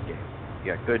 rows in this game.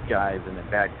 You got good guys and then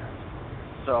bad guys.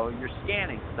 So you're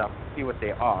scanning stuff to see what they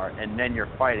are, and then you're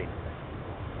fighting them.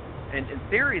 And in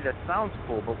theory, that sounds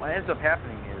cool, but what ends up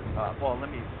happening is, well, let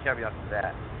me caveat to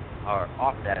that. Or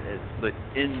off that is that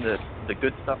in the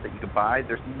good stuff that you can buy,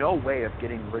 there's no way of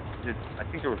getting rid. I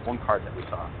think there was one card that we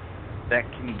saw that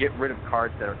can get rid of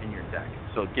cards that are in your deck.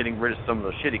 So getting rid of some of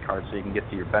those shitty cards so you can get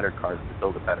to your better cards to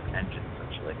build a better engine,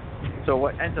 essentially. So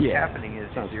what ends up happening is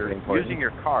you're using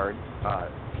your cards,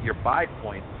 your buy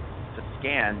points, to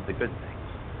scan the good things.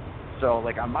 So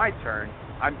like on my turn,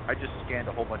 I just scanned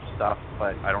a whole bunch of stuff,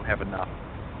 but I don't have enough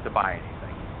to buy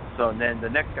anything. So then the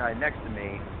next guy next to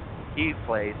me, he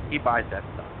buys that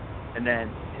stuff. And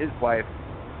then his wife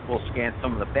will scan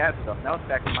some of the bad stuff. Now it's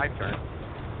back to my turn.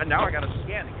 And now I got to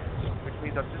scan again, which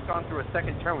means I've just gone through a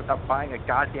second turn without buying a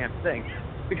goddamn thing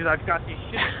because I've got these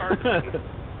shitty cards.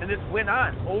 And this went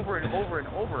on over and over and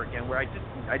over again where I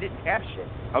didn't have shit.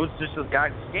 I was just a guy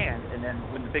who scanned, and then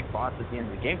when the big boss at the end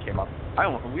of the game came up,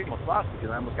 we almost lost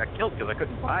because I almost got killed because I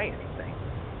couldn't buy anything.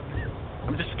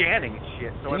 I'm just scanning and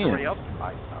shit so everybody else can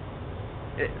buy stuff.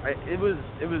 It was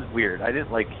weird. I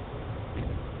didn't like.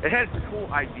 It had cool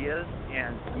ideas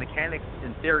and the mechanics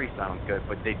in theory sound good,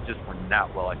 but they just were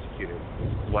not well executed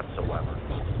whatsoever.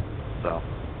 So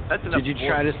that's enough. Did you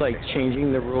try just like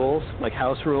changing the rules, like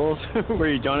house rules, where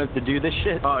you don't have to do this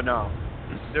shit? Oh no,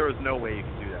 there was no way you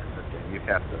could do that in this game. You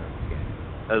have to.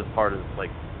 That was part of like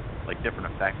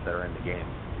different effects that are in the game.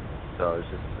 So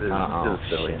it was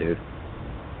silly, dude.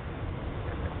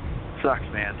 Sucks,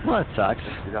 man. Well, it sucks.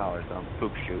 $60 on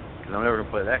Poop Shoot, because I'm never going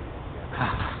to play that.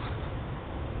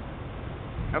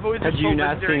 Have you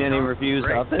not seen any reviews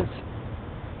of this?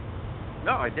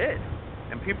 No, I did.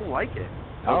 And people like it.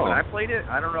 Oh. When I played it,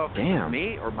 I don't know if it was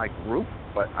me or my group,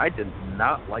 but I did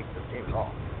not like this game at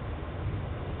all.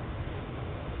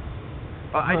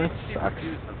 I did see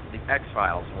reviews of the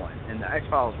X-Files one, and the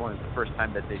X-Files one is the first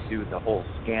time that they do the whole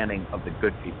scanning of the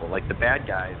good people. Like the bad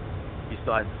guys, you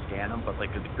still had to scan them, but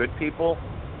like the good people,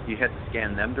 you had to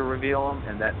scan them to reveal them,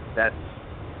 and that's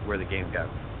where the game got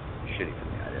shitty for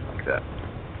me. I didn't like that.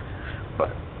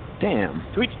 But damn,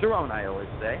 to each their own, I always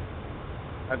say.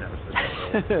 I've never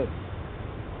said that.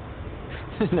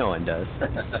 No one does.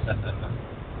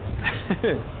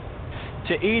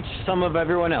 To each some of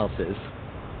everyone else's.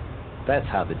 That's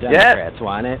how the Democrats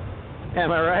want it.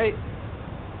 Am I right?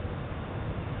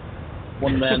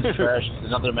 One man's trash is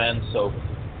another man's soap.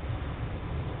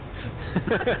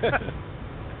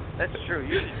 That's true.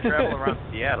 You should travel around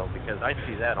Seattle because I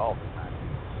see that all the time.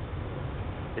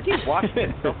 Is he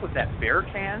washing himself with that beer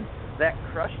can? That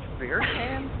crushed beer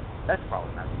can? That's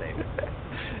probably not safe.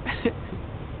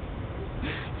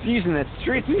 He's using that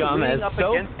street scum as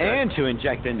soap and to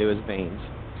inject into his veins.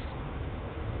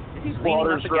 Is he leaning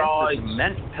up against a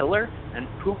cement pillar and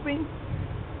pooping?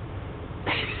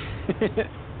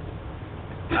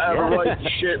 I have a right to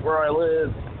shit where I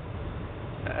live.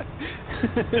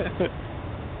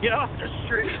 Get off the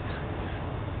street.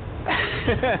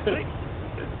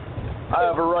 I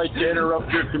have a right to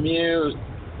interrupt your commute.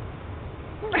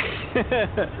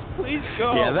 Please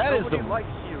go. Yeah, that Nobody is likes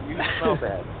you. You smell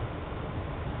bad.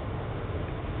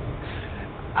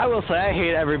 I will say I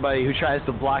hate everybody who tries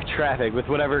to block traffic with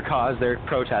whatever cause they're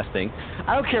protesting.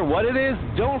 I don't care what it is.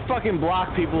 Don't fucking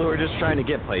block people who are just trying to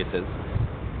get places.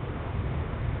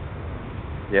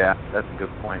 Yeah, that's a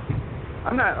good point.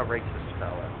 I'm not a racist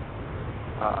fella,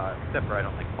 except for I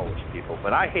don't like Polish people,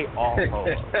 but I hate all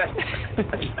hobos.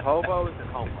 Hobos and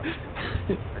homeless.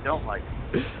 I don't like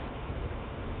them.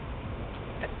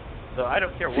 So I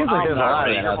don't care what. Seems like there's a lot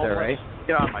of that out there, right?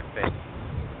 Get on my face.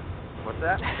 What's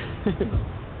that?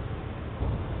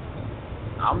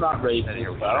 I'm not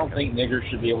racist, but I don't think niggers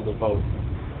should be able to vote.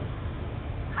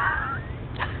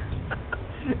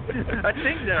 I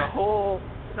think that whole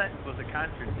sentence was a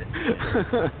contradiction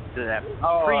to that previous.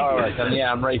 All right, then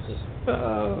yeah, I'm racist.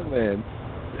 Oh, man.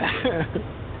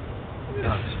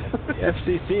 The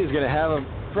FCC is going to have a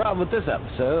problem with this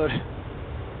episode.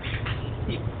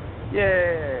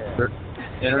 Yeah.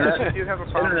 Internet, you have a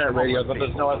problem internet with radio, but people.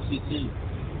 there's no FCC.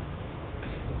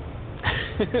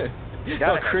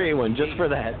 I'll create one just for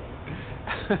that.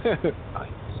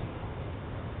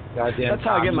 Goddamn. That's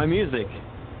how I get my music.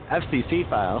 FCC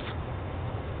files.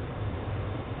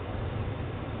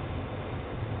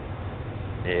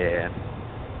 Yeah.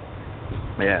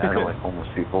 Yeah, I don't like homeless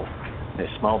people. They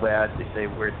smell bad. They say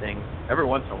weird things. Every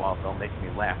once in a while, they'll make me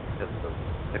laugh because of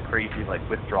the crazy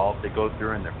withdrawals they go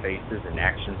through in their faces and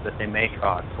actions that they make.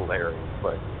 Oh, it's hilarious.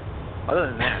 But other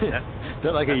than that,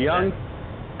 they're like a young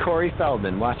Corey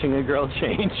Feldman watching a girl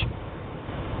change.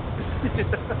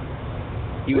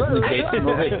 He was in the Jason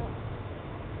movie.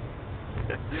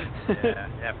 Yeah,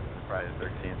 after Friday the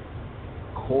 13th.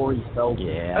 Corey Feldman.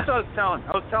 Yeah. That's what I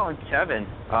was telling Kevin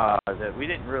that we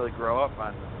didn't really grow up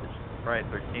on Friday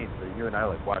the 13th. So you and I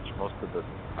watched most of the.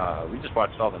 We just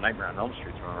watched all the Nightmare on Elm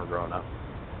Street when we were growing up.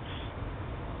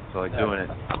 So doing it.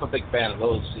 I'm a big fan of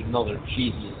those, even though they're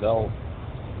cheesy as hell.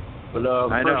 But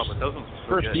I know, but those ones were so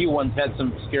first good. few ones had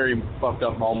some scary, fucked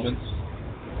up moments.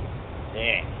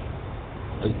 Yeah.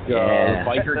 Like the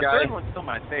biker the guy. third one's still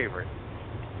my favorite.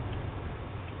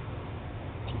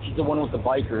 She's the one with the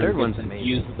biker. Third one's amazing.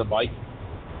 Used with the bike.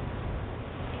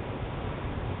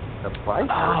 The biker?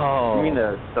 Oh. You mean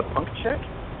the punk chick?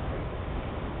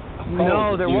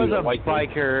 No, there was a white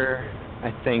biker,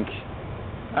 I think.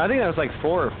 I think that was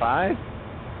 4 or 5.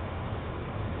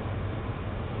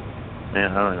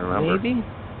 Man, I don't even remember. Maybe?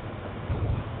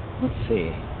 Let's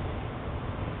see.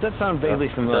 Does that sound vaguely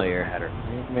familiar? Doesn't matter.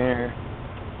 Nightmare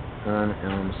on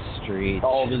Elm Street.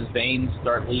 All of his veins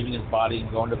start leaving his body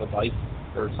and going to the bike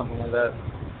or something like that.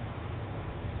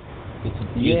 It's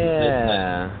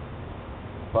Yeah.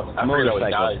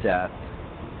 Motorcycle death.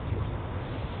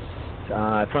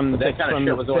 From that kind of from shit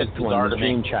the was always fifth bizarre one, the to me.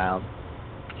 Dream Child.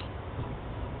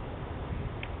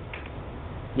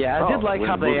 Yeah, I did like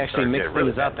how they actually mixed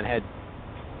things up and had.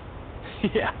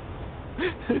 Yeah.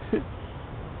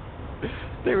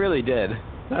 They really did.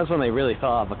 That's when they really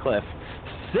fell off a cliff.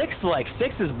 6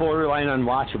 is borderline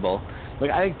unwatchable.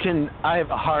 I have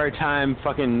a hard time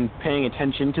fucking paying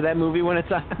attention to that movie when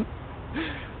it's on.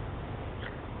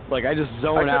 I just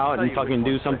zone out and fucking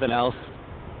do something else.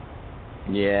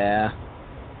 Yeah.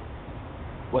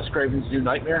 Wes Craven's New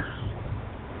Nightmare.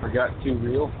 Forgot Too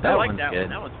Real. I like one's that good. one.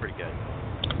 That one's pretty good.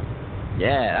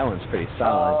 Yeah, that one's pretty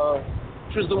solid.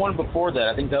 Which was the one before that?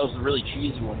 I think that was the really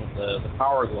cheesy one with the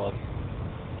power glove.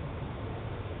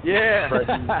 Yeah. I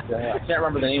can't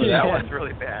remember the name of that That one. one's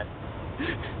really bad.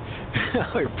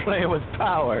 You're playing with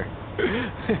power.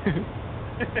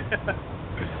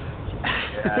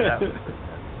 Yeah, that was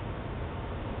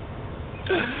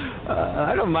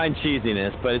I don't mind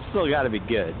cheesiness, but it's still got to be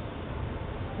good.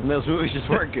 And those movies just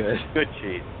weren't good. good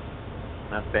cheese.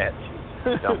 Not bad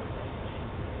cheese. Don't.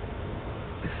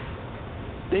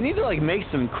 They need to make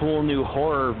some cool new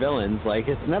horror villains.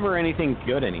 It's never anything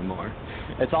good anymore.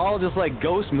 It's all just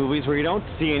ghost movies where you don't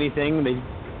see anything. They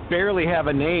barely have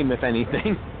a name, if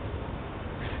anything.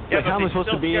 Yeah, how am I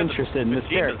supposed to be interested in this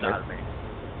character?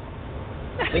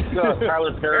 I think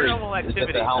Tyler Perry Paranormal is at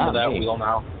Activity. the helm of that me. wheel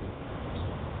now.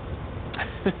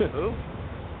 Who?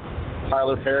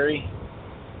 Tyler Perry.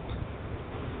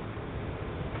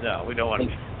 No, we don't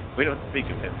speak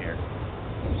of him here.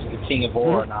 He's the king of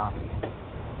horror now.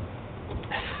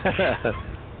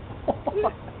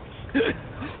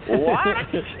 What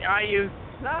are you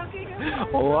talking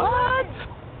about? What?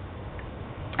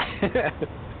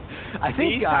 I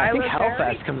think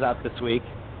Hellfest comes out this week.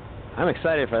 I'm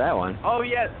excited for that one. Oh,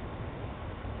 yeah.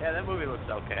 Yeah, that movie looks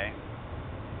okay.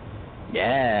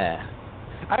 Yeah.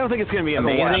 I don't think it's going to be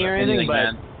amazing or anything, but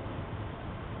man.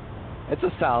 it's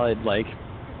a solid, like,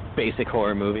 basic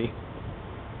horror movie.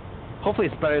 Hopefully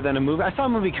it's better than a movie. I saw a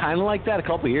movie kind of like that a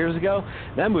couple years ago.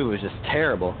 That movie was just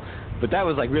terrible. But that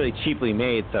was, like, really cheaply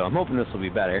made, so I'm hoping this will be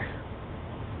better.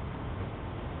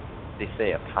 They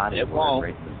say a potty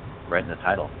word right in the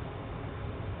title.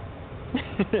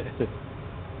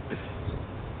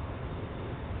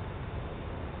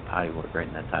 Potty word right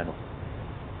in that title.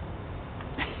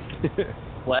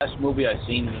 Last movie I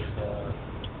seen was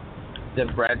the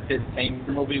Brad Pitt tank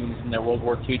movie when he was in that World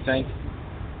War II tank.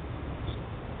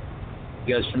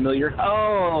 You guys familiar?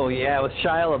 Oh, yeah, with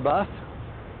Shia LaBeouf?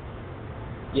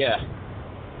 Yeah.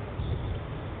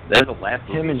 That's the last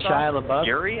movie Him and Shia LaBeouf?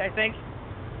 Fury, I think?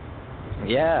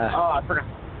 Yeah. Oh, I forgot.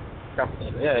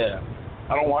 Yeah.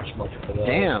 I don't watch much of it.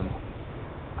 Damn.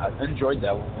 I enjoyed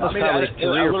that one. That was probably 3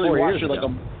 or 4 years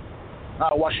ago.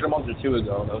 I watched it a month or two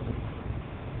ago.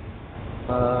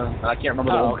 I can't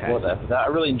remember the one before that. But I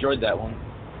really enjoyed that one.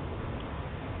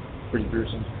 Pretty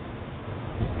gruesome.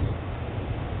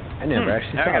 I never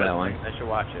actually saw that one. I should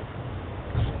watch it.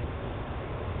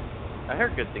 I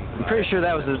heard good things about it. I'm pretty sure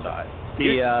that was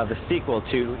the sequel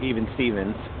to Even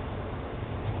Stevens.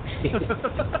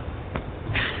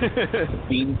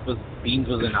 Beans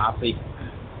was a Nazi.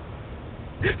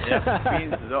 Yeah,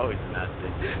 Beans is always a Nazi.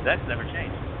 That's never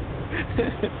changed.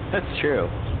 That's true.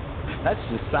 That's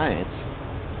just science.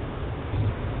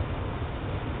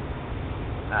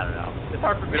 I don't know. It's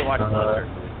hard for me to watch monsters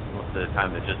movies. Most of the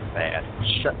time, they're just bad.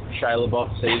 Shia LaBeouf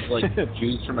saves like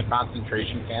Jews from a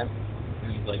concentration camp,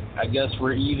 and he's like, "I guess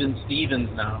we're even Stevens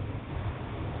now."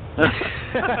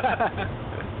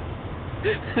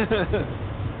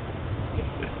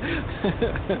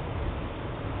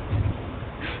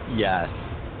 Yes.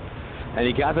 And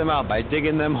he got them out by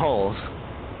digging them holes.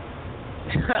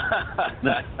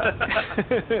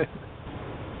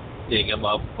 Dig them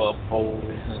up holes,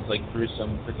 and it's like through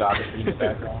some photography in the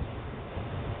background.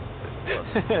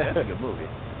 That's a good movie.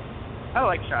 I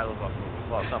like Shia LaBeouf movies.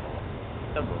 Well, some of them.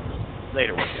 Some of them.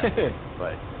 Later ones,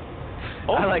 but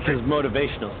I like his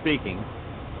motivational speaking.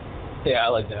 Yeah, I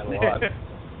like that a lot.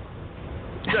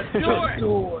 Just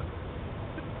do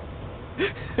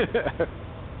it.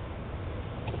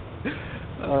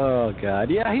 Oh God,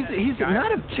 yeah, he's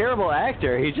not a terrible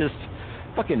actor. He's just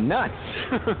fucking nuts.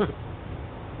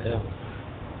 Yeah,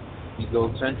 he's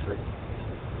eccentric.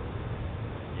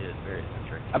 He is very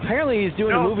eccentric. Apparently, he's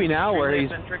doing a movie now where he's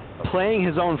playing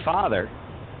his own father.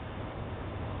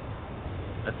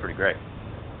 That's pretty great.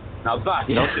 Now that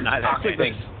don't deny that. I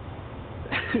think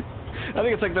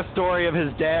it's like the story of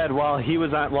his dad while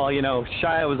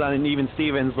Shia was on Even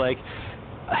Stevens, like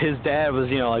his dad was,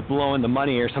 like blowing the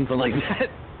money or something like that.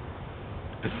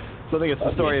 So I think it's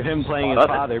the story of him playing his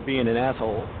father being an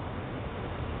asshole.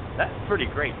 That's a pretty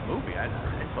great movie. I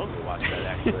totally watched that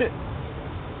actually.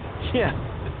 Yeah,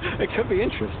 it could be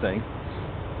interesting.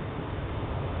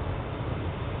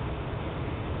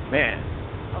 Man.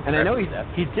 And I know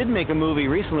he did make a movie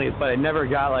recently, but it never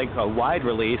got like a wide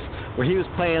release, where he was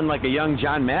playing like a young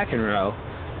John McEnroe.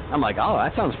 I'm like, oh,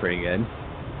 that sounds pretty good.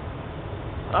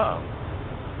 Oh.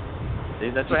 See,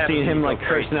 that's what happens. Seeing him like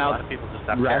cursing out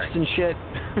refs and shit.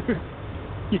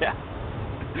 Yeah.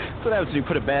 That's what happens when you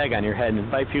put a bag on your head and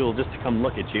invite people just to come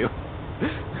look at you.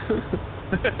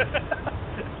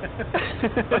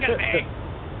 Look at me.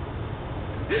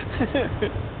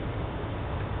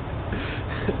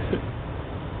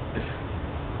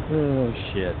 Oh,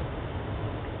 shit.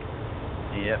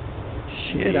 Yep.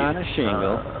 Shit on a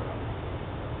shingle.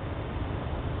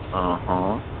 I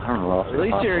don't know. At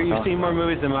least you've seen more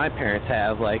movies than my parents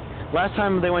have. Like, last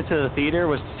time they went to the theater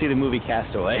was to see the movie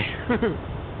Castaway.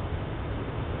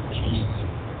 Jeez.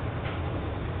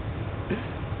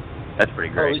 That's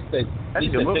pretty great. That's a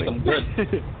good movie. Them good.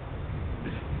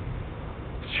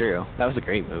 It's true. That was a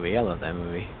great movie. I love that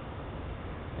movie.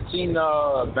 I've seen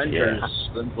Avengers,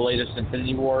 the latest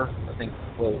Infinity War. I think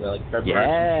what was it, like February.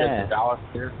 Yeah. Dallas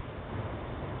here.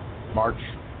 March.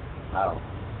 I don't know.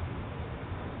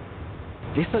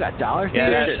 They still got dollar Yeah,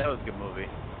 theaters? that was a good movie.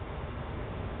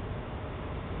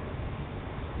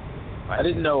 I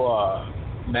didn't know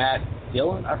Matt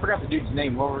Dillon. I forgot the dude's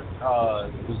name. What it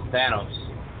was Thanos.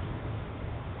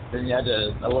 Then you had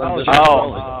to.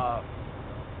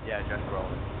 Yeah, Josh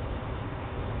Brolin.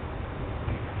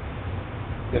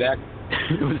 Good act.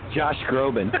 It was Josh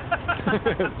Groban.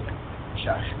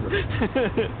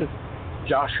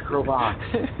 Josh Groban.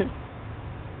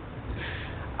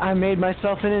 I made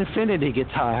myself an infinity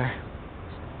guitar.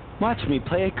 Watch me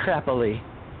play it crappily.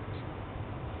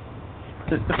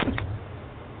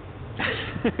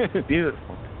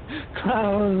 Beautiful.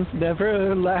 Clowns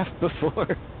never laughed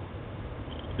before.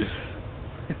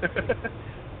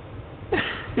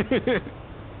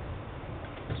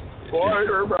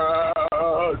 Spider-Man.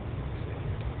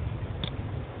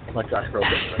 Like Josh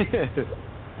Groban.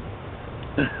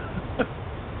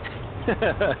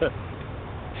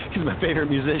 He's my favorite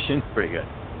musician. Pretty good.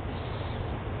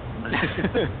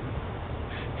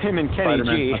 Him and Kenny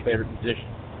Spider-Man's G. my favorite musician.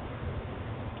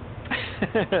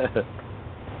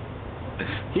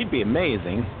 He'd be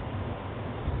amazing.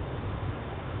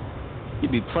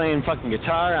 He'd be playing fucking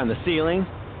guitar on the ceiling.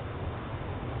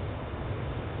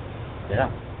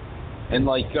 Yeah. And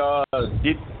like,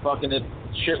 fucking if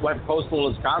shit went postal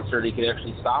at his concert, he could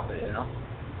actually stop it, you know?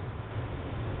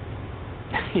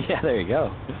 Yeah, there you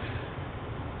go.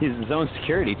 He's his own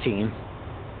security team.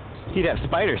 He'd have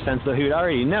spider sense, though. He would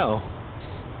already know.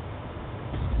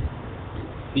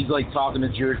 He's like talking to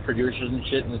Jewish producers and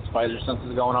shit, and the spider sense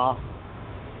is going off.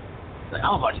 Like,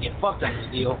 I'm about to get fucked on this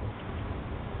deal.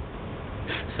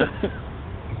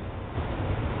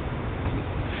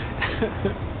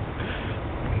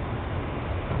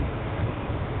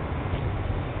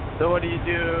 So what do you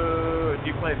do? Do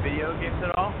you play video games at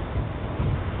all?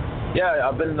 Yeah,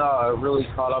 I've been really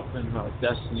caught up in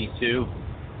Destiny 2.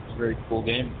 It's a very cool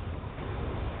game.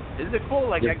 Is it cool?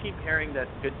 Like, Yep. I keep hearing that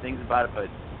good things about it, but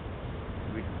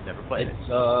we've never played it.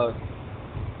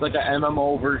 It's like an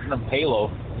MMO version of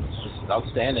Halo. It's just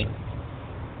outstanding.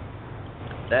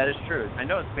 That is true. I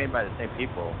know it's made by the same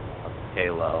people of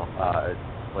Halo.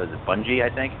 What is it, Bungie,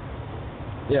 I think?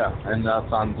 Yeah, and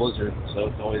it's on Blizzard, so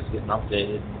it's always getting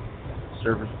updated.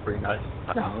 Servers are pretty nice.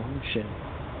 Oh, shit.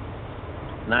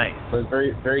 Nice. But it's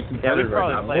very, very Yeah, we competitive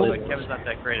right probably now. play, but Kevin's not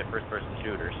that great at first-person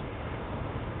shooters.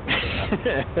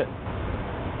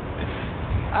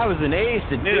 I was an ace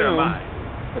at Neither Doom, am I.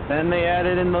 but then they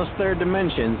added in those third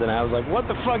dimensions, and I was like, what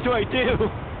the fuck do I do?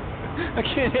 I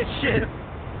can't hit shit.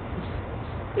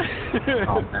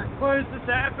 Oh, man. Why is this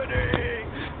happening?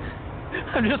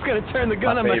 I'm just going to turn the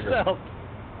gun My on favorite. myself.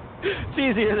 It's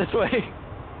easier this way.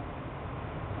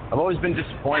 I've always been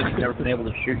disappointed you've never been able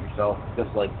to shoot yourself. Just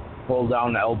like pull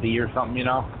down the LB or something, you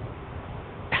know?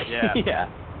 Yeah. Yeah.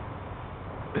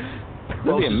 That'd be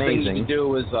Closest thing you amazing. can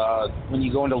do is when you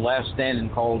go into Last Stand in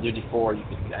Call of Duty 4, you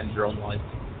can end your own life.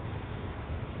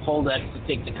 Hold X to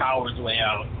take the coward's way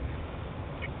out.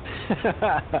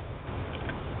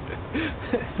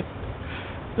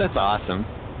 That's awesome.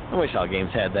 I wish all games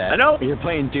had that. I know. When you're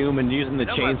playing Doom and using the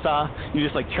I know, chainsaw, you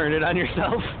just like turn it on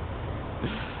yourself.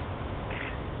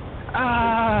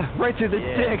 Right through the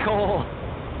dick hole.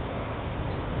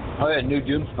 Oh yeah, new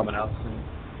Doom's coming out soon.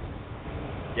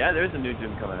 Yeah, there's a new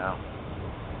Doom coming out.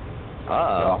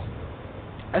 Uh-oh.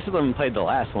 I still haven't played the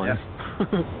last one. Yeah.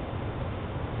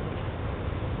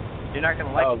 You're not going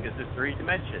to like it because there's 3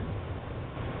 dimensions.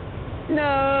 No.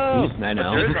 I But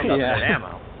know. there is no Yeah. limited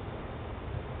ammo.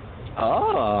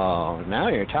 Oh, now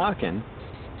you're talking.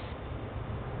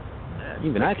 Yeah,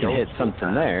 Even I can it's hit old something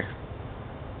time. there.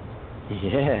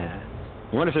 Yeah.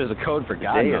 I wonder if there's a code for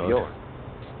God Day of mode. your-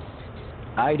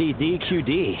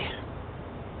 IDDQD.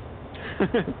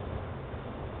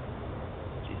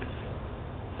 Jesus.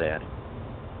 Sad.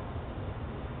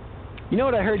 You know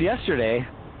what I heard yesterday?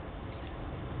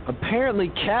 Apparently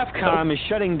Capcom is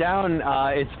shutting down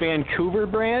its Vancouver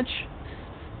branch,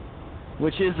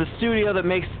 which is the studio that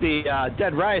makes the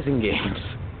Dead Rising games.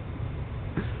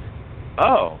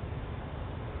 Oh.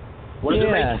 What does it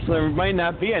Yeah, make? so there might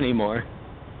not be any more.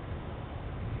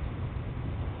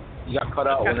 You got cut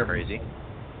out That's kind of whenever. crazy.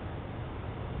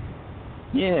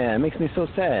 Yeah, it makes me so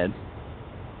sad.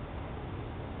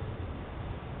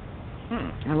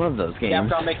 I love those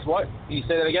games. Capcom makes what? Can you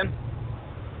say that again?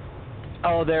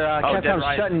 Oh, they're Dead Capcom's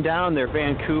Rising. shutting down their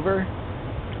Vancouver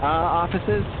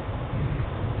offices.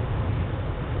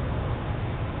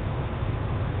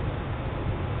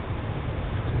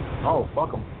 Oh,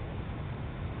 fuck them.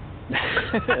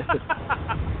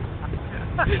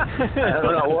 I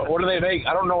don't know. What do they make?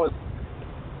 I don't know what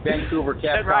Vancouver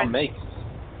Dead Capcom Rising. makes.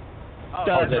 Oh,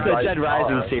 The Dead Dead Rising.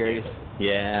 Rising Oh, series.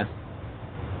 Yeah.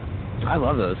 I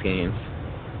love those games.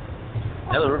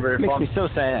 Yeah, they were very Makes fun. me so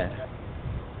sad.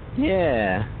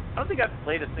 Yeah. I don't think I've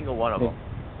played a single one of them.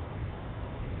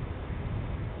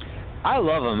 I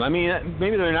love them. I mean,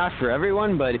 maybe they're not for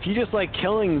everyone, but if you just like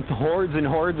killing hordes and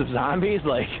hordes of zombies,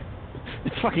 like,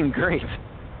 it's fucking great.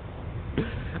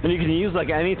 And you can use like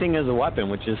anything as a weapon,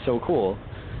 which is so cool.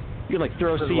 You can like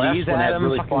throw CDs at them,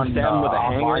 really fucking stab them with a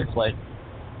hanger. Play.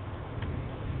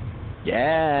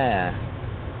 Yeah.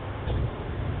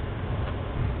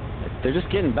 They're just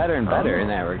getting better and better in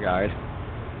that regard.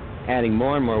 Adding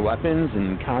more and more weapons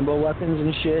and combo weapons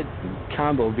and shit, and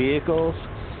combo vehicles.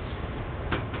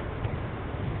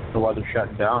 So why they're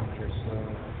shutting down?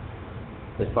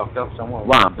 They fucked up somewhere.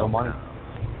 Wow. No money.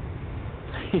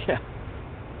 Yeah.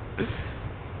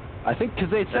 I think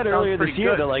because they said earlier this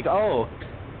year, they're like, oh,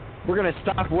 we're going to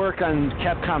stop work on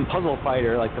Capcom Puzzle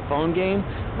Fighter, like the phone game,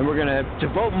 and we're going to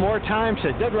devote more time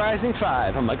to Dead Rising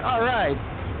 5. I'm like, all right,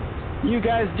 you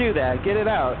guys do that. Get it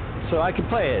out so I can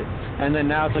play it. And then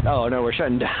now it's like, oh, no, we're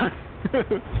shutting down.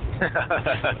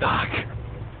 Fuck.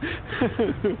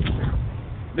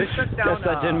 They shut down. Guess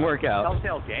that didn't work out.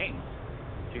 Telltale Games.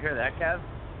 Did you hear that, Kev?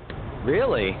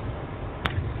 Really?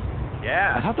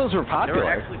 Yeah. I thought those were popular. They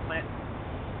were actually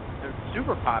they're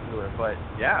super popular, but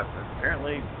yeah,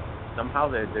 apparently somehow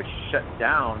they're shut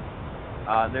down.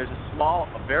 There's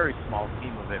a very small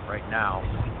team of it right now,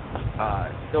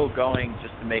 still going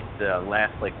just to make the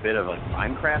last like bit of a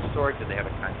Minecraft story because they have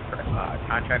a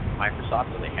contract with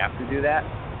Microsoft, so they have to do that.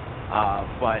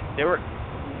 But they're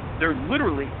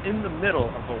literally in the middle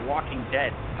of the Walking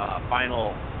Dead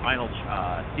final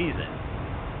season,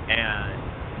 and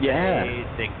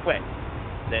they quit.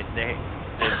 They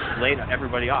laid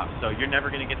everybody off, so you're never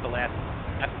going to get the last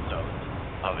episode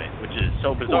of it, which is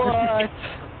so bizarre. What?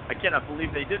 I cannot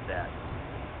believe they did that.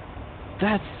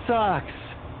 That sucks.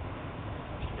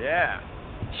 Yeah.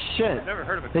 Shit. I've never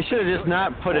heard of it. They should have just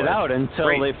not put it out until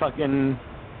they fucking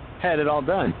had it all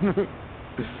done.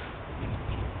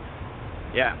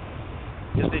 Yeah.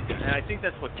 And I think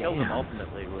that's what killed them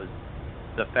ultimately was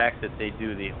the fact that they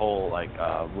do the whole, like,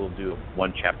 we'll do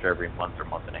one chapter every month or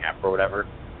month and a half or whatever.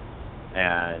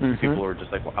 And people were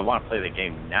just like, well, I want to play the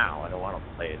game now. I don't want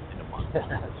to play it in a month.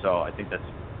 So I think that's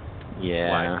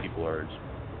why people are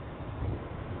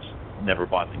just never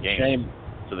bought the game. Shame.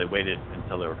 So they waited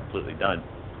until they were completely done.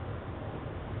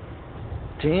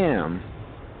 Damn.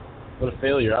 What a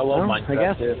failure. I love Minecraft. I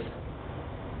guess.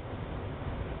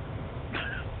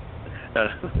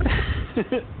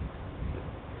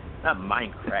 Not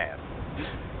Minecraft.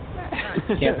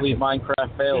 Can't believe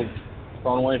Minecraft failed. It's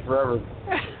gone away forever.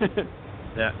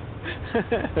 Yeah.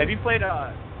 Have you played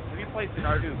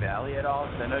Stardew Valley at all?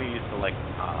 'Cause I know you used to like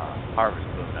Harvest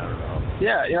Moon. I don't know.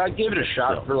 Yeah, I gave it a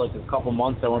shot for like a couple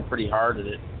months. I went pretty hard at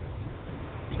it,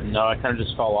 and I kind of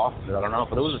just fell off of it. I don't know,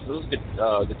 but it was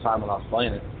a good time when I was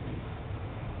playing it.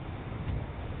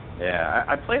 Yeah,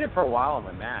 I played it for a while on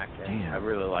my Mac, and I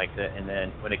really liked it. And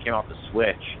then when it came off the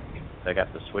Switch, I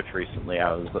got the Switch recently.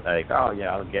 I was like, oh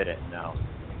yeah, I'll get it. And now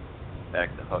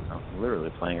back to hook. I'm literally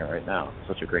playing it right now. It's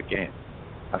such a great game.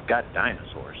 I've got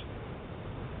dinosaurs.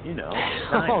 You know.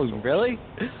 Dinosaurs. Oh, really?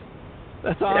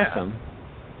 That's awesome.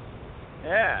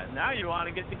 Yeah. Now you want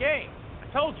to get the game. I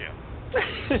told you.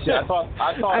 Yeah, I thought.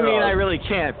 I mean, I really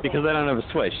can't because I don't have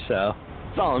a Switch, so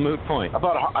it's all a moot point. I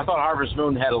thought Harvest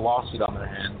Moon had a lawsuit on their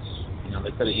hands. They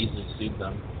could have easily sued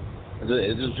them.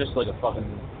 It was just like a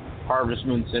fucking Harvest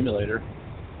Moon simulator.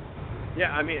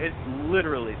 Yeah, I mean, it's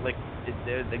literally like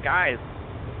the guys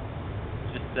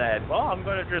just said, well,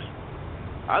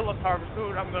 I love Harvest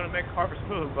Moon, I'm going to make Harvest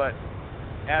Moon, but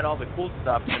add all the cool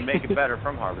stuff and make it better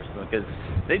from Harvest Moon, because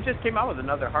they just came out with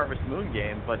another Harvest Moon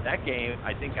game, but that game,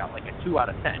 I think, got like a 2 out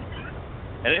of 10.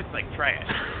 And it's like trash.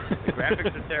 The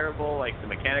graphics are terrible, like the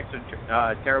mechanics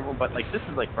are terrible, but like this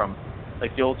is like from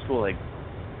like the old school like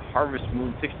Harvest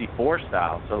Moon 64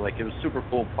 style, so like it was super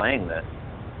cool playing this.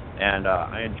 And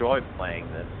I enjoyed playing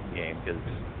this game because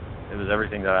it was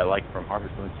everything that I liked from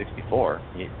Harvest Moon 64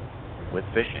 with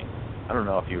fishing. I don't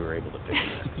know if you were able to fish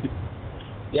in it.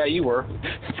 Yeah, you were.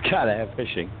 It's gotta have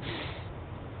fishing.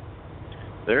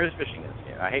 There is fishing in this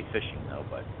game. I hate fishing though,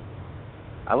 but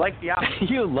I like the option.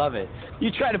 You love it. You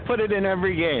try to put it in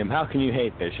every game. How can you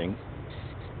hate fishing?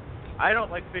 I don't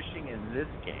like fishing in this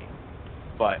game,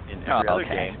 but in every other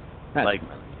game, like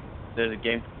there's a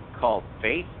game called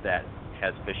Faith that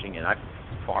has fishing, and I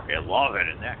fucking love it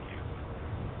in that game.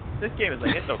 This game is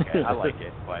like, it's okay, I like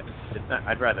it, but it's not.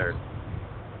 I'd rather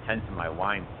tend to my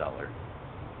wine cellar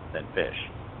than fish.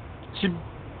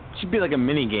 Should be like a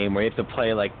mini game where you have to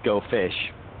play like Go Fish,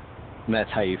 and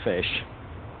that's how you fish.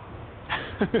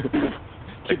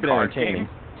 Keep it entertaining.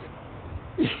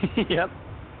 Yep.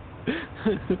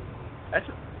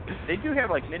 they do have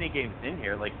like mini games in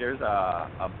here. Like there's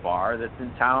a bar that's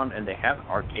in town, and they have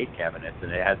arcade cabinets,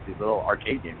 and it has these little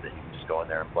arcade games that you can just go in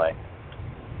there and play.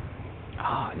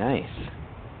 Oh, nice.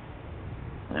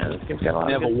 Yeah, this game's got a lot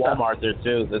They of have a good stuff. Walmart there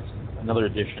too. That's another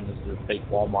addition. Is the fake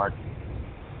Walmart.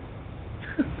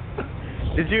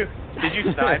 Did you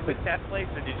side with that place,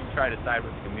 or did you try to side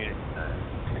with the community center?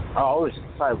 I always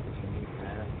side with you,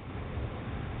 man.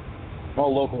 I'm a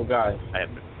local guy.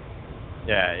 I'm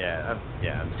the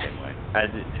same way. I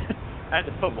had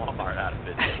to put Walmart out of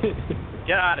business.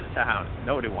 Get out of town.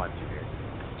 Nobody wants you here.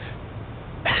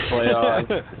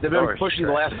 But, they've been pushing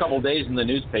the last couple of days in the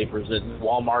newspapers that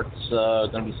Walmart's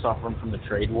going to be suffering from the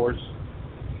trade wars,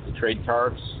 the trade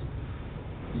tariffs.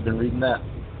 You've been reading that?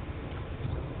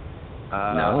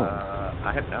 No.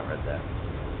 I have not read that.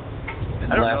 In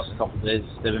the last couple of days,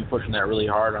 they've been pushing that really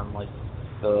hard on like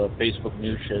the Facebook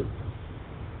news shit.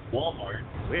 Walmart.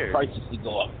 Weird. Prices to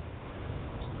go up.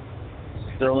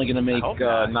 They're only going to make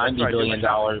 $90 billion.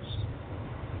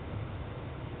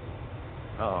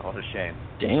 Oh, what a shame.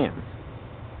 Damn.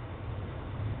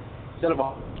 Instead of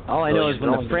all I know is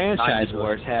when the franchise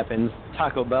wars happens,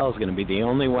 Taco Bell's going to be the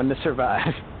only one to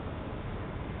survive.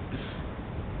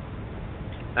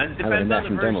 And it depends on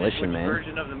the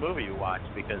version of the movie you watch,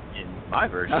 because in my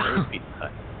version, it was Pizza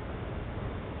Hut.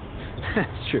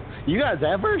 That's true. You got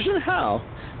that version? How?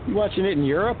 You watching it in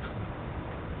Europe?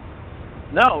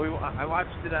 No, I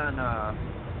watched it on.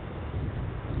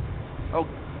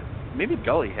 Maybe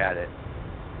Gully had it.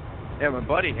 Yeah, my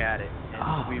buddy had it,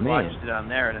 and we watched it on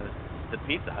there, and it was the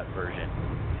Pizza Hut version.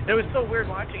 And it was so weird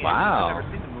watching it. Wow. I've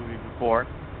never seen the movie before,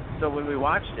 so when we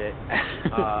watched it,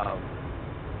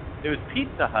 it was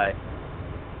Pizza Hut,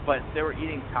 but they were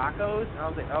eating tacos, and I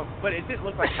was like, oh, but it didn't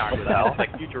look like Taco Bell,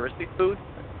 like futuristic food.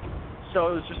 So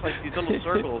it was just like these little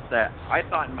circles that I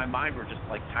thought in my mind were just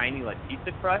like tiny, like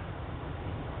pizza crust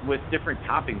with different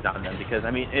toppings on them. Because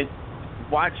I mean,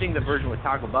 watching the version with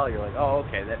Taco Bell, you're like, oh,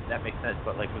 okay, that makes sense.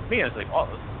 But like with me, I was like, oh,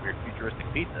 those are weird futuristic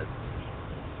pizzas.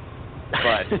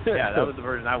 But yeah, that was the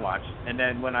version I watched. And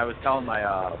then when I was telling my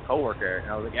coworker,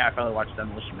 and I was like, yeah, I finally watched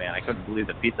Demolition Man. I couldn't believe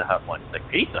the Pizza Hut one. He's like,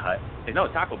 Pizza Hut? He's like,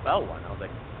 no, Taco Bell one. I was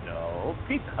like, no,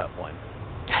 Pizza Hut one.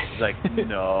 He's like,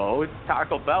 no, it's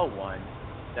Taco Bell one.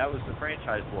 That was the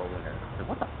franchise war winner. I said,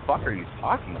 what the fuck are you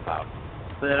talking about?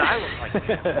 So then I was like,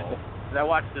 asshole. And I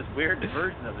watched this weird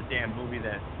version of the damn movie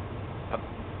that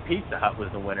Pizza Hut was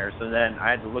the winner. So then I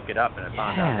had to look it up, and I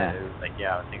found out that it was like,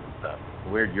 I think it was a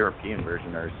weird European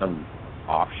version or some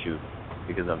offshoot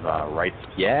because of rights.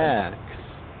 Yeah,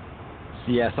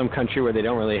 some country where they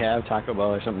don't really have Taco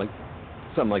Bell or something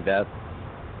like that.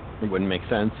 It wouldn't make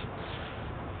sense.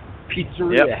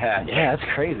 Pizzeria hat. Yeah, that's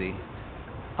crazy.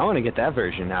 I want to get that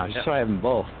version now, just so I have them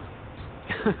both.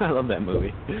 I love that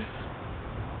movie.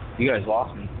 You guys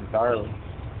lost me entirely.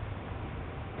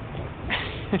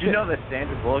 Did you know that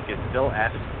Sandra Bullock is still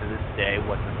asked to this day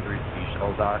what the 3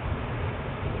 seashells are?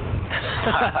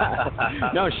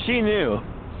 No, she knew.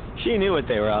 She knew what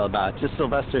they were all about. Just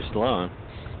Sylvester Stallone.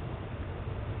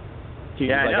 She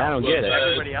was like, I don't get it.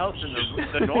 Everybody else in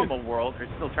the normal world are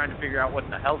still trying to figure out what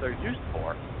the hell they're used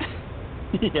for.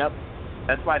 Yep.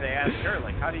 That's why they asked her,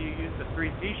 like, how do you use the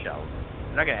 3 seashells?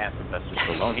 They're not going to ask Sylvester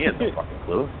Stallone. He has no fucking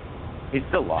clue. He's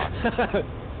still lost.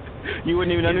 You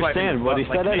wouldn't even understand what he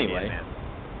said anyway.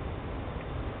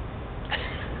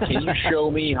 Can you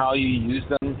show me how you use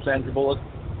them, Sandra Bullock?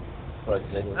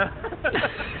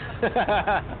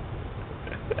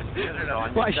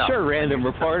 Why, sure, random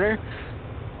reporter.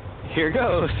 Here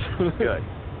goes. Good.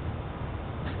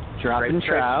 Dropping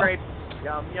trout. Scrape.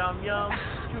 Yum, yum, yum.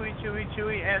 Chewy, chewy,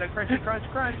 chewy, and a crunchy, crunch,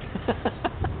 crunch.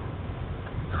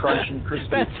 Crunch and crispy.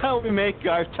 That's how we make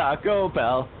our Taco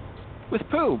Bell. With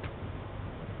poop.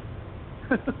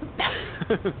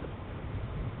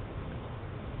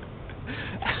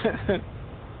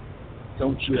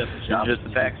 Don't you have jobs? Just the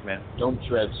facts, man. Don't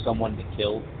you have someone to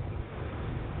kill?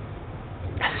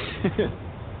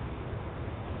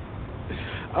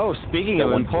 Oh, speaking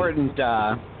of important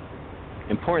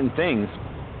things,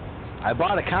 I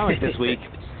bought a comic this week.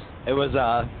 It was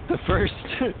the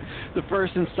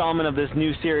first installment of this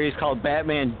new series called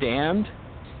Batman Damned.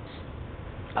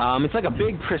 It's like a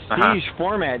big prestige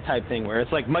format type thing where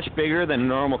it's like much bigger than a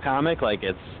normal comic. Like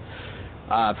it's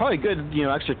probably good,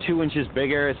 extra 2 inches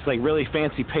bigger. It's like really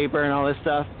fancy paper and all this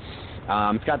stuff.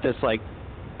 It's got this like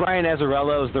Brian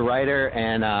Azzarello is the writer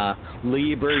and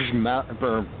Lee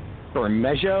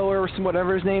Bermejo or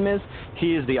whatever his name is.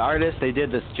 He is the artist. They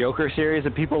did this Joker series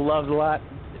that people loved a lot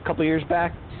a couple years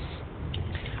back.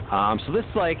 So this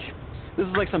is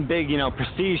like some big,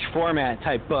 prestige format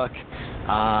type book.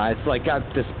 It's like got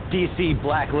this DC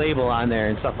black label on there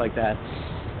and stuff like that.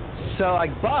 So I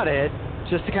bought it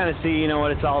just to kind of see,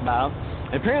 what it's all about.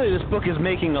 And apparently this book is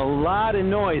making a lot of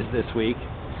noise this week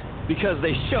because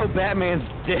they show Batman's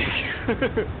dick.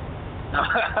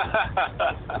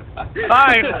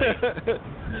 Finally!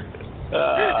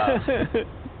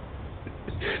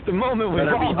 The moment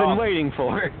we've all been waiting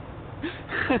for.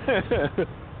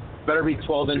 Better be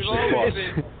 12 inches plus.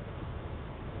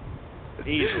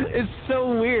 It's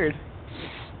so weird.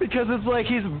 Because it's like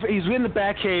he's in the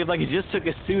Batcave, like he just took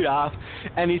his suit off,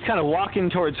 and he's kind of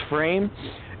walking towards frame,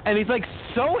 and he's like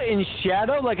so in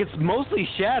shadow, like it's mostly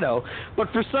shadow, but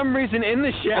for some reason in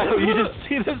the shadow you just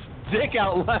see this dick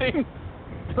outline.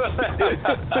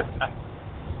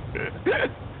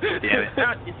 Damn it.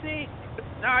 Now, you see,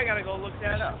 now I gotta go look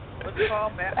that up. Let's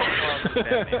call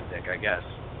Batman dick, I guess.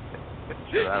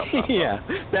 Sure, that'll pop yeah, up.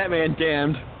 Batman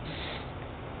damned.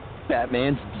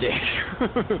 Batman's dick.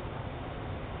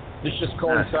 This just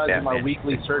coincides with my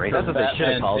weekly search That's for what they should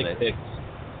have Batman called dick it. pics.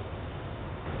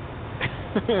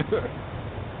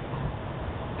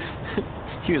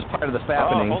 He was part of the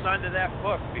fappening. Oh, hold on to that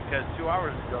book, because 2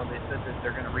 hours ago they said that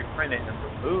they're going to reprint it and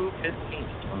remove his penis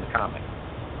from the comic.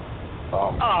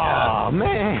 Oh,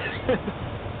 man.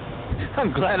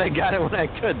 I'm glad I got it when I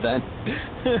could then.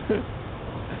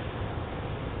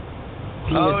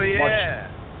 Oh, yeah.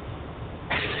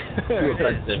 Too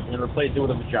offensive, and replace it with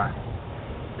a vagina.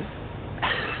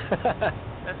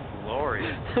 That's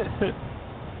glorious.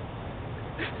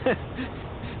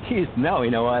 Now we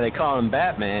know why they call him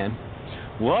Batman.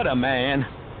 What a man.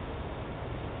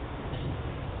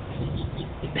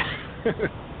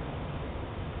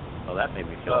 Well, that made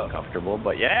me feel uncomfortable,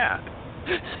 but yeah.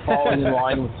 Falling in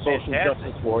line with social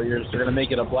justice warriors, they're going to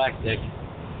make it a black dick.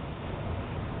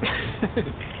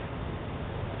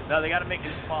 No, they got to make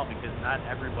it small because not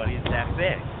everybody is that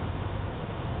big.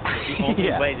 The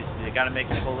only way they got to make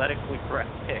it politically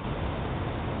correct dick.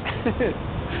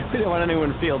 We don't want anyone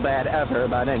to feel bad ever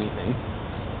about anything.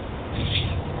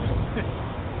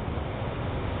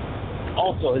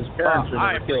 Also, his parents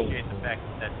are never killed. I appreciate the fact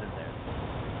that that's in there.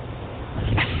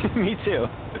 Me too.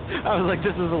 I was like,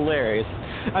 this is hilarious.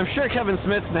 I'm sure Kevin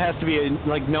Smith has to be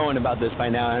like knowing about this by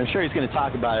now, and I'm sure he's going to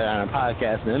talk about it on a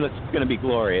podcast, and it's going to be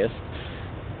glorious.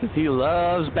 Because he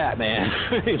loves Batman.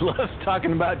 He loves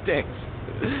talking about dicks.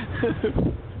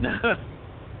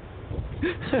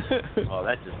 Well,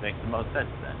 that just makes the most sense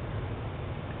then.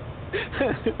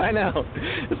 I know.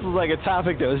 This was like a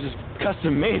topic that was just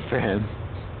custom made for him.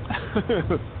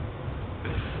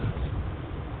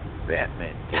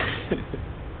 Batman.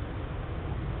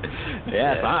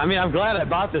 Yes, I mean, I'm glad I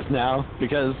bought this now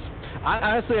because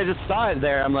honestly, I just saw it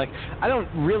there. I'm like, I don't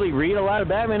really read a lot of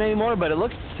Batman anymore, but it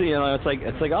looks, it's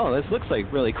like, oh, this looks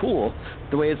like really cool.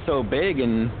 The way it's so big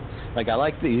and like I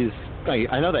like these.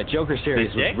 I know that Joker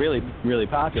series was really, really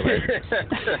popular.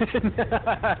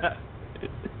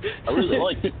 I really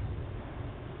like it.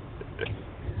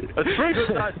 That's pretty good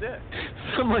size dick.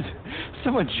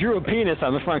 Someone drew a penis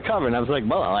on the front cover, and I was like,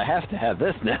 well, I have to have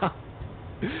this now.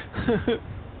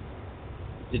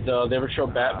 Did they ever show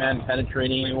Batman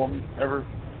penetrating any woman ever?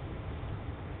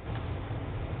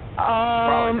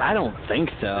 I don't think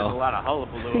so. There's a lot of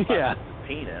hullabaloo about the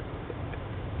penis.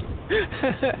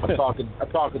 I'm talking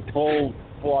full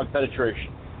on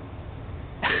penetration.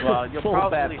 Well, you'll full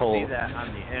probably see that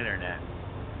on the internet.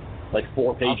 Like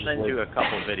 4 pages. I'll send you a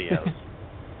couple videos.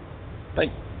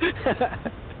 Thanks.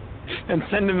 And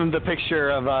send him the picture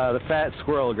of the fat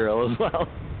squirrel girl as well.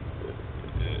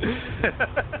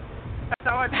 That's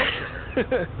how I picture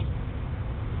her.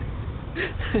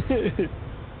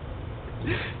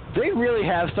 They really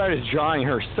have started drawing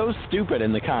her so stupid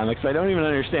in the comics. I don't even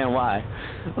understand why.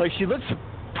 Like, she looks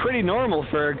pretty normal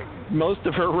for most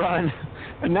of her run,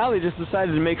 and now they just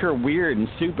decided to make her weird and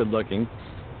stupid looking.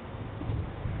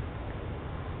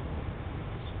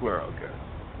 Squirrel girl.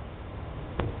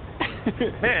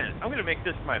 Man, I'm gonna make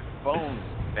this my phone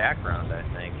background, I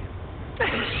think.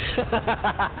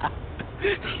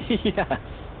 Yes.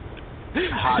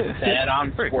 Hot dad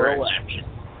on squirrel action.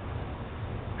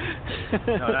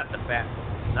 No, not the fat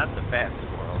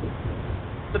squirrel.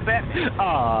 The Batman.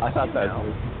 Oh, I thought that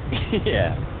was...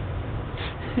 Yeah.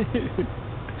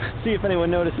 See if anyone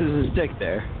notices his dick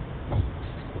there.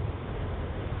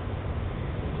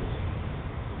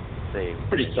 Save.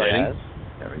 Pretty exciting. Jazz.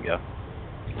 There we go.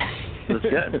 That's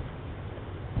good.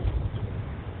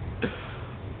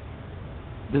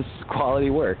 This is quality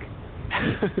work.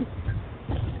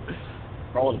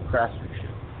 All the craftsmanship.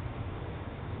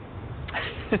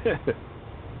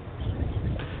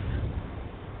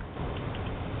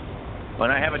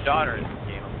 When I have a daughter in this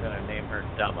game, I'm going to name her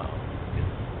Dumbo.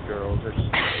 Girls are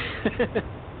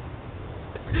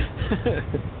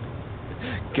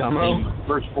Gummo?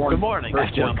 Firstborn. Good morning.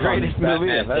 That's the greatest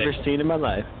movie I've ever seen in my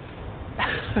life.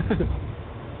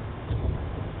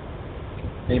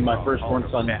 Named my firstborn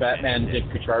son Batman Dick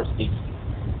Kucharski.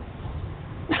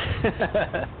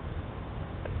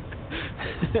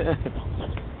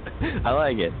 I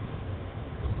like it.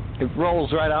 It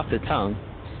rolls right off the tongue.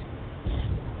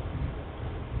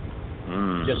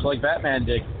 Just like Batman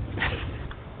Dick.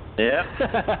 Yep.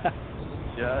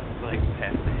 Just like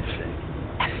Batman Dick.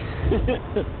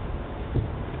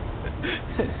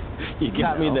 You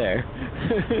got me there.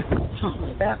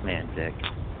 Batman Dick.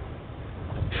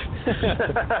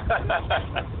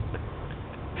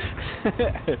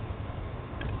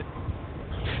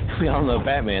 We all know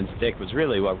Batman's dick was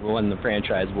really what won the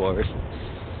franchise wars.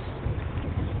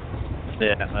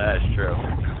 Yeah, that's true.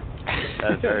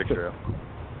 That's very true.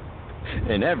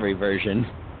 In every version.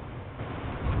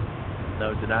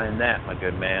 No denying that, my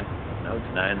good man. No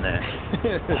denying that.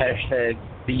 Hashtag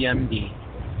BMD.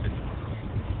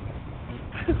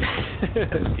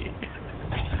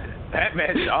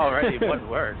 Batman's already one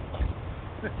word.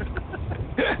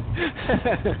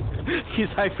 He's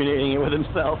hyphenating it with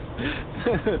himself.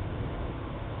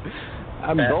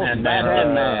 I'm Batman both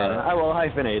Batman Man. I will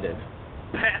hyphenate it.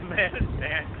 Batman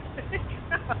Man.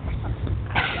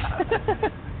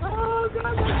 Oh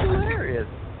God, that's hilarious.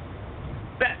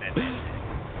 Batman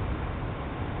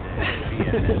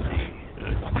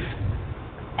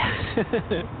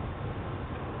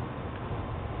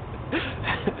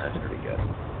That's pretty good.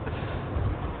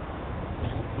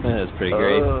 That is pretty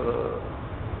great.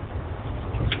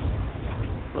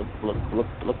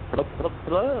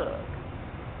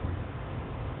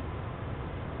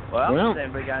 Well, Well. has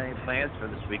anybody got any plans for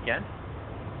this weekend?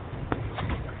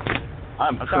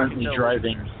 I'm currently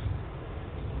driving.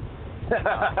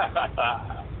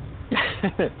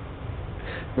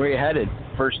 Where you headed?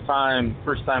 First time,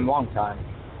 long time.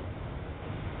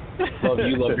 Love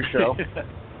you, love your show.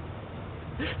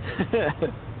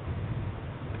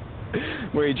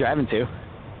 Where are you driving to?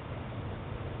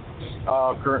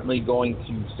 Currently going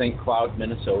to St. Cloud,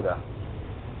 Minnesota.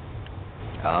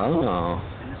 Oh.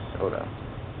 Minnesota.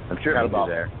 I'm sure Got I'll about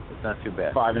be there. It's not too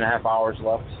bad. 5.5 hours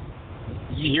left.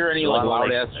 You hear any like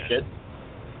loud ass shit?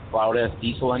 Loud ass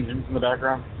diesel engines in the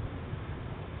background?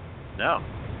 No.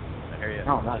 I hear you.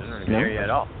 Oh, nice. I don't even hear you at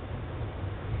all.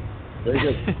 Very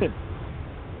good.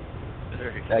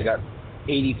 Very good. I got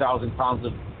 80,000 pounds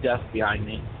of death behind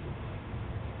me.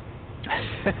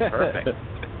 Perfect.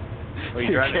 Well,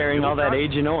 You're carrying all that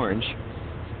Agent Orange.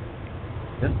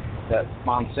 That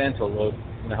Monsanto load.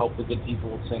 I'm going to help the good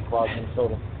people of St. Cloud,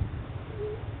 Minnesota.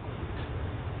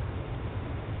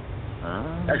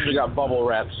 Actually got bubble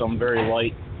wrap, so I'm very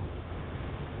light.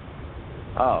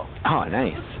 Oh. Oh,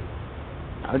 nice.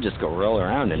 I would just go roll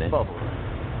around in it. Bubble.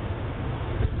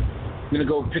 I'm going to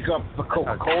go pick up a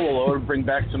Coca-Cola load and bring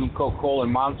back some Coca-Cola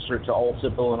and Monster to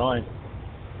Allsip, Illinois.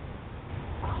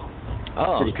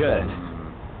 Oh, Pretty good. fun.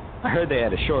 I heard they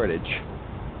had a shortage.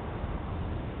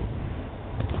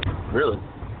 Really?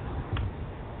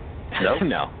 Nope.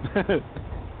 No.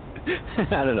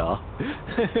 Not at all.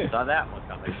 Saw that one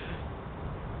coming.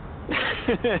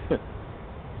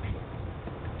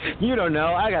 You don't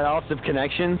know. I got Allsip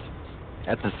connections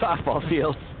at the softball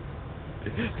fields.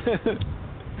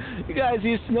 You guys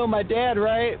used to know my dad,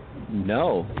 right?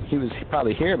 No. He was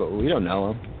probably here, but we don't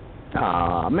know him.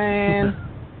 Aw, man.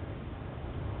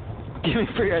 Give me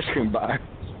a free ice cream bar.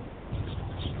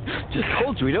 Just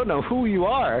told you, we don't know who you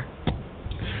are.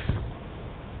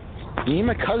 Me and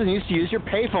my cousin used to use your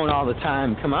payphone all the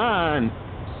time. Come on.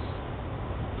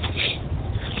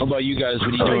 How about you guys? What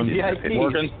are you doing? Yeah,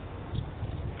 Working?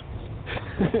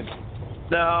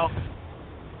 No.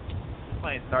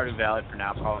 Playing Stardew Valley for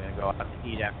now. Probably going to go out to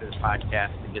eat after this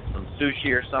podcast and get some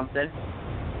sushi or something.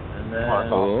 And then...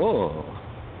 Oh.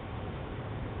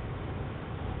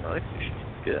 I like sushi.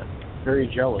 It's good. Very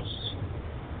jealous.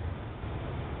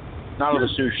 Not of the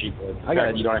sushi, but I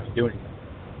got you don't have to do anything.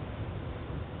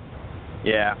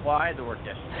 Yeah. Well, I had to work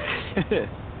yesterday.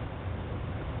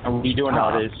 And what are you doing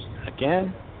nowadays?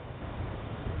 Again?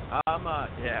 I'm a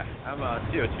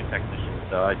CO2 technician,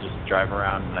 so I just drive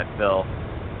around and I fill.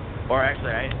 Or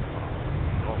actually, I'm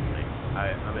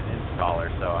an installer,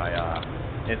 so I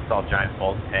install giant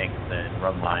bulk tanks and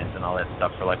run lines and all that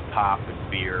stuff for like pop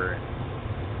and beer and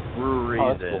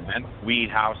breweries and weed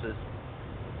houses.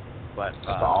 But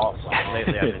That's awesome.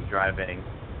 lately I've been driving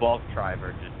bulk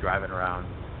driver, just driving around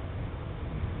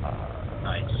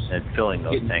Nice. and filling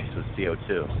those tanks with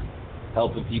CO2.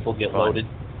 Helping people get Fun. loaded.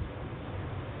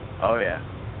 Oh yeah.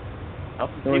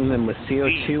 Helping Filling people them with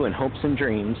succeed. CO2 and hopes and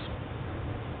dreams.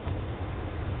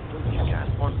 You got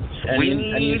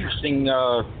Any interesting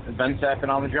events happen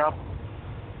on the job?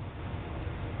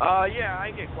 Yeah,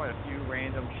 I get quite a few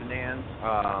random shenanigans.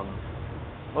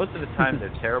 Most of the time,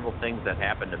 they're terrible things that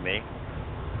happen to me.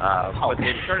 But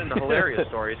they turn into hilarious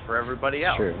stories for everybody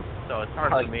else. True. So it's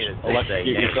hard for me to say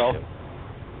yourself.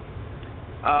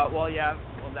 Well, yeah.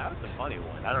 Well, that was a funny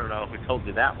one. I don't know who told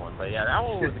you that one, but yeah, that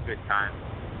one was a good time.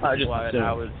 I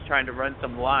was trying to run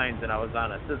some lines, and I was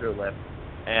on a scissor lift,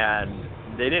 and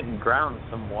they didn't ground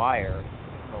some wire.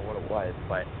 I don't know what it was,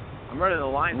 but I'm running the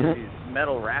lines with these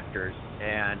metal rafters,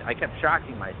 and I kept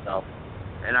shocking myself,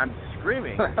 and I'm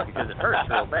screaming because it hurts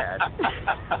real bad.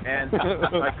 And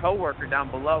my coworker down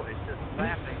below is just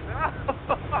laughing.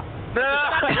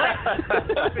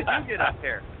 How did you get up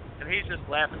here? And he's just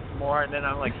laughing some more, and then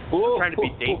I'm like trying to be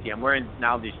dainty. I'm wearing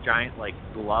now these giant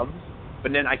gloves,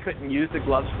 but then I couldn't use the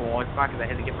gloves for one spot because I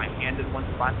had to get my hand in one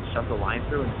spot to shove the line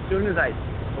through. And as soon as it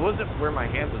wasn't where my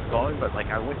hand was going, but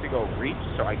I went to go reach,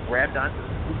 so I grabbed onto the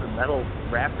stupid metal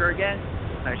rafter again,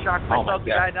 and I shocked myself.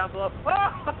 The guy down below.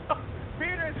 Oh,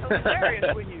 Peter, it's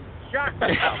hilarious when you shock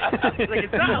yourself.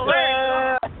 It's not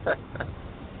hilarious.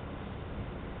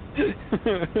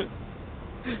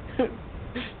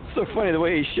 It's so funny the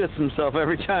way he shits himself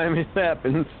every time it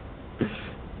happens. This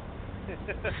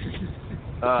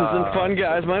isn't fun,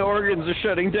 guys. My organs are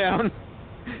shutting down.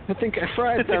 I think I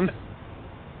fried them.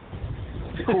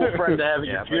 It's a cool friend to have at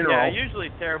your funeral. Yeah, usually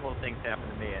terrible things happen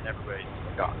to me, and everybody's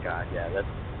like, oh, God, yeah, that's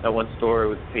that one story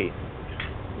with Pete.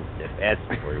 The bad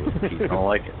story with Pete. I don't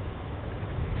like it.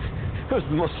 It was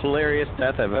the most hilarious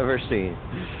death I've ever seen.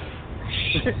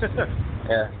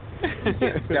 Yeah.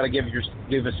 You got to give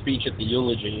a speech at the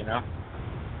eulogy, you know.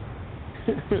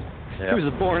 He was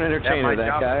a born entertainer,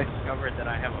 that guy. I discovered that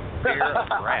I have a fear of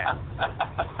rats.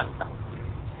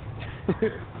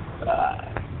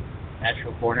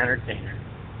 Natural born entertainer.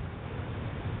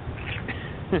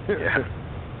 Yeah.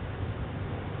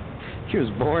 He was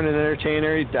born an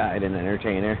entertainer. He died an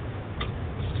entertainer.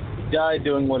 He died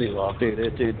doing what he loved. Shit in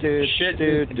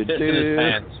his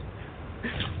pants.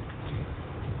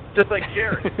 Just like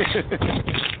Jerry. He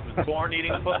was born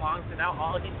eating footlongs, and now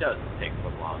all he does is take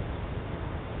footlongs.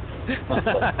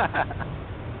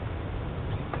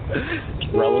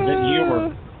 Relevant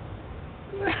humor.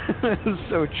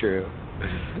 So true.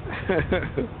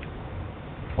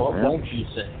 What won't you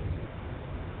say?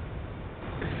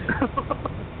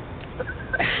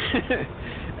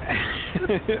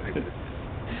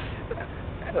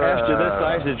 After this,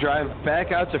 I have to drive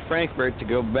back out to Frankfurt to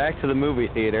go back to the movie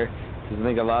theater because I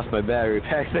think I lost my battery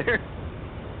back there.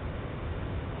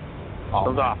 That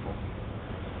was awful.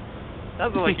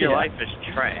 Sounds like your life is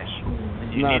trash.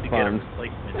 And you need to get a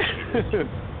replacement.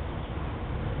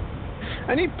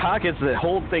 I need pockets that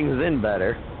hold things in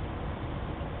better.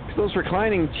 Those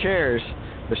reclining chairs,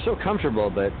 they're so comfortable,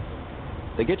 but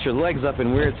they get your legs up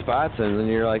in weird spots, and then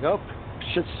you're like, oh,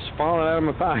 shit's falling out of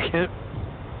my pocket.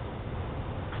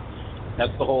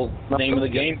 That's the whole name of the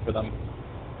game for them.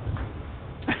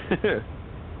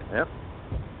 Yep.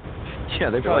 Yeah,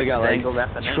 they probably got like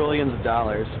trillions of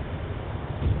dollars.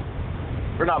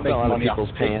 We're not making money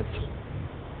people's pants.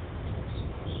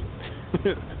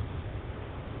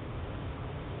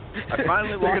 I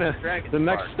finally lost the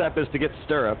next step is to get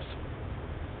stirrups.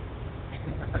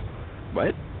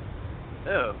 What?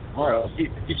 Oh. Well,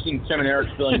 you've seen Tim and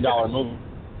Eric's $1 billion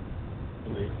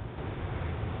movie.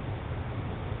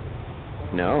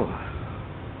 No.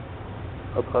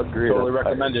 Totally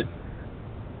recommend it.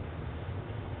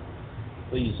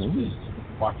 Please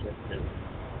watch it too.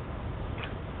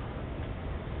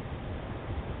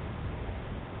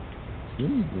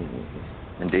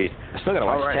 Indeed. I still gotta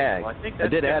watch Tag. Well, I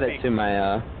did add it to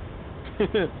my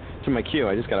to my queue.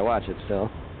 I just gotta watch it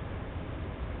still.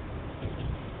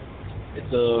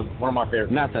 It's one of my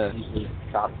favorites. Not the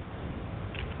top.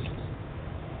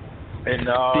 And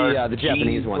the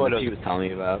Japanese one that he was telling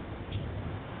me about.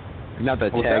 Not the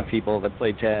Tag people that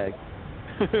play Tag.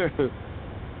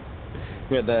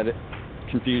 We had that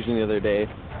confusion the other day.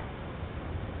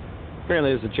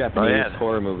 Apparently, there's a Japanese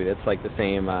horror movie that's like the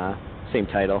same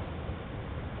title.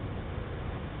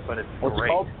 But it's What's great.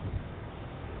 it called?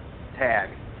 Tag.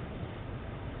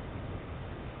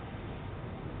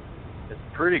 It's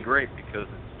pretty great because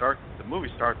the movie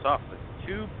starts off with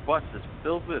 2 buses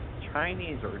filled with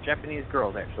Chinese or Japanese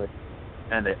girls, actually,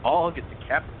 and they all get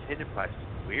decapitated by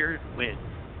some weird wind,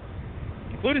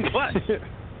 including the bus.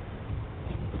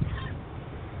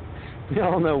 We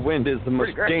all know wind is the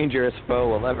most dangerous foe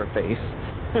we'll ever face.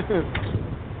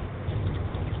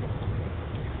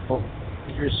 Well,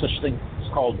 there's such thing.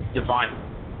 It's called divine.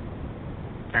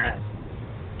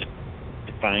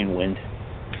 Divine wind.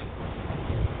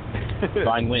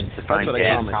 Divine Wind. Divine That's what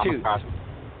I call my toots.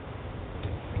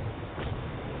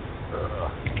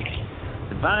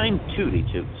 Divine Tootie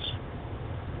Toots.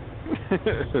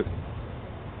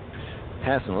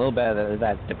 Passing a little bit of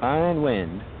that divine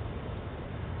wind.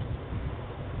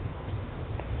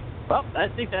 Well, I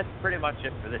think that's pretty much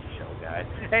it for this show, guys.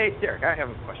 Hey, Deryk, I have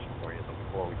a question for you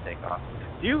before we take off.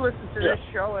 Do you listen to this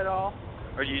show at all?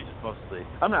 Or do you just mostly...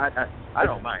 I'm not... I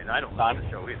don't mind. I don't mind the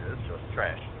show either. This show's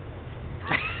trash.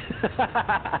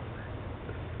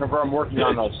 Whenever I'm working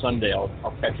on a Sunday, I'll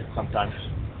catch it sometimes.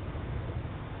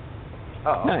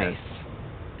 Oh, okay. Nice.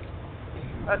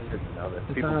 That's good to know that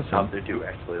That's people awesome. out there do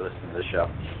actually listen to the show.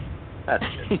 That's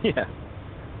good. Yeah.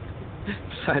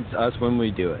 Besides us when we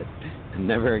do it. And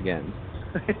never again.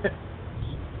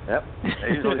 Yep.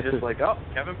 They usually just like, oh,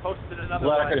 Kevin posted another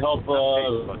Glad one. I could help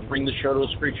bring the show to a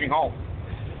screeching halt.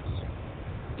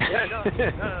 Yeah, no.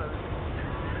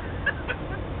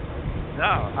 No,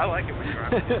 I like it when you're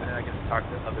on. And I get to talk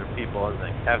to other people other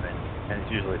than Kevin, and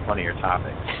it's usually funnier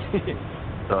topics.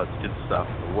 So it's good stuff.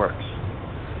 It works.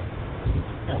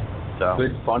 So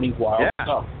Good, funny, wild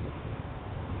stuff.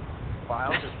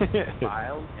 Wild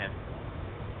and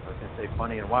I was going to say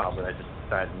funny and wild, but I just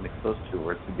decided to mix those two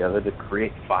words together to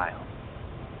create file.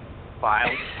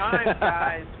 File time,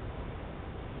 guys.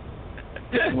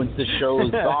 Once the show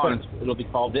is gone, it'll be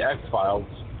called the X-Files.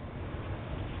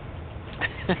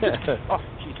 Oh,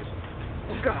 Jesus.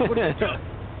 Oh, God, what are you doing?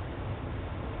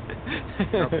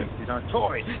 He's on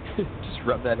toys. Just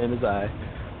rub that in his eye.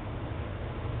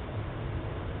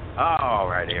 All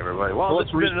righty, everybody. Well,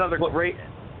 it's been another great...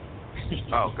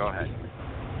 Oh, go ahead.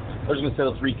 I was going to say,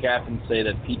 let's recap and say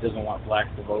that Pete doesn't want blacks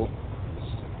to vote.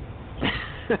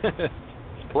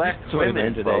 Black That's what I women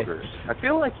meant today. voters. I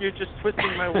feel like you're just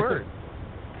twisting my words.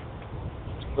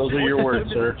 Those are your words,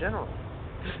 sir. In general.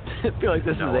 I feel like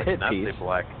this No, is a hit not piece. say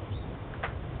black.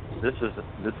 This is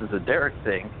a Deryk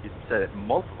thing. He's said it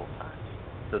multiple times.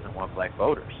 He doesn't want black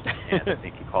voters, and I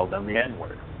think he called them the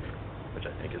N-word, which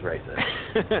I think is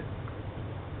racist.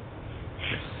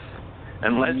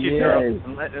 Unless you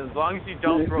as long as you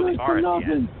don't throw the R at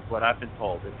the end, is what I've been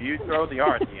told. If you throw the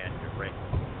R at the end, you're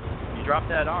racist. If you drop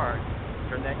that R,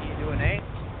 turn that E to an A,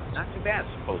 not too bad,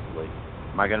 supposedly.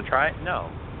 Am I going to try it? No.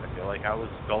 I feel like I was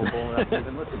gullible enough to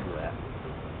even listen to that.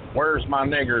 Where's my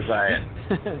niggers at?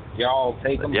 Y'all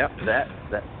take them? Yep, that.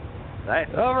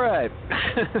 All right.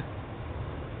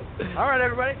 All right,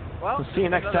 everybody. Well, We'll see you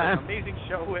next time. Amazing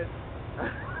show with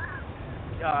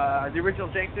the original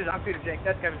Janksters. I'm Peter Jank.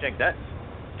 That's Kevin Jank. That's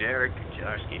Deryk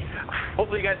Jarsky.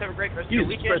 Hopefully, you guys have a great rest of your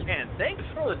weekend. And thanks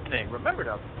for listening. Remember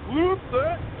to whoop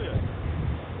that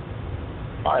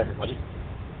shit. Bye, everybody.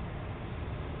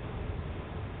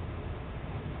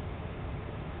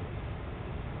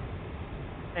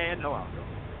 And no outro.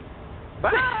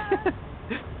 Bye.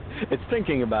 It's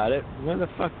thinking about it. Where the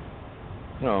fuck?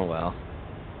 Oh, well.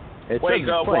 It Wake says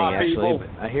up, it's playing, white actually, people. but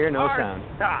I hear no sound.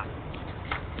 Stop.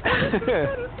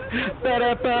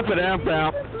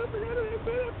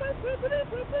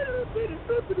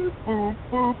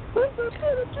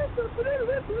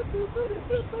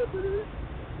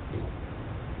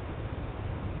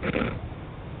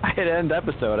 I hit end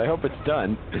episode. I hope it's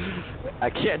done. I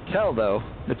can't tell, though.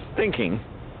 It's thinking.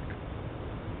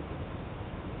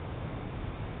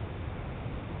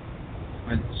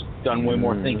 It's done way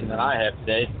more thinking than I have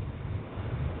today.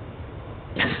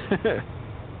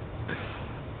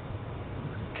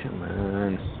 Come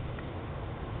on.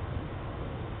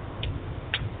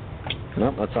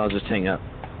 Nope, let's all just hang up.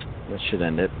 That should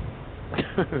end it.